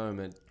specific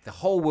moment, the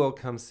whole world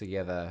comes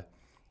together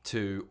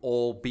to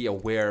all be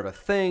aware of a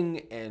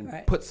thing and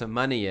Right. put some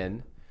money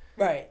in.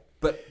 Right.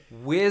 But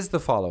where's the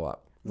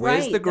follow-up?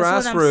 Where's Right, the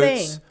that's what I'm grassroots?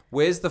 saying.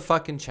 Where's the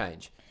fucking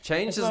change?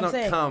 Change That's does what I'm not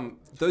saying. come.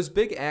 Those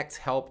big acts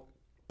help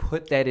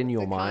put that in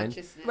your The mind.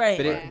 consciousness. Right.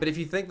 But if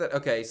you think that,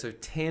 okay, so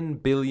 10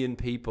 billion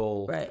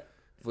people, Right.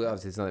 well,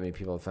 obviously it's not that many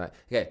people.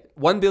 Okay,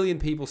 1 billion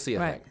people see a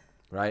Right. thing,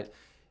 right?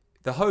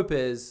 The hope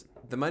is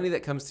the money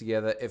that comes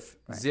together, if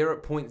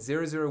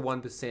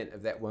 0.001%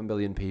 of that 1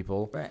 billion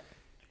people Right.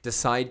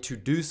 decide to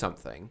do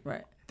something,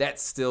 Right.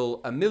 that's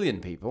still 1 million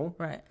people.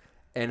 Right.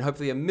 And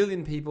hopefully 1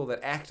 million people that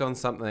act on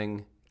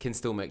something can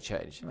still make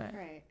change. Right.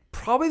 Right.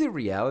 Probably the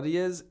reality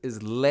is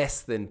less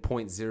than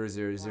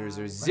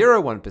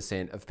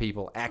 0.00001% of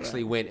people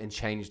actually went and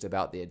changed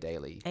about their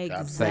daily thing.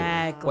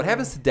 Exactly. What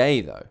happens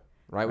today, though,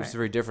 right, which is Right.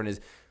 very different, is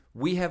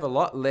we have a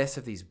lot less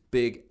of these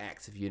big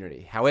acts of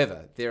unity.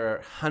 However, there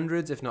are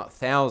hundreds, if not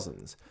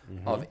thousands,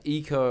 of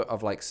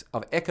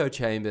echo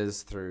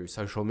chambers through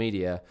social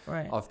media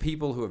Right. of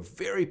people who are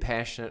very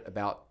passionate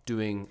about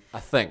doing a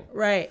thing.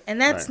 Right.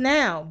 And that's Right.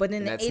 now. But in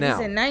And the that's 80s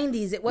now. and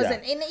 90s, it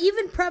wasn't. And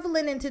even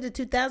prevalent into the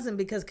 2000s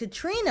because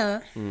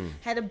Katrina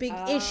had a big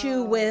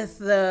issue with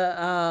the,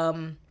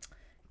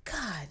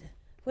 God,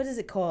 what is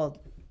it called?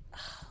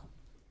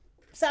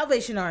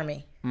 Salvation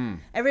Army.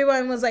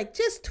 Everyone was like,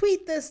 just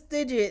tweet this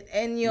digit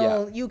and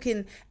you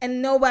can,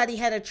 and nobody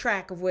had a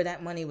track of where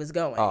that money was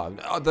going.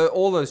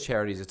 All those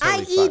charities are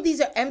totally i.e., fucked.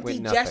 these are empty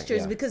With nothing,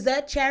 gestures yeah. because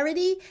that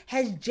charity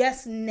has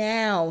just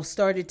now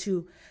started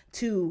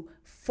to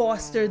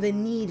foster the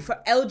need for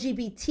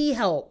LGBT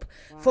help,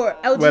 for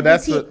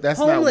LGBT Well, that's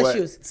not homeless what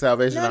youth.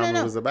 Salvation No, no, Army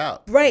no. was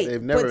about. Right,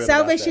 They've never but been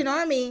Salvation about that.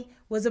 Army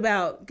was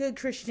about good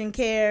Christian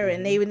care,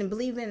 and they didn't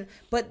believe in.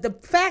 But the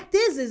fact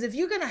is if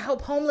you're going to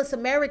help homeless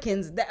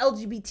Americans, the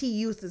LGBT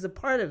youth is a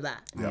part of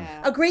that.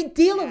 Yeah. A great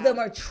deal of them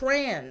are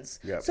trans.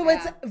 Yep. So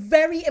it's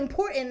very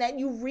important that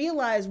you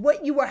realize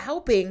what you are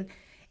helping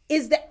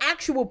is the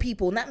actual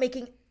people, not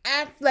making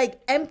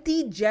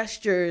empty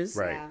gestures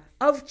Right. Yeah.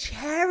 of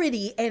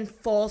charity and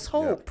false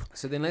hope.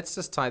 So then let's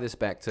just tie this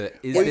back to,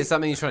 is there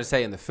something you're trying to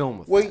say in the film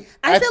with Well, that?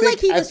 I feel like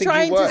he was think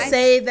trying to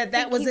say that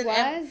Think was he an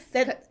was?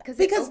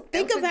 because it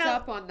think opens about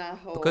up on the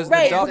whole Because the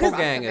Right, because-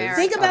 doppelgangers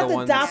think are about the the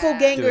ones doing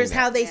doppelgangers, that.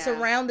 how they Yeah.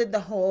 surrounded the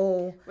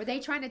whole. Were they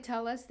trying to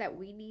tell us that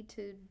we need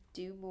to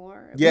do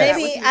more? Yes. Was that what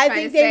Maybe he was I trying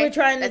think to they say? were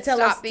trying to Let's tell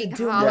stop us to being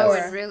do hollow more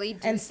and really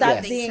do and stop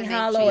something being to make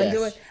hollow and change.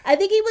 do it. I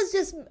think he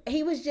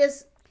was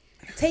just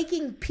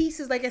taking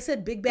pieces, like I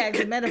said, big bags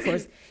of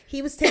metaphors.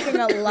 He was taking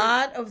a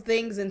lot of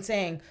things and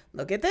saying,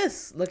 "Look at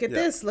this, look at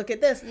this, look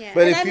at this." Yeah.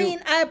 But And if I you- mean,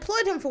 I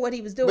applaud him for what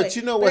he was doing. But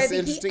you know I what's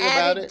think he interesting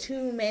about added it?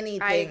 Too many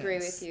things. I agree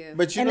with you.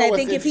 But you And know I what's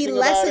think if he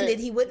interesting about lessened it,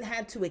 he wouldn't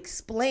have to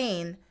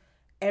explain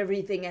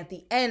everything at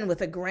the end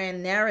with a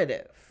grand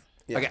narrative.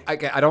 Okay,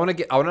 I don't want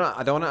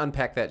to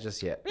unpack that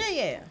just yet.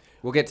 Yeah.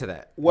 We'll get to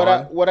that. What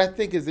Vaughn? I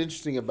think is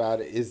interesting about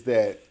it is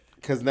that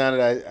because now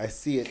that I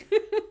see it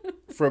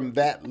from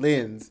that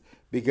lens,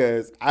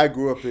 because I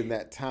grew up in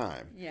that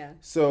time. Yeah.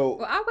 So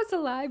Well, I was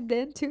alive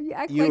then too. You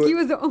act You like were- you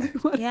was the only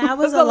one. Yeah, I who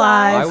was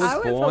alive. I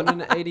was born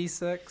in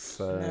 '86.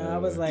 So No, I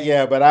was like,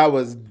 yeah, but I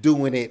was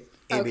doing it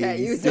in Okay,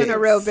 you was 86. doing it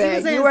real He big.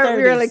 was in You his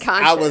weren't really 30s.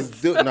 conscious. I was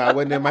doing. No, I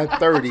wasn't in my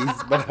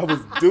 30s, but I was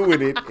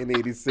doing it in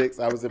 '86.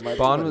 I was in my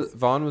 20s.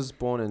 Vaughn was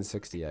born in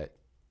 '68.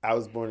 I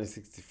was born in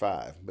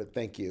 '65, but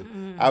thank you.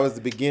 I was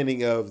the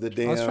beginning of the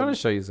damn. I was trying to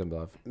show you some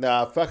love.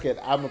 Nah, fuck it.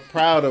 I'm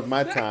proud of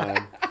my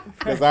time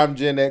because I'm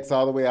Gen X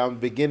all the way. I'm the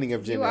beginning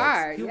of Gen You X.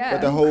 are, yeah.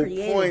 But the whole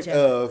created point Gen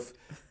of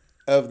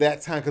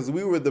that time, because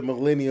we were the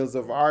millennials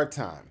of our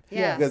time.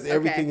 Yeah, Because okay.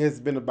 everything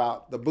has been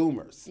about the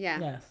boomers. Yeah.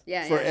 Yes.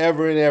 Yeah.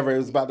 Forever and ever, it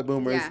was about the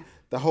boomers. Yeah.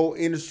 The whole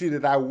industry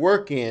that I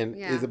work in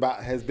Yeah.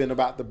 has been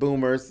about the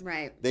boomers.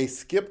 Right. They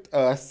skipped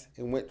us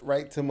and went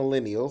right to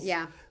millennials.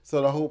 Yeah.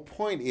 So the whole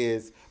point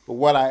is, but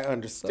what I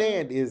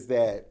understand is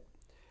that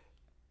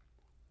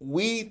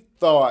we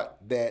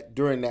thought that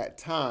during that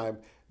time,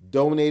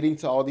 donating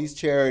to all these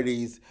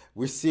charities,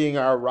 we're seeing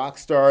our rock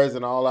stars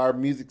and all our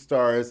music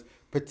stars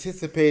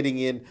participating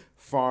in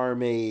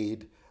Farm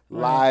Aid,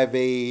 Live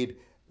Aid,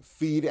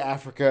 Feed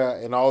Africa,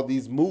 and all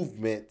these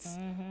movements.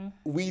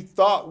 We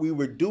thought we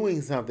were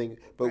doing something,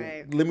 but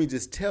Right. let me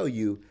just tell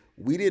you,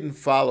 we didn't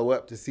follow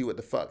up to see what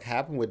the fuck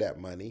happened with that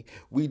money.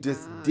 We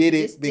just did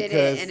it just did it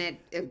because and a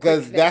quick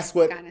because that's fix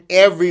what kinda thing,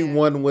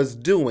 everyone was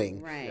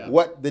doing. Right. Yeah.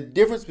 What the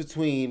difference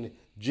between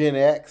Gen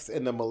X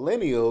and the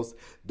millennials,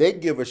 they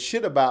give a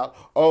shit about,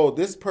 oh,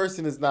 this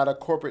person is not a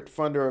corporate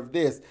funder of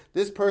this.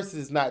 This person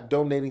is not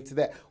donating to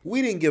that.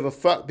 We didn't give a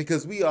fuck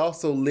because we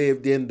also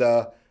lived in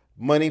the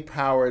money,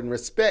 power, and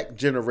respect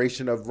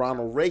generation of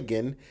Ronald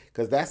Reagan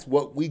because that's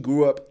what we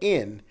grew up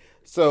in.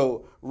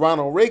 So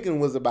Ronald Reagan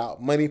was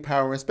about money,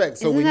 power, and respect.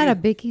 So Isn't when that a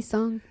Biggie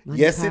song? Money,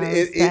 yes, power, it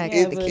is.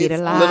 respect, the key to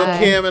It's life. Little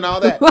Kim and all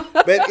that. But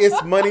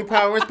it's money,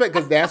 power, and respect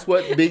because that's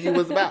what Biggie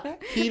was about.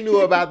 He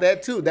knew about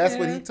that too. That's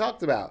what he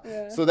talked about.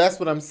 So that's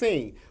what I'm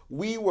saying.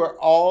 We were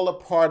all a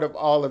part of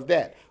all of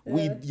that.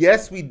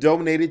 We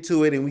donated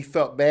to it and we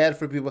felt bad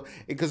for people.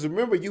 Because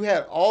remember, you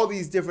had all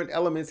these different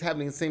elements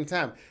happening at the same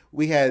time.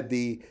 We had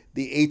the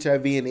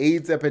HIV and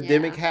AIDS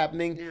epidemic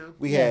happening. Yeah.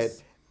 We had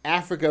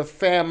Africa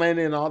famine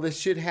and all this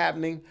shit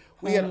happening.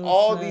 We had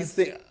all these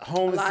things,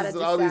 homelessness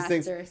and all these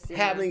things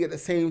happening at the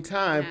same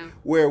time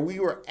where we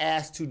were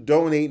asked to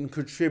donate and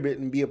contribute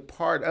and be a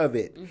part of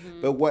it.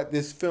 Mm-hmm. But what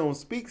this film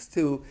speaks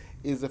to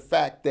is the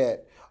fact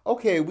that,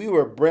 okay, we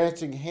were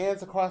branching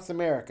hands across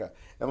America.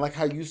 And like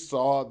how you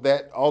saw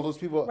that all those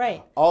people,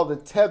 all the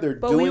tethered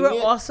but doing it. But we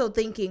were also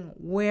thinking,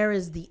 where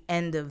is the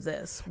end of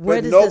this?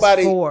 Where does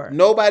this for?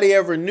 Nobody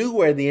ever knew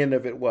where the end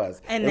of it was.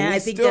 And I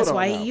think that's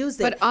why he used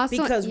it. But also,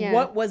 because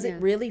what was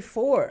it really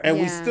for? And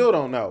we still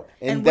don't know.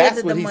 And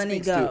that's where did the money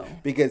go?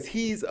 Because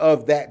he's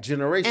of that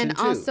generation and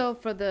too. And also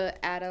for the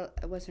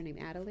what's her name?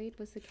 Adelaide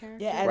was the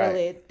character? Yeah,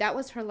 Adelaide. Right. That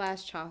was her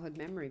last childhood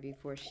memory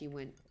before she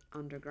went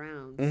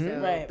underground.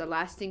 Mm-hmm. So the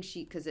last thing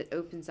because it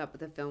opens up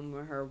with a film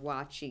where her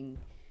watching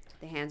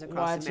the Hands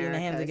Across America. The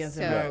Hands Against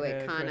so America,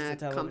 it kind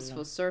of comes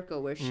full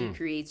circle where she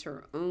creates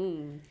her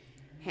own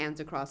Hands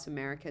Across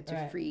America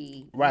to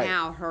free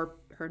now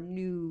her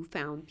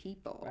newfound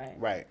people.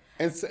 Right.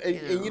 And so,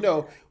 and you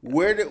know,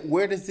 where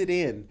does it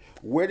end?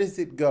 Where does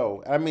it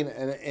go? I mean,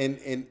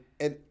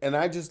 and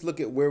I just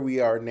look at where we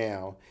are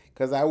now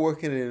because I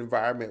work in an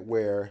environment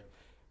where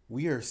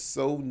we are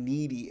so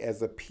needy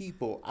as a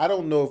people. I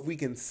don't know if we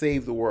can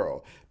save the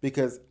world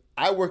because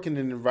I work in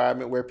an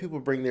environment where people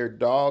bring their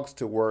dogs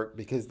to work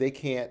because they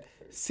can't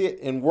sit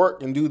and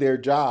work and do their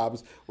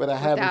jobs without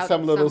having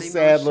some little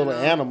sad little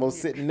animal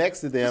sitting next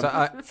to them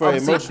for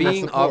emotional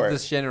being support. Of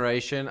this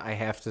generation, I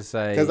have to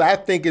say, because I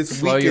think it's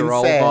slow weak your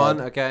and sad.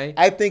 On, okay?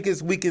 I think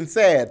it's weak and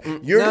sad.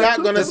 You're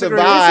not going to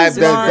survive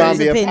the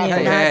zombie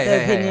apocalypse.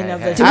 The opinion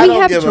of the do we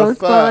have drunk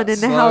fun in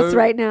the house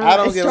right now? I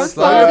don't give a fuck.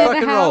 Slow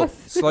your roll.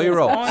 Slow your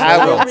roll.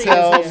 I will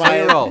tell my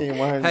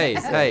opinion.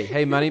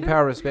 Hey, money,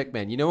 power, respect,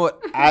 man. You know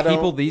what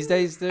people these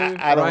days do?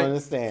 I don't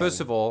understand. First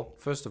of all,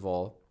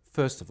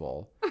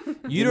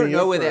 you don't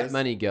know where that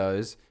money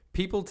goes.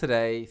 People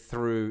today,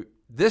 through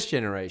this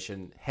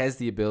generation, has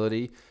the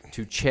ability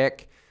to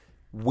check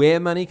where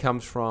money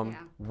comes from,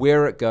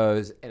 where it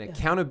goes, and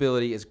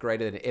accountability is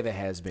greater than it ever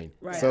has been.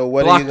 Right. So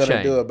what are you going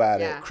to do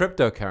about it?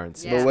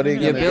 Cryptocurrency. But what are you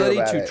going to do about it?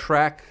 The ability to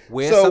track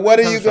where So what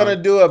are you going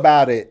to do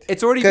about it?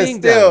 It's already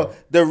being done. Because still, done.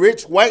 the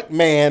rich white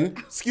man,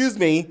 excuse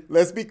me,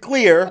 let's be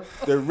clear,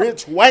 the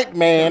rich white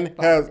man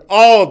has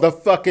all the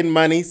fucking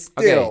money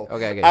still.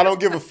 Okay. I don't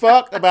give a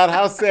fuck about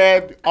how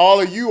sad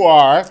all of you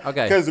are.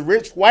 Okay. Because the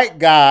rich white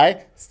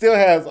guy still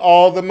has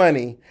all the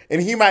money.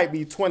 And he might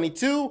be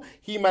 22,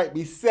 he might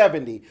be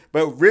 70,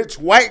 but rich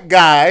white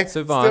guy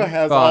still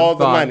has all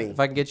the money. If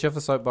I can get you off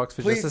the soapbox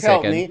for Please just a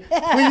second.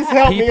 Please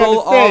help me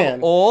People understand.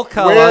 Of all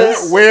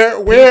colors. Where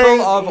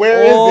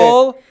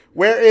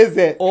is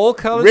it? All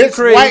colors. Rich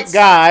white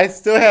guy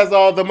still has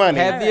all the money.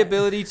 Have the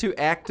ability to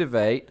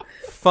activate,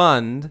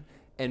 fund,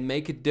 and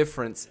make a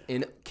difference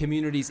in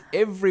communities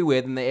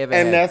everywhere than they ever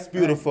have. And that's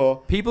beautiful.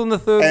 People in the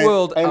third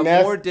world are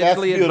more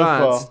digitally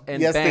advanced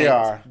and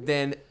banked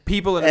than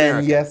people in America.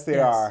 And yes, they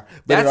are.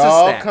 But it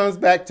all comes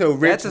back to a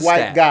rich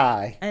white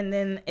guy. And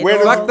then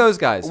fuck those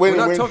guys. We're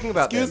not talking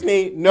about them. Excuse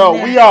me. No,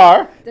 we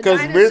are. The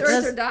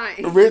dinosaurs are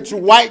dying. Rich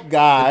white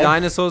guy. The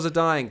dinosaurs are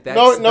dying. That's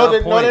no,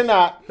 they're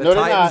not. The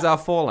Titans are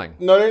falling.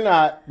 No, they're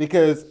not.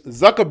 Because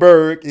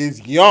Zuckerberg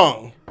is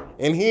young.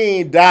 And he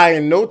ain't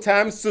dying no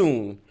time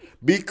soon.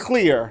 Be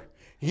clear.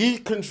 He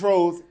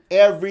controls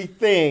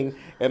everything.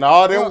 And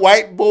all them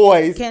white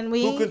boys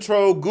who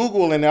control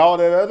Google and all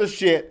that other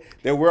shit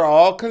that we're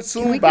all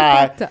consumed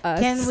by.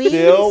 Can we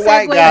still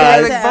white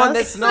guys.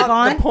 That's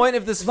not the point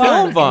of this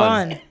film,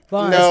 Vaughn.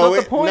 No, that's not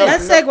the point.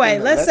 Let's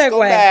segue. Let's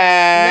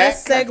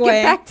get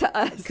back to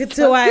us.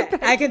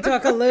 I can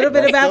talk a little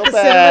bit about the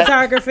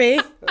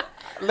cinematography.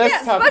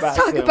 Let's talk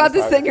about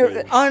the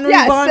singer. On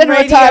Reborn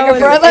Radio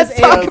let's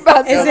talk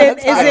about is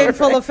in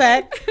full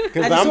effect.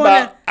 Because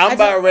I'm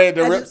about ready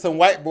to rip some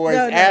white boys'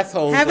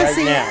 assholes right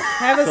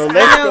now. So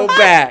let's go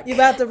back. You're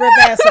about to rip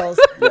assholes.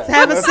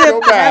 Have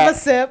a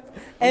sip.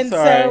 And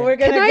so we're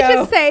going to go. Can I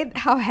just say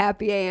how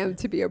happy I am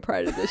to be a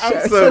part of this show?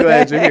 I'm so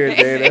glad you're here,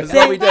 Dana. This is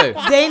what we do.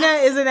 Dana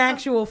is an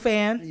actual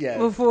fan. Yes.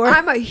 Before.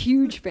 I'm a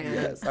huge fan.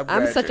 Yes,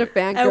 I'm such a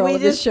fangirl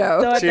of this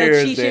show. Thought Cheers,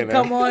 that she should Dana.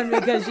 come on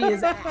because she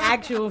is an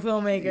actual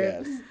filmmaker.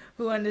 Yes.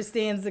 Who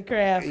understands the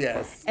craft.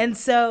 Yes. And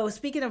so,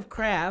 speaking of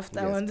craft,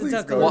 I wanted to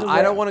talk a go. little Well, bit.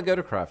 I don't want to go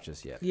to craft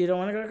just yet. You don't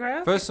want to go to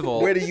craft? First of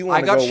all, Where do you want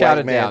I to got go,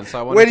 shouted white man? down, so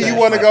I want Where to do you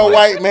finish want to my go, point.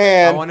 white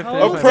man? I want to finish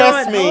my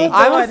Oppress point. me.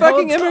 I'm a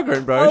fucking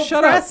immigrant, bro.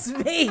 Shut up.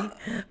 Oppress me.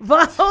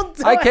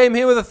 Hold I came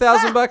here with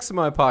 $1,000 in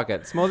my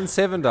pocket. It's more than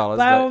 $7,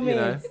 By all but you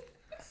know. means.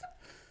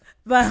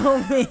 By all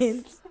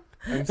means.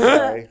 I'm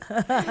sorry.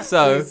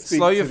 So Please speak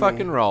slow your to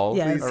fucking me. roll.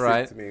 Yes. All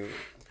right. Speak to me.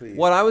 Please.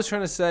 What I was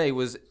trying to say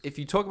was, if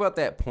you talk about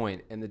that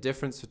point and the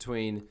difference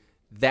between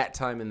that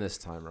time and this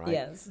time, right?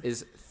 Yes.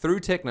 Is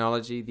through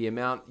technology, the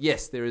amount.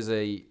 Yes, there is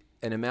an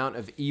amount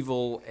of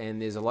evil,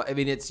 and there's a lot. I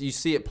mean, you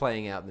see it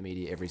playing out in the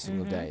media every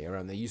single day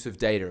around the use of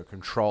data,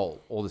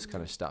 control, all this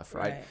kind of stuff,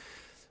 right?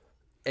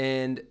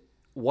 And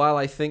while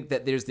I think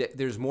that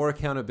there's more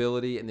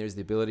accountability and there's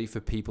the ability for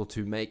people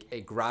to make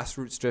a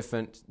grassroots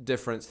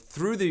difference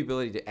through the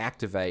ability to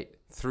activate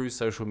through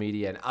social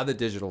media and other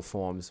digital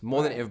forms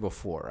more than ever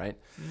before, right?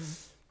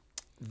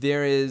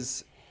 There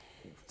is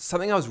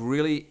something I was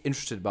really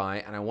interested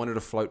by, and I wanted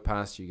to float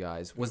past you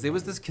guys, was there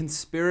was this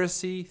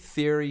conspiracy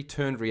theory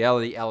turned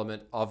reality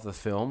element of the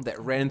film that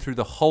ran through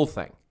the whole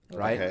thing,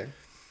 right? Okay.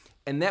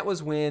 And that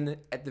was when,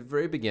 at the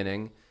very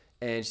beginning,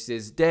 and she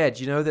says, Dad,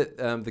 you know that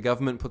the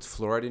government puts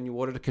fluoride in your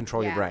water to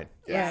control your brain?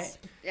 Yes.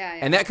 Yeah.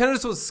 And that kind of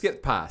just was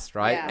skipped past,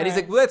 right? Yeah. And he's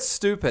like, well, that's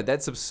stupid.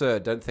 That's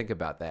absurd. Don't think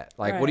about that.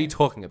 Like, what are you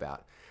talking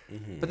about?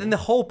 But then the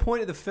whole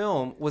point of the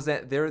film was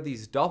that there are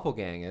these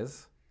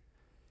doppelgangers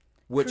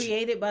which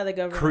created by the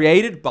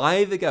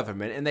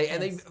government. And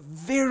they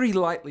very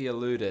lightly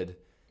alluded.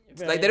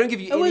 Like, they don't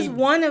give you It was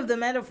one of the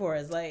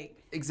metaphors,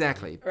 like...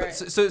 Exactly. Right.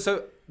 But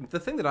so the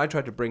thing that I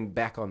tried to bring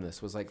back on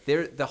this was like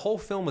the whole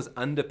film was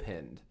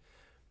underpinned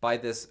by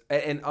this,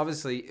 and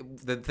obviously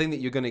the thing that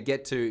you're going to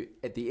get to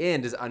at the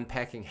end is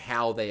unpacking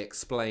how they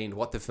explained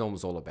what the film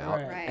was all about,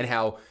 and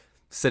how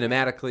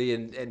cinematically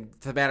and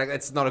thematic,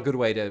 it's not a good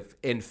way to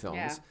end films.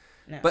 Yeah.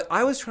 No. But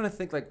I was trying to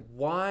think, like,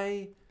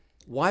 why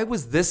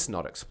was this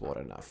not explored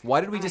enough? Why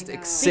did we just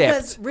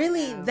accept? Because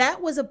really,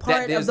 that was a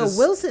part of the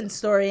Wilson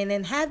story, and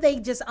then had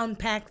they just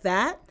unpacked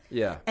that,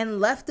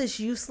 and left this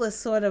useless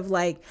sort of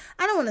like,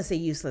 I don't want to say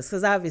useless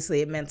because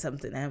obviously it meant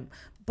something to him,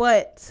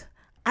 but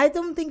I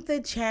don't think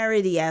the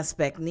charity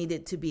aspect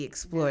needed to be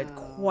explored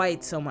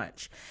quite so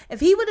much. If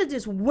he would have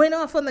just went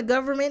off on the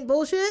government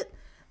bullshit,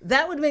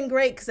 that would have been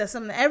great because that's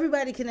something that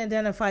everybody can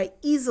identify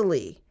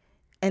easily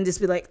and just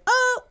be like,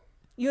 oh,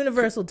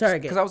 universal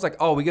target. Because I was like,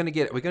 oh, we're gonna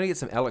get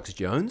some Alex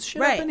Jones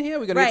shit up in here.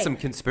 We're gonna get some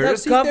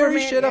conspiracy the theory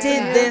shit up in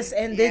here. did this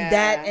and did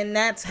that, and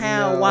that's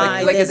how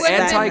why like this it's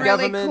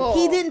anti-government. Really cool.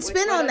 He didn't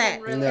spin on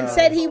that and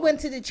said he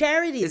went to the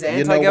charity. Is thing.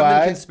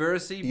 anti-government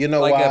conspiracy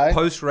like why? a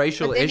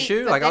post-racial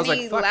issue? Like I was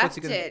like, fuck, what's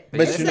he gonna?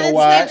 But you know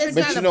why?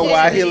 But you know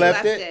why he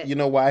left it? You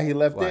know why he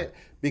left it?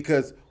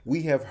 Because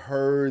we have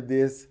heard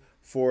this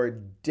for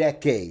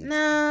decades.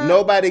 No.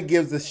 Nobody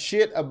gives a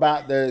shit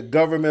about the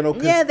governmental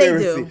Yeah,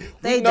 conspiracy.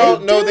 they do.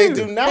 No, they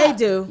do not. They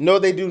do. No,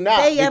 they do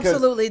not. They because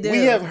absolutely do.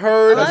 We have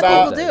heard A lot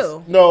about. of people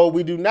do. No,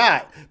 we do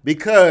not,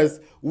 because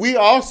we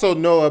also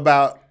know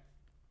about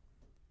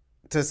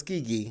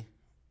Tuskegee.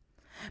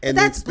 And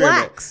But that's the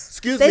experiment. blacks.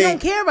 Excuse They me. don't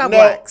care about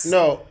blacks.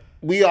 No.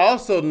 We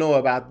also know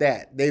about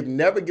that. They've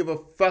never give a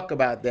fuck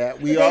about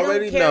that. We They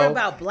already don't care know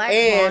about black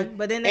porn,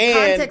 but in the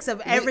context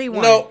of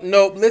everyone.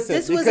 No, listen.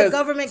 This was a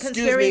government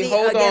conspiracy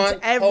against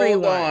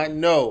everyone. Hold on,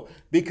 no.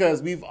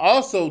 Because we've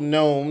also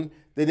known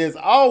that there's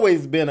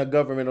always been a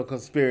governmental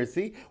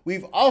conspiracy.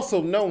 We've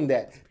also known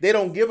that. They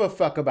don't give a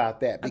fuck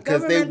about that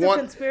because they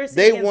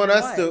want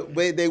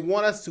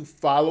us to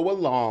follow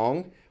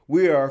along.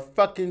 We are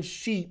fucking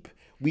sheep.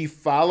 We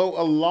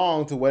follow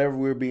along to whatever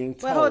we're being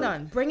told. But hold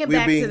on, bring it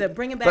back to the.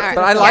 But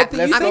I like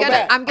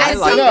that. I'm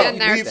gonna jump in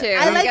there too.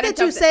 I like that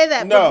you say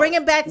that, but bring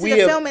it back to the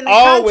film in the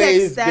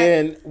always context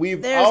that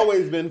we've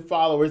always been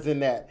followers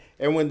in that.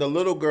 And when the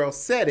little girl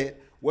said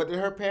it, what did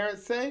her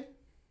parents say?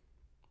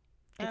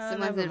 It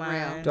wasn't real.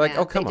 They're like,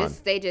 oh, come on.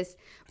 They just.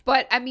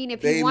 But I mean,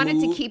 if he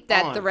wanted to keep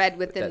that thread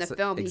within the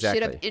film, he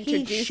should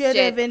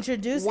have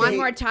introduced it one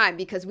more time,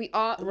 because we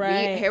all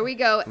here we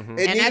go. Mm-hmm.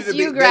 And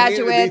NSU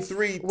graduates,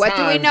 what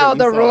do we know?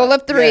 The rule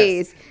of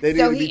threes. Yes.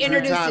 So he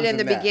introduced it in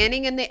the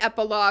beginning and the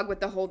epilogue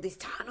with the whole these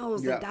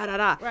tunnels and da da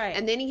da. Right.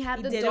 And then he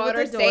had the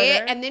daughter say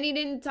it, and then he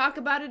didn't talk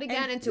about it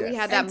again until we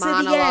had that to the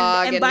end.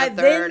 monologue And in by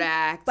the third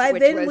act. By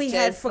which then was we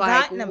had just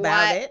forgotten like,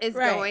 about what it. is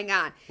going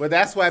on? Well,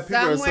 that's why people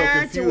are so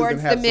confused towards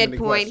and have the so many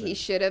midpoint, he questions.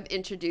 should have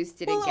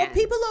introduced it Well, again.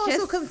 people are also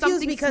Just confused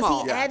something because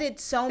small. he added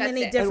so That's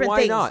many it. different And why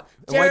things. not?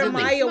 And why didn't he?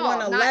 Jeremiah Small,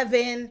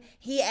 111,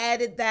 he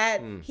added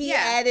that. He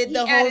added he the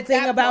whole added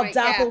thing that about point.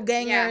 Yeah,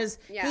 doppelgangers.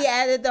 yeah. He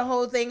added the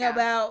whole thing Yeah.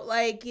 about,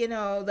 like, you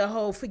know, the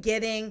whole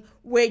forgetting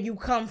where you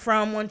come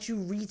from once you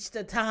reach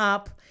the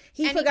top.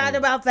 He forgot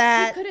about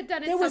that. He could have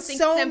done it There was something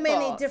so simple,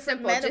 many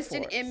different metaphors. just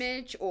an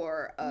image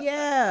or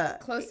a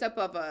close-up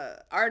of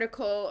a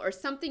article or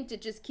something to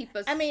just keep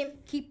us. I mean,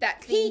 keep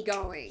that thing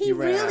going. He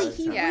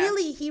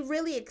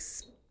really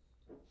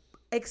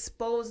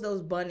exposed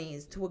those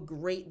bunnies to a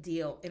great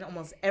deal in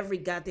almost every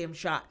goddamn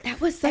shot.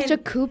 That was such a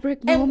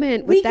Kubrick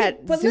moment with that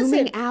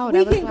zooming out.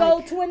 We can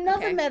go to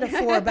another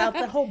metaphor about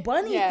the whole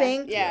bunny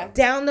thing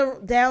down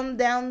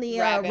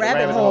the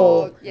rabbit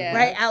hole,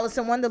 right? Alice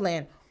in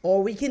Wonderland.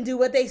 Or we can do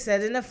what they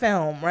said in the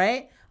film,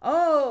 right?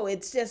 Oh,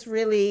 it's just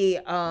really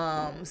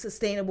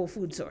sustainable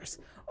food source.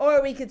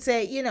 Or we could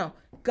say, you know,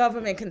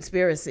 government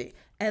conspiracy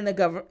and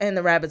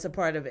the rabbits are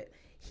part of it.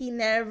 He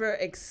never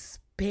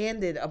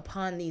expanded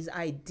upon these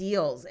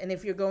ideals. And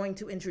if you're going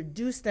to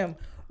introduce them,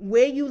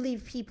 where you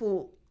leave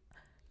people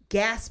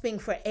gasping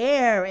for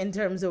air in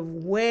terms of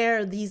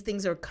where these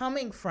things are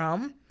coming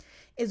from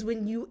is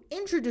when you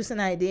introduce an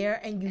idea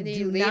and you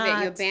do leave not,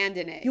 it, you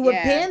abandon it. You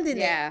abandon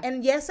it.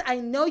 And yes, I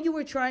know you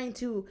were trying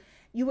to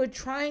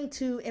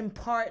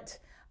impart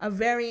a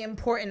very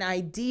important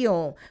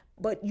ideal,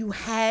 but you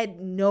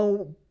had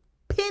no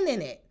pin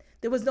in it.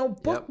 There was no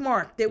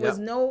bookmark. There was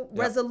no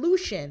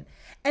resolution.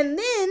 And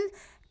then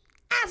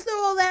after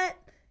all that,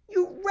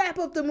 you wrap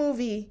up the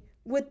movie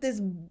with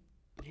this,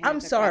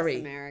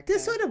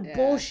 this sort of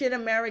bullshit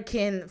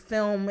American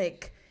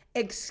filmic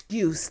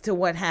excuse to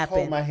what happened.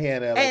 Hold my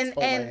hand, Alex. Hold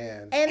my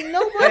hand. And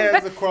nobody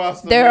hands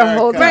across They're America.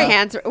 holding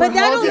hands. We're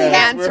holding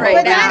hands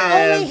right now. Not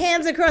only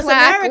hands across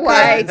Black, America.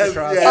 white,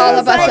 all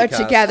of us are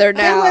together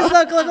now.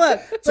 Look.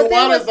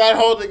 Tawana's not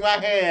holding my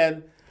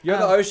hand. You're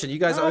the ocean. You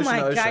guys are ocean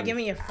to ocean. Oh my God, give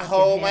me your fucking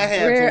Hold my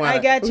hand, Tawana. I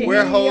got you.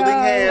 We're holding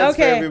hands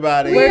for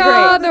everybody. We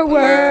are the world.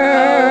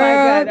 Oh my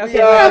God. Okay,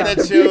 we are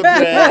the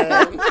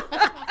children.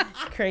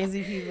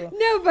 Crazy people.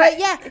 No,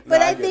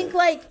 but I think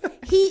like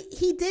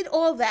he did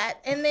all that,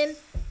 and then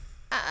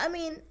I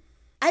mean,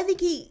 I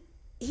think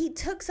he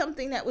took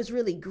something that was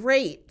really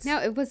great. No,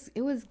 it was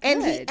good.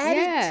 And he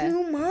added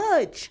too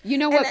much. You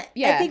know what?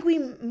 I think we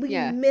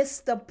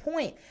missed the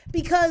point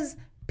because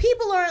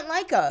people aren't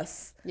like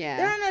us. Yeah.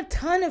 There aren't a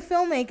ton of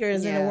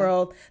filmmakers in the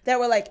world that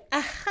were like,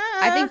 aha.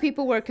 I think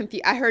people were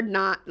confused. I heard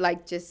not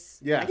like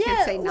just, I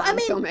can't say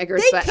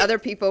non-filmmakers, but other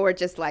people were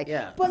just like,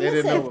 but they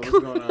listen, didn't know what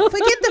was going on.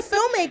 Forget the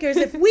filmmakers.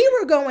 If we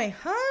were going,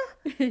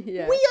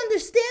 Yeah. we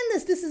understand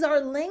this. This is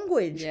our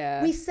language.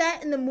 Yeah. We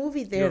sat in the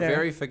movie theater. You're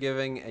very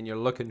forgiving and you're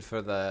looking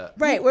for the...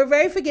 Right. We're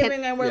very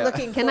forgiving and we're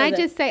looking for Can I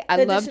just say,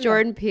 I love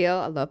Jordan Peele.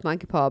 I love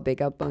Monkey Paul.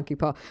 Big up Monkey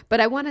Paul. But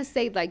I want to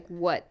say like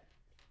what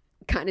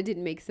kind of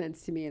didn't make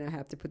sense to me, and I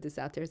have to put this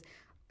out there, is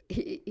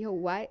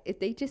why if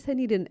they just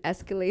need an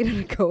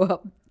escalator to go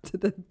up to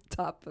the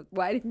top,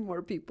 why didn't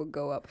more people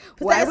go up?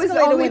 Why was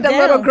only the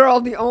little girl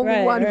the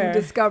only one who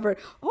discovered,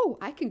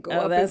 I can go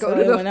up and go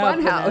to the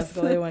fun house?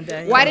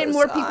 Why didn't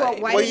more people?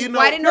 Why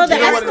didn't the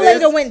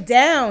escalator went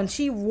down?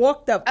 She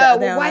walked up that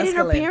down. Why didn't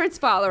her parents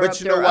follow her up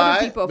there?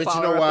 Other people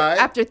follow her up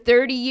there after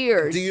 30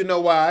 years. Do you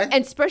know why?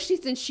 And especially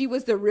since she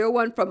was the real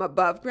one from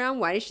above ground,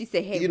 why did she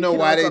say, "Hey, you know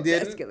why they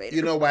didn't?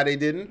 You know why they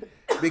didn't?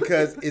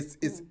 Because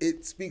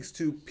it speaks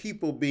to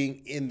people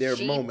being in their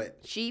moment.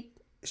 Sheep.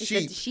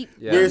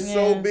 Yeah. We're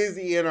so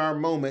busy in our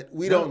moment,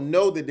 we don't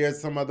know that there's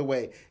some other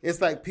way.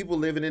 It's like people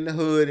living in the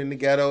hood, in the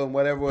ghetto, and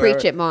whatever.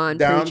 Preach it, Mon.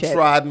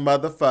 Downtrodden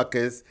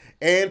motherfuckers,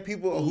 and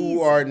people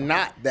who are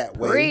not that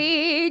way.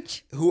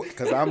 Preach.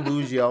 Because I'm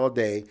bougie all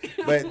day.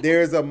 But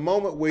there's a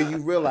moment where you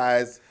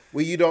realize,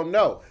 well, you don't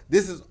know.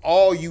 This is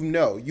all you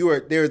know.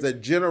 There's a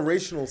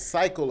generational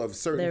cycle of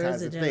certain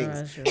kinds of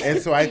things.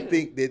 And so I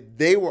think that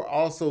they were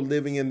also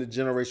living in the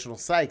generational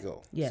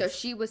cycle.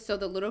 Yes. So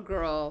the little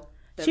girl,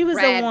 she was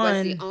the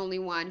one. Was the only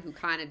one who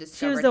kind of discovered.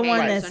 She was the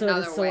one that sort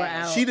of saw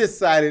out. She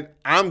decided,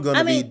 I'm going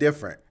to be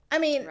different. I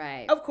mean,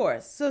 of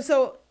course.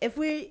 So if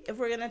we're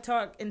gonna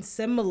talk in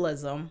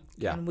symbolism,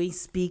 and we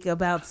speak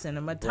about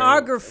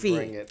cinematography,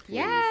 bring it,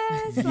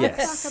 yes,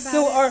 yes. Talk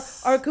about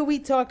or could we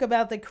talk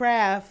about the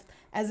craft?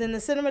 As in the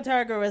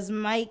cinematographer is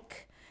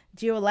Mike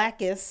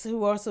Giolakis,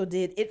 who also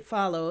did It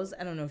Follows.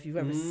 I don't know if you've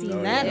ever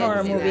seen that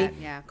horror movie.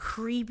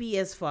 Creepy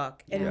as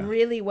fuck and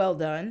really well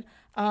done.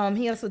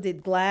 He also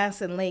did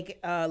Glass and Lake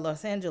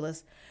Los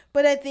Angeles.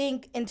 But I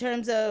think in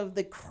terms of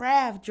the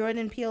craft,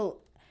 Jordan Peele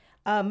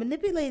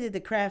manipulated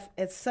the craft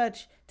as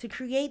such to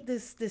create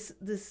this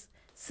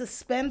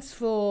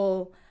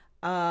suspenseful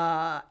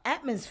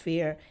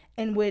atmosphere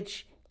in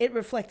which it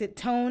reflected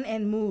tone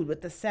and mood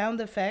with the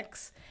sound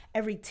effects,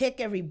 every tick,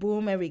 every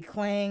boom, every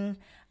clang,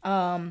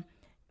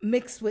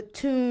 mixed with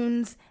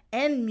tunes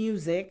and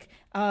music.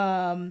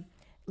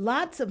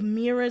 Lots of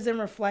mirrors and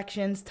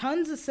reflections,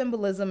 tons of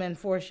symbolism and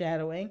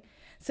foreshadowing.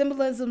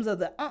 Symbolisms of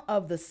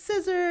the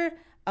scissor,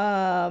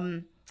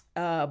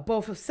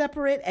 both of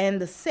separate and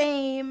the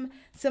same.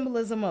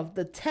 Symbolism of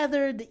the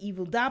tethered, the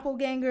evil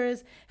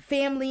doppelgangers.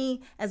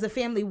 Family, as a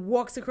family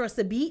walks across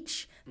the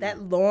beach,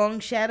 that long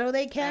shadow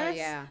they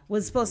cast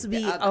was supposed to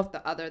be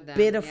a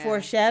bit of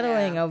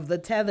foreshadowing of the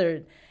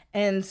tethered.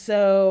 And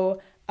so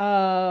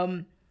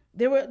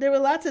there were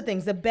lots of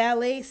things. The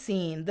ballet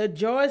scene, the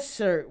Jaws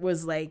shirt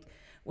was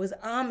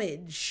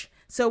homage.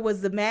 So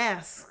was the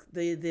mask,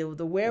 the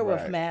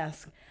werewolf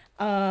mask.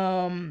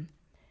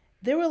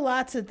 There were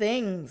lots of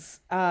things.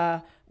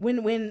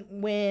 When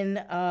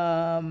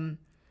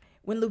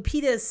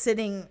Lupita is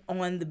sitting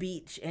on the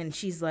beach and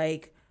she's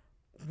like,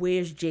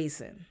 "Where's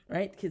Jason?"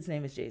 Right? Kid's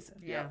name is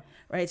Jason. Yeah.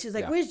 Right? She's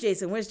like, "Where's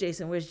Jason? Where's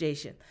Jason? Where's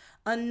Jason?"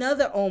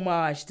 Another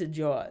homage to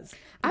Jaws.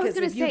 I was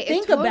going to say,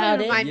 think totally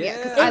about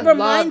it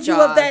reminds you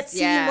of that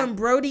scene when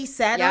Brody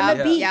sat on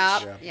the beach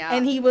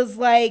and he was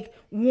like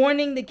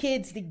warning the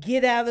kids to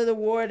get out of the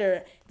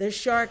water. The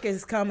shark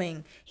is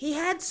coming. He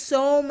had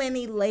so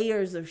many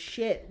layers of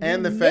shit.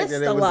 And the fact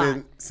that it was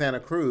in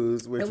Santa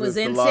Cruz, which was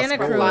in Santa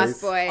Cruz.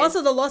 Lost Boys.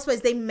 Also, the Lost Boys.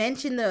 They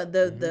mentioned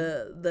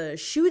the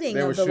shooting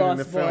of the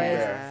Lost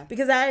Boys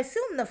because I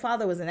assume the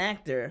father was an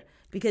actor.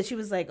 because she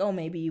was like, oh,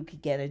 maybe you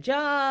could get a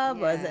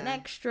job as an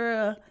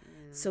extra.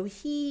 So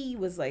he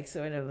was like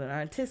sort of an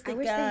artistic guy. I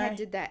wish they had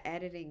did that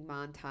editing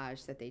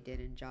montage that they did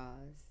in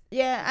Jaws.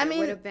 Yeah, I mean,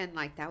 would have been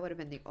like that would have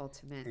been the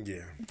ultimate.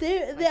 Yeah.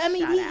 I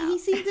mean, he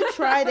seemed to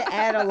try to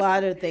add a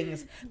lot of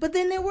things, but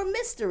then there were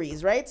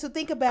mysteries, right? So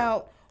think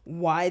about,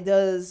 why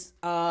does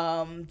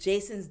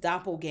Jason's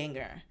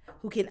doppelganger,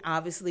 who can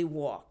obviously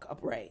walk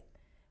upright,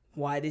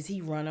 why does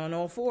he run on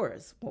all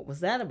fours? What was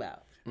that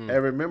about? And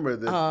remember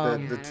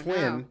the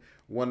twin,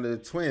 one of the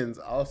twins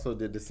also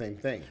did the same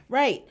thing.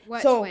 Right.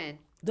 What so twin?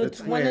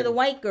 One of the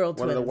white girl twins.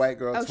 One of the white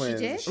girl Oh,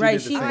 twins. she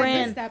did? She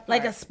ran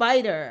like a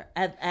spider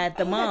at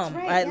the mom,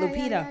 right.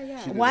 Lupita.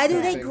 Yeah. Why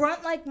do they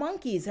grunt like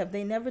monkeys? Have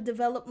they never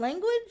developed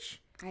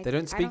language? They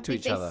don't speak to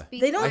each other.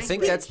 They don't I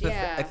think speak.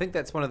 I think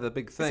that's one of the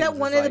big things. Is that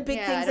one of the big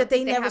things that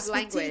they never have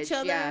speak to each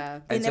other? Yeah.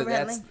 They And so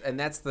never had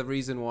that's the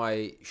reason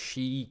why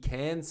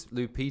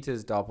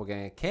Lupita's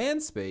doppelganger can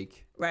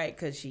speak, right,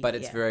 because she. but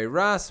it's very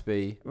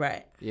raspy,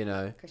 right. You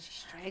know.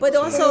 But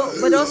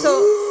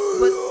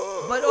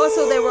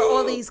also, there were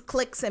all these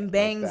clicks and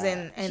bangs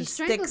and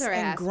sticks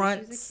and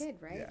grunts. She was a kid,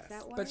 right? Yes. Is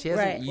that why? But she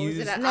hasn't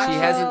used. She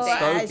hasn't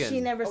spoken. She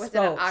never Or was it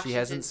spoke. an She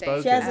hasn't oxygen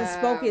spoken. She hasn't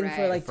spoken right.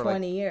 for like For like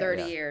 20 years.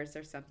 30 years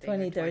or something.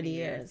 20, or 30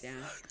 years. Yeah.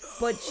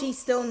 But she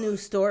still knew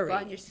story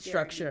Ron, you're scaring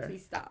me. structure.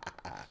 Please stop.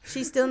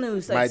 She still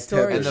knew My like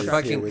story And the tether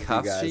structure. here with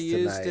fucking you cuffs guys she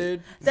used, tonight.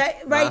 dude. That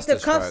right,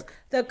 Masterstroke.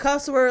 the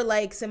cuffs were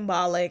like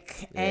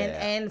symbolic and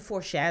Yeah. and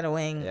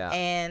foreshadowing Yeah.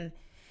 and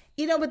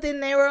but then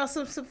there were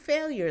also some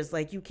failures,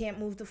 like you can't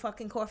move the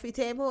fucking coffee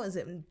table. Is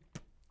it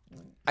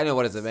I know,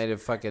 what is it made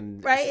of? Fucking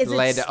right? Is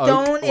lead it oak?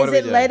 stone? What Is are we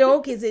it doing? lead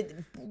oak? Is it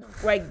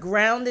like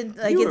grounded?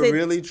 Like You is were it?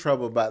 really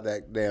troubled about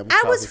that damn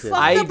I was coffee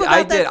fucked table. up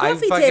about that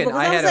coffee table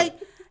because I was like,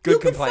 good you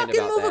can complaint fucking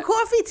about move a that.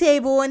 coffee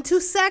table in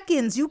 2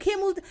 seconds. You can't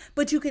move,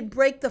 but you could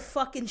break the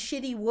fucking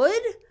shitty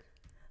wood.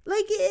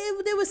 Like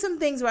there were some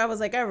things where I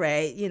was like, all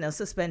right,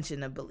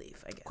 suspension of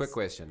belief. I guess. Quick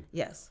question.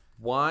 Yes.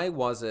 Why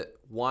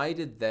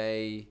did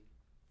they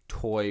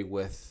toy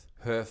with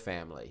her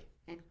family?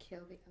 And kill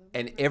the other.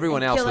 And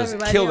everyone And else kill was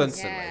everybody killed else.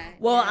 instantly. Yeah.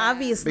 Well,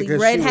 obviously,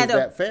 Because Red she was had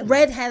that family.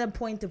 Red had a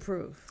point to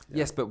prove.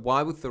 Yes, but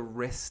why with the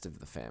rest of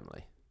the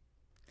family?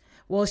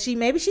 Well,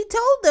 maybe she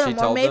told them, She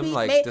told or maybe them,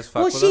 like, may- just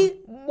fuck well, with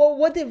well,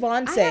 what did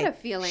Vaughn I say? had a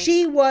feeling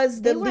she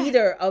was the they were-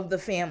 leader of the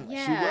family.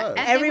 Yeah. She was.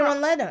 And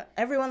Everyone led her.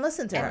 Everyone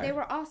listened to And her. they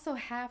were also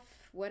half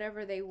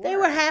whatever they were. They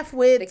were half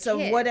wits The of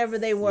kids. whatever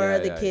they were. Yeah,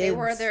 the yeah. kids. They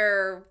were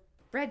their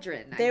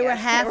brethren. I They were guess.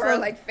 half They were of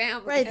like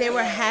family. Right. They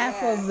were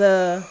half of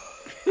the.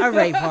 All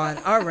right, Vaughn.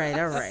 All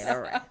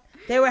right.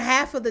 They were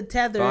half of the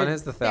tethered. Vaughn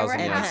has the 1,000-yard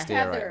half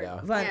stare right tethered.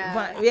 now.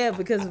 Vaughn,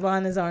 because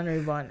Vaughn is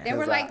honorary Vaughn. They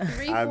were like I'm the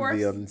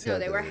 3/4. No,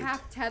 they were untethered.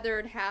 half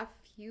tethered, half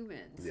human.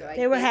 So Yeah. like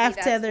They were maybe half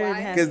that's tethered, why.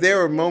 half- Because there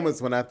were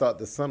moments when I thought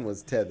the son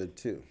was tethered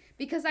too.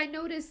 Because I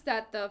noticed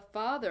that the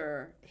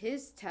father,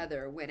 his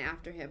tether went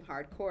after him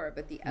hardcore,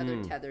 but the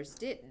other tethers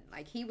didn't.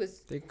 Like he was.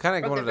 They kind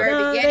of From the wanted very to.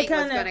 No, beginning they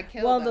was kinda- gonna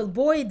kill Well, them. the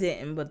boy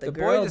didn't, but the The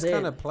girl boy just did.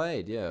 kind of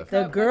played, yeah.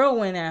 The girl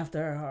went after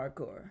her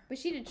hardcore. But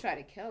she didn't try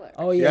to kill her.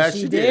 Oh yeah, Yeah, she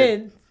she did.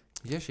 did.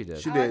 Yeah, she did.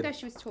 She I did. thought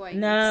she was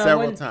toying. No,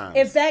 Several times.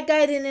 If that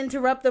guy didn't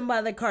interrupt them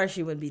by the car,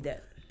 she would be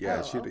dead. Yeah,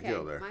 Oh, she'd have okay.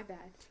 killed her. My bad.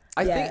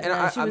 I Yeah, think, and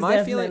no, she was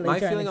my feeling definitely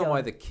trying to on kill why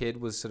her. the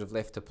kid was sort of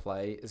left to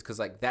play is because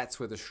like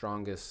that's where the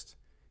strongest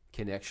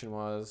connection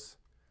was.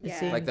 It Yeah.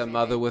 seems. Like the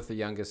mother with the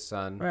youngest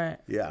son, Right.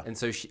 Yeah. and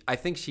so I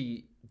think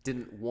she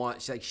didn't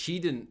want. She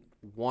didn't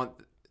want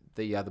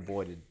the other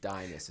boy to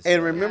die necessarily.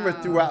 And remember,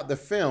 No. throughout the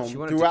film, She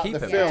wanted to keep him,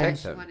 protect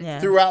she him. wanted Yeah.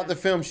 to- throughout the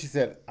film, she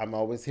said, "I'm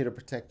always here to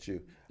protect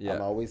you. Yeah.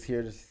 I'm always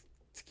here to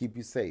keep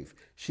you safe."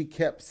 She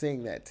kept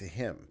saying that to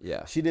him.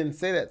 Yeah. She didn't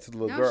say that to the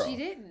little No, girl. she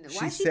didn't. She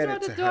Why she said throw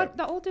it the, to her.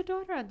 the older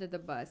daughter under the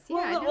bus? Yeah,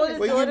 Well, I the know oldest this.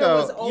 Well, you daughter know-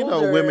 was you know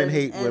older women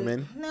hate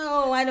women.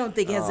 No, I don't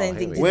think it has Oh, anything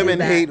here to we do go. with Women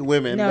that. hate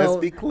women. No, Let's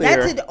be clear.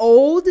 That's an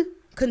old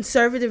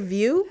conservative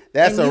view.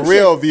 That's and a you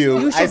real should- view.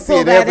 you I should see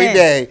pull it that every in.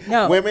 day.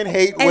 No. Women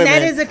hate And women.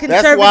 that is a That's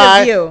conservative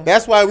why, view.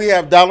 That's why we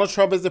have Donald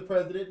Trump as the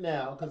president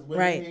now. 'Cause women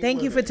Right. hate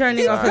Thank you women. for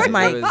turning off his Sorry,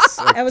 mic. it was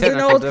a That was an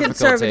technical old difficulty.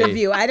 conservative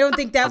view. I don't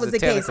think that It was was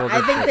the a case. technical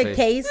I think the difficulty.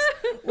 case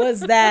was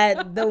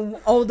that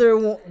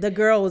the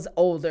girl was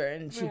older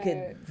and she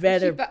could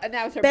better And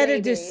that was her better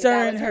baby.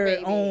 discern That was her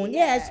baby. own.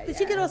 But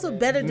she could also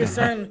better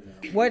discern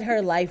what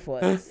her life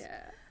was. Yeah.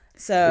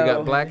 So We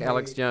got Black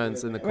Alex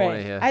Jones in the corner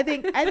right. here. I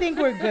think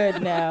we're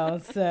good now. We're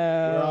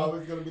So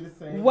always gonna be the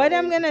same. what way.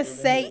 I'm gonna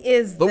say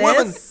is the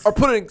women this. are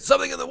putting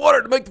something in the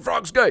water to make the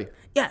frogs gay.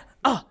 Yeah.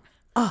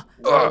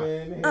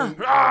 Women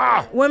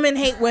hate Women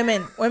hate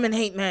women. Women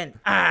hate men.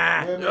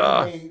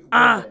 women. Hate women.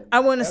 I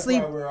want to That's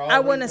sleep. why we're I always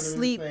want gonna to be the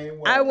sleep. same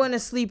way. I want to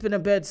sleep in a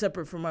bed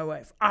separate from my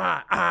wife.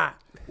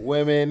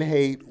 Women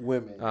hate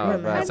women. Oh,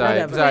 Women. man, sorry,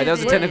 Whatever. sorry. That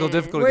was a We're- technical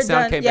difficulty. We're The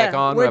sound done. came Yeah, back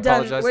on. we're I done.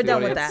 apologize. We're to the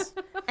done with audience.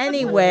 that.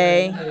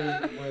 Anyway.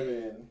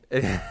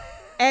 Women.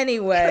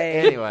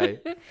 Anyway.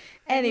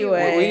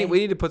 Anyway, we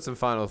need to put some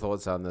final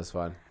thoughts on this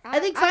one. I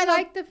think I final-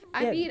 like the.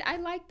 I yeah. mean, I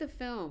like the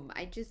film.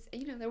 I just,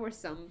 there were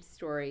some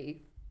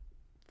story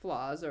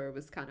flaws, or it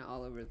was kind of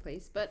all over the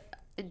place. But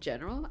in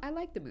general, I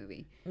like the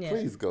movie. Yeah.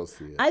 Please go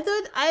see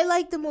it. I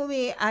liked the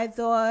movie. I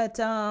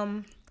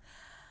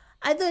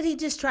thought he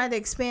just tried to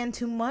expand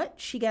too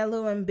much. He got a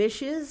little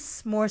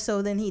ambitious, more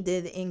so than he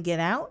did in Get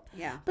Out.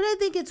 Yeah. But I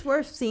think it's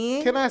worth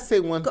seeing. Can I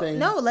say one thing?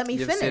 No, let me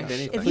You've finish. said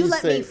anything. If you Please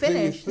let say- me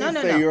finish. please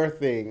No. say your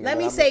thing. Let and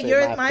me I'm say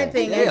gonna my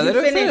thing. Yeah, And let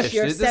you her finish finish.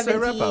 your This is her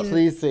wrap up. 17,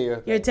 Please say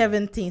your your thing.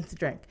 17th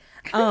drink.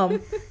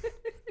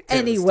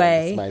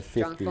 Anyway. It's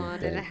my Drunk 50th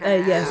Bond and a thing.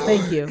 half. Yes,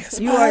 thank you.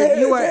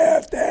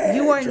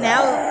 You are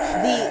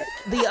now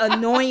the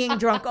annoying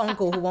drunk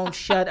uncle who won't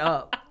shut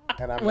up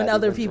And I'm when not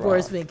other even people are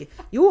drunk. speaking.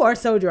 You are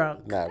so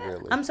drunk. Not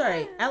really. I'm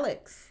sorry,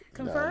 Alex.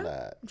 Confirm?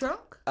 not. Drunk?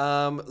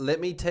 Let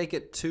me take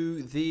it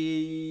to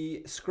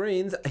the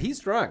screens. He's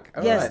drunk.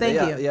 All Yes, right. thank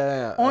Yeah, you.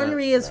 Yeah.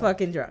 Ornery is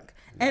fucking drunk.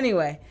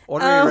 Anyway,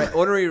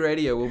 Ordinary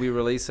Radio will be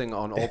releasing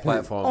on all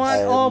platforms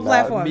on all not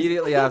platforms.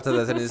 immediately after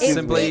this. It is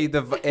simply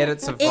the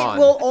edits of It Vaughn.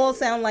 will all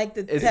sound like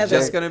the It's tethered.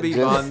 just going to be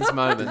Vaughn's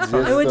moments.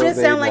 just- It would so just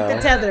they sound like the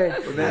know. tethered.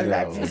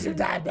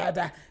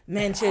 know.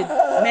 Men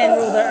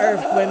rule the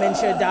earth. Women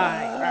should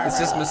die. It's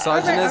just All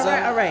misogynism.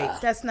 right.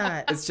 That's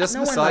not. It's just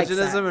no one likes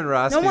misogynism that. and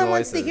raspy No one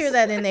wants to voices. hear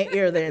that in their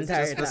ear the It's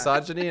entire just time.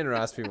 misogyny and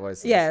raspy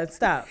voices. Yeah,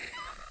 stop.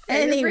 You're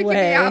freaking me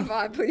Anyway, out,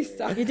 Vaughn. Please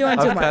stop. you're doing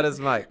too I've cut much. his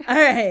mic. All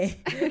right.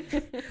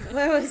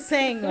 What I was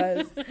saying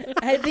was,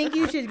 I think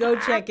you should go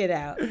check it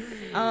out.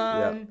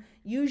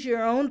 Use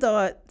your own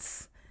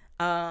thoughts.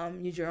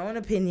 Use your own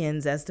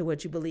opinions as to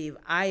what you believe.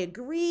 I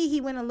agree he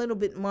went a little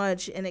bit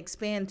much and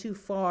expand too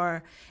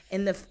far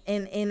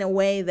in a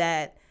way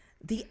that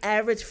the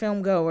average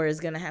film goer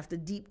is going to have to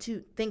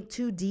think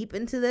too deep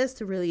into this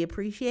to really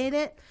appreciate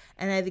it.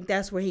 And I think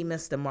that's where he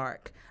missed the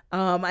mark.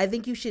 I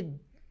think you should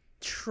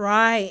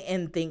try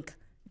and think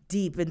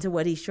deep into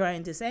what he's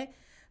trying to say.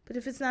 But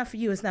if it's not for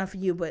you, it's not for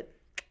you. But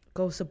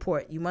go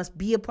support. You must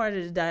be a part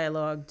of the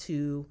dialogue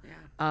to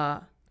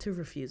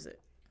refuse it.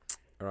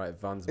 All right,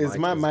 Vaughn's Is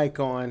my mic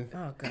on?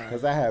 Oh, God.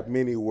 Because I have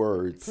many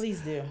words.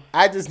 Please do.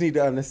 I just need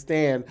to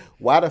understand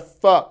why the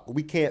fuck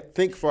we can't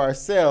think for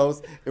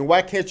ourselves, and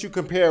why can't you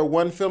compare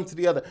one film to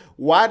the other?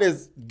 Why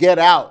does Get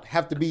Out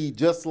have to be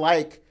just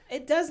like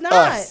It does not.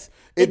 us?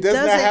 It does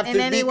not doesn't have in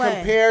to any be way.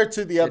 compared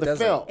to the other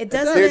doesn't. film. It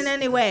doesn't There's- in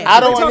any way.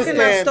 I don't We're talking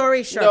understand. about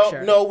story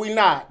structure. No, we're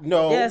not.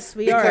 No. Yes,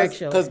 we are,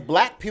 actually. Because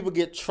black people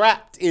get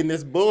trapped in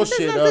this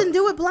bullshit. It has nothing to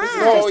do with black.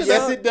 No, It's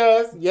yes about- it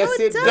does. Yes No,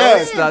 it it does.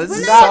 doesn't. No, this We're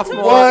is not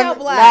sophomore. talking about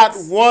blacks.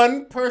 Not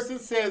one person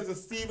says that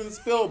Steven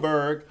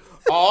Spielberg,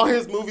 all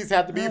his movies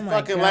have to be Oh my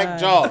fucking God. like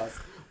Jaws.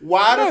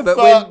 Why No, the but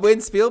fuck?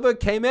 when Spielberg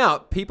came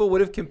out, people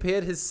would have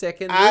compared his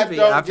second I movie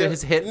don't after get-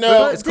 his hit no.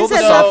 film. This It's called has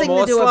the nothing to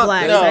Sophomore do with Slump.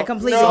 blacks. No, I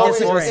completely no,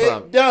 disagree.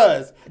 It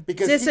does.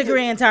 Because he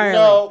Disagree could- entirely.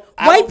 No,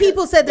 I White don't get-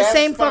 people said the that's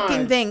same fine.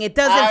 fucking thing. It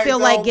doesn't feel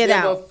like Get I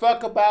don't Out. give a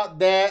fuck about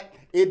that.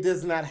 It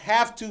does not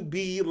have to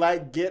be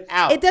like Get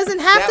Out. It doesn't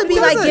have That to be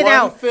was like Get one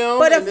Out, film,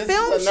 but and this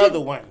is another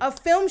one. a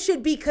film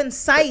should be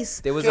concise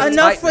There was a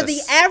enough for the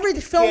tightness. average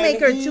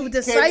filmmaker he- to can-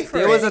 decipher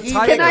There was a it. he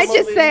tightness. Can I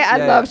just say I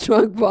Yeah. love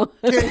Drunk Bond?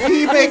 Can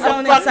he make a Don't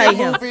incite fucking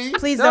him. movie?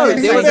 Please No, don't there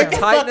incite was a him.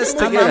 tightness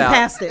to I'm Get Out.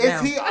 past it now.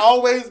 Is he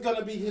always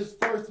gonna be his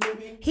first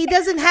movie? He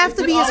doesn't have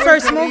to be his always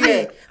first gonna be movie,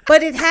 it.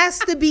 but it has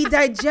to be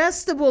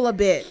digestible a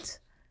bit.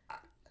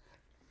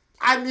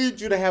 I need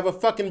you to have a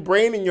fucking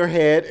brain in your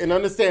head and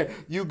understand.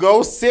 You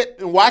go sit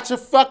and watch a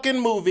fucking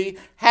movie,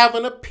 have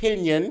an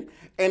opinion,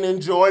 and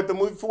enjoy the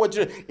movie for what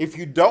you. If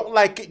you don't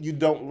like it, you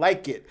don't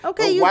like it.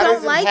 Okay, But you why don't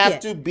does like it have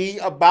it. to be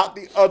about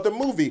the other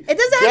movie? It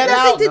doesn't Get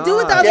have nothing Out- to do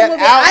with the other Get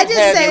movie. Out I just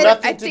has said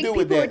nothing I to think do people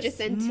with were this.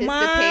 just anticipating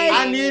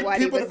I need what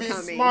people he to was be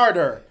coming.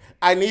 smarter.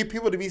 I need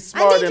people to be I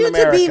smart need in you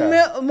America.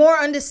 to be more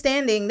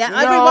understanding that No,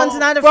 everyone's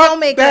not a fuck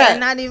filmmaker that. and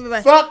not even.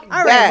 Fuck All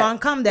right, that. Vaughn,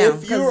 calm down.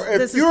 If you're, 'cause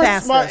this is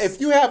past smart, this. if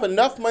you have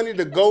enough money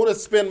to go to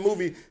spend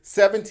movie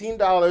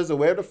 $17 or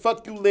where the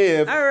fuck you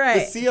live All right.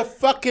 to see a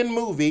fucking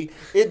movie,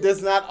 it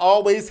does not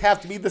always have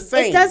to be the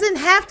same. It doesn't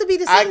have to be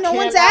the I same. No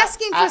one's cannot-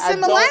 asking for I don't-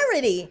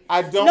 similarity.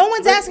 I don't. No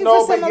one's asking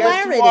no, for but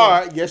similarity. Yes, you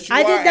are. Yes, you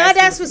I are did not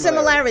asking ask for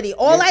similarity.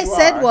 All Yes, I you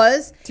said are.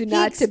 was Do he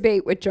not ex-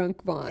 debate with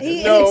Drunk Bond.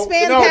 He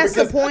expand past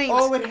the because- point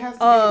it has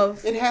to of.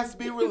 be, it has to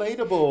be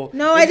relatable.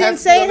 No, It I didn't has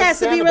to say be it has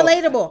to be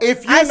understandable. relatable.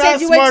 If you're I not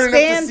said you smart enough to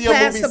expand see a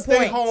past movie, the stay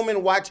point. home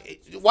and watch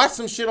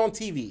some shit on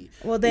TV.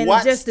 Well, then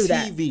watch just do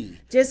that. TV.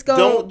 Just go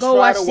Don't go try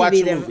watch to watch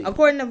TV a then. movie.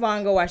 According to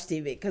Vaughn, go watch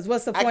TV. Because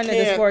what's the I point of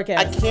this can't- forecast?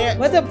 I can't.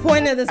 What's the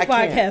point of this I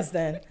can't. podcast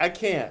then? I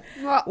can't.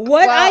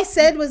 What I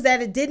said was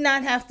that it did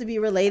not have to be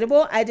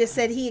relatable. I just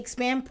said he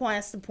expand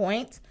past the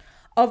point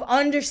of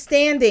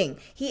understanding.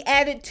 He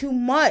added too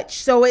much.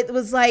 So it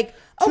was like,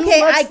 Too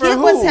okay, much I for get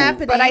what's who?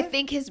 happening. But I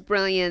think his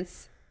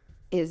brilliance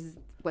is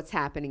what's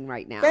happening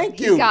right now. Thank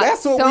He you. got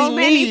That's what so we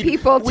many need.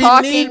 people We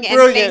talking need and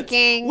brilliance.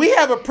 thinking. We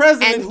have a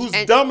president and- who's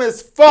and- dumb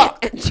as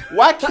fuck. and-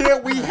 Why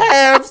can't we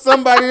have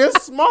somebody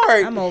that's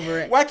smart? I'm over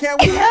it. Why can't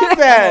we have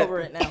that? I'm over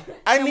it now.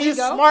 I Can we need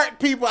go? smart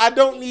people. I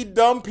don't need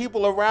dumb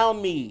people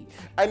around me.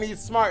 I need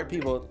smart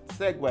people.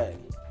 Segue.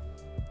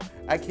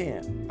 I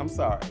can't. I'm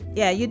sorry.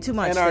 Yeah, you're too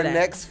much And for our that.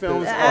 next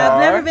films I've are...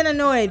 never been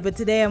annoyed, but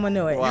today I'm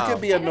annoyed. You can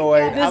be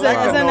annoyed. This I like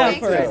is enough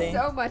annoyed already. too.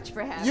 So much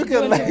for having You can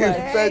Doing too much.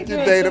 thank you,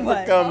 Doing Dana, too for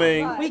much.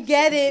 coming. We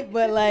get it,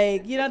 but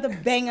like, you don't have to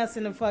bang us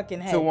in the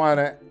fucking head.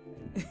 Tawana,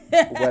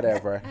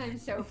 whatever. I'm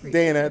so appreciative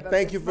Dana, of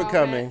thank this you for moment.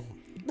 coming.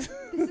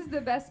 This is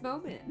the best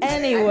moment.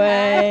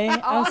 Anyway,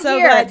 All I'm so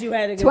year, glad you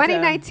had a good time.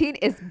 2019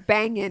 is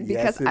banging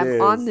because Yes, it I'm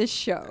is. on this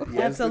show.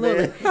 Yes,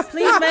 Absolutely. it is.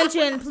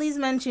 Please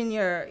mention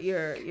your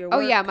Oh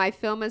work. yeah, my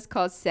film is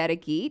called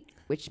Saragiet,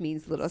 which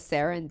means Little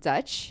Sarah in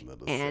Dutch.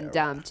 Little and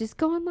Sarah. just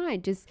go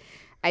online. Just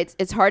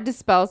it's hard to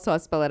spell, so I'll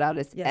spell it out.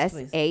 It's Yes,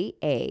 please.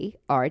 SAARTJIE.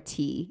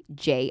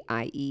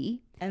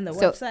 And the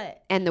So- website.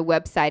 And the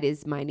website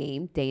is my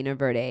name, Dana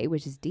Verde,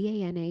 which is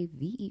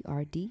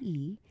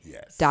DANAVERDE.com.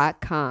 Yes.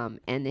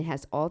 And it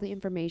has all the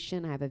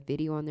information. I have a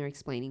video on there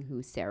explaining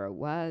who Sarah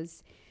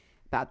was,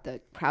 about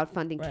the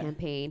crowdfunding Right.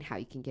 campaign, how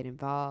you can get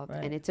involved.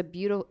 Right. And it's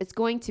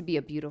going to be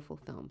a beautiful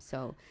film.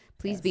 So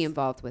please be Yes.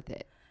 involved with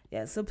it.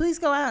 Yeah, so please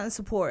go out and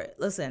support.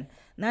 Listen,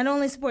 not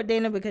only support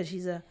Dana because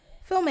she's a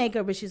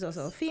filmmaker, but she's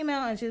also a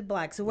female and she's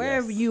black. So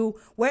wherever Yes.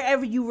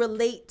 you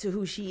relate to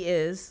who she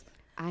is,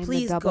 I'm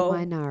please a double go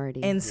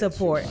minority. and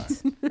support.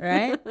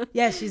 Right?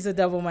 Yes, she's a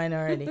double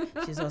minority.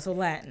 She's also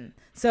Latin.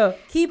 So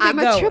keep it I'm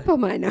going. a triple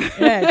minority.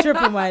 Yeah,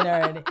 triple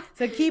minority.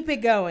 So keep it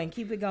going.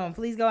 Keep it going.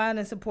 Please go out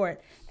and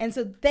support. And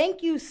so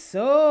thank you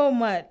so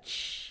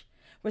much.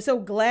 We're so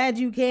glad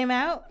you came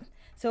out.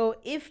 So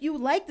if you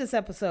like this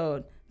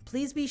episode,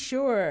 please be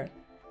sure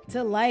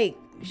to like,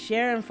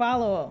 share, and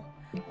follow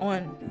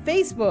on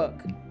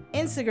Facebook,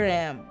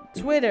 Instagram,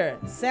 Twitter,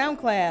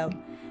 SoundCloud.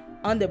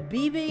 On the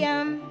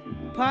BBM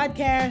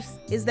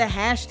podcast is the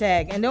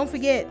hashtag. And don't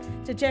forget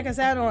to check us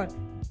out on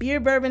Beer,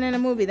 Bourbon, and a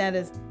Movie. That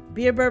is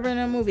Beer, Bourbon,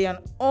 and a Movie on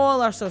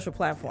all our social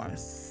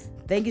platforms.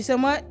 Thank you so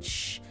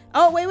much.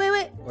 Oh, wait.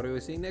 What are we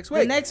seeing next The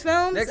week? next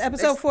film, Next-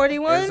 episode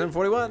 41, Episode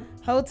 41.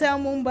 Hotel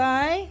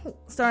Mumbai,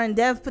 starring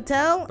Dev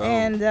Patel, Boom.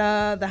 and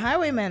The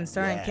Highwaymen,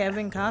 starring Yeah.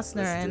 Kevin Costner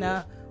Let's do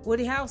and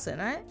Woody Harrelson,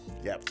 right?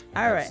 Yep.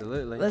 All right.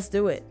 Absolutely. Let's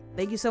do it.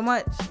 Thank you so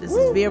much. This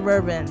is Beer,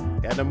 Bourbon,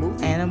 And a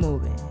movie. and a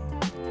Movie.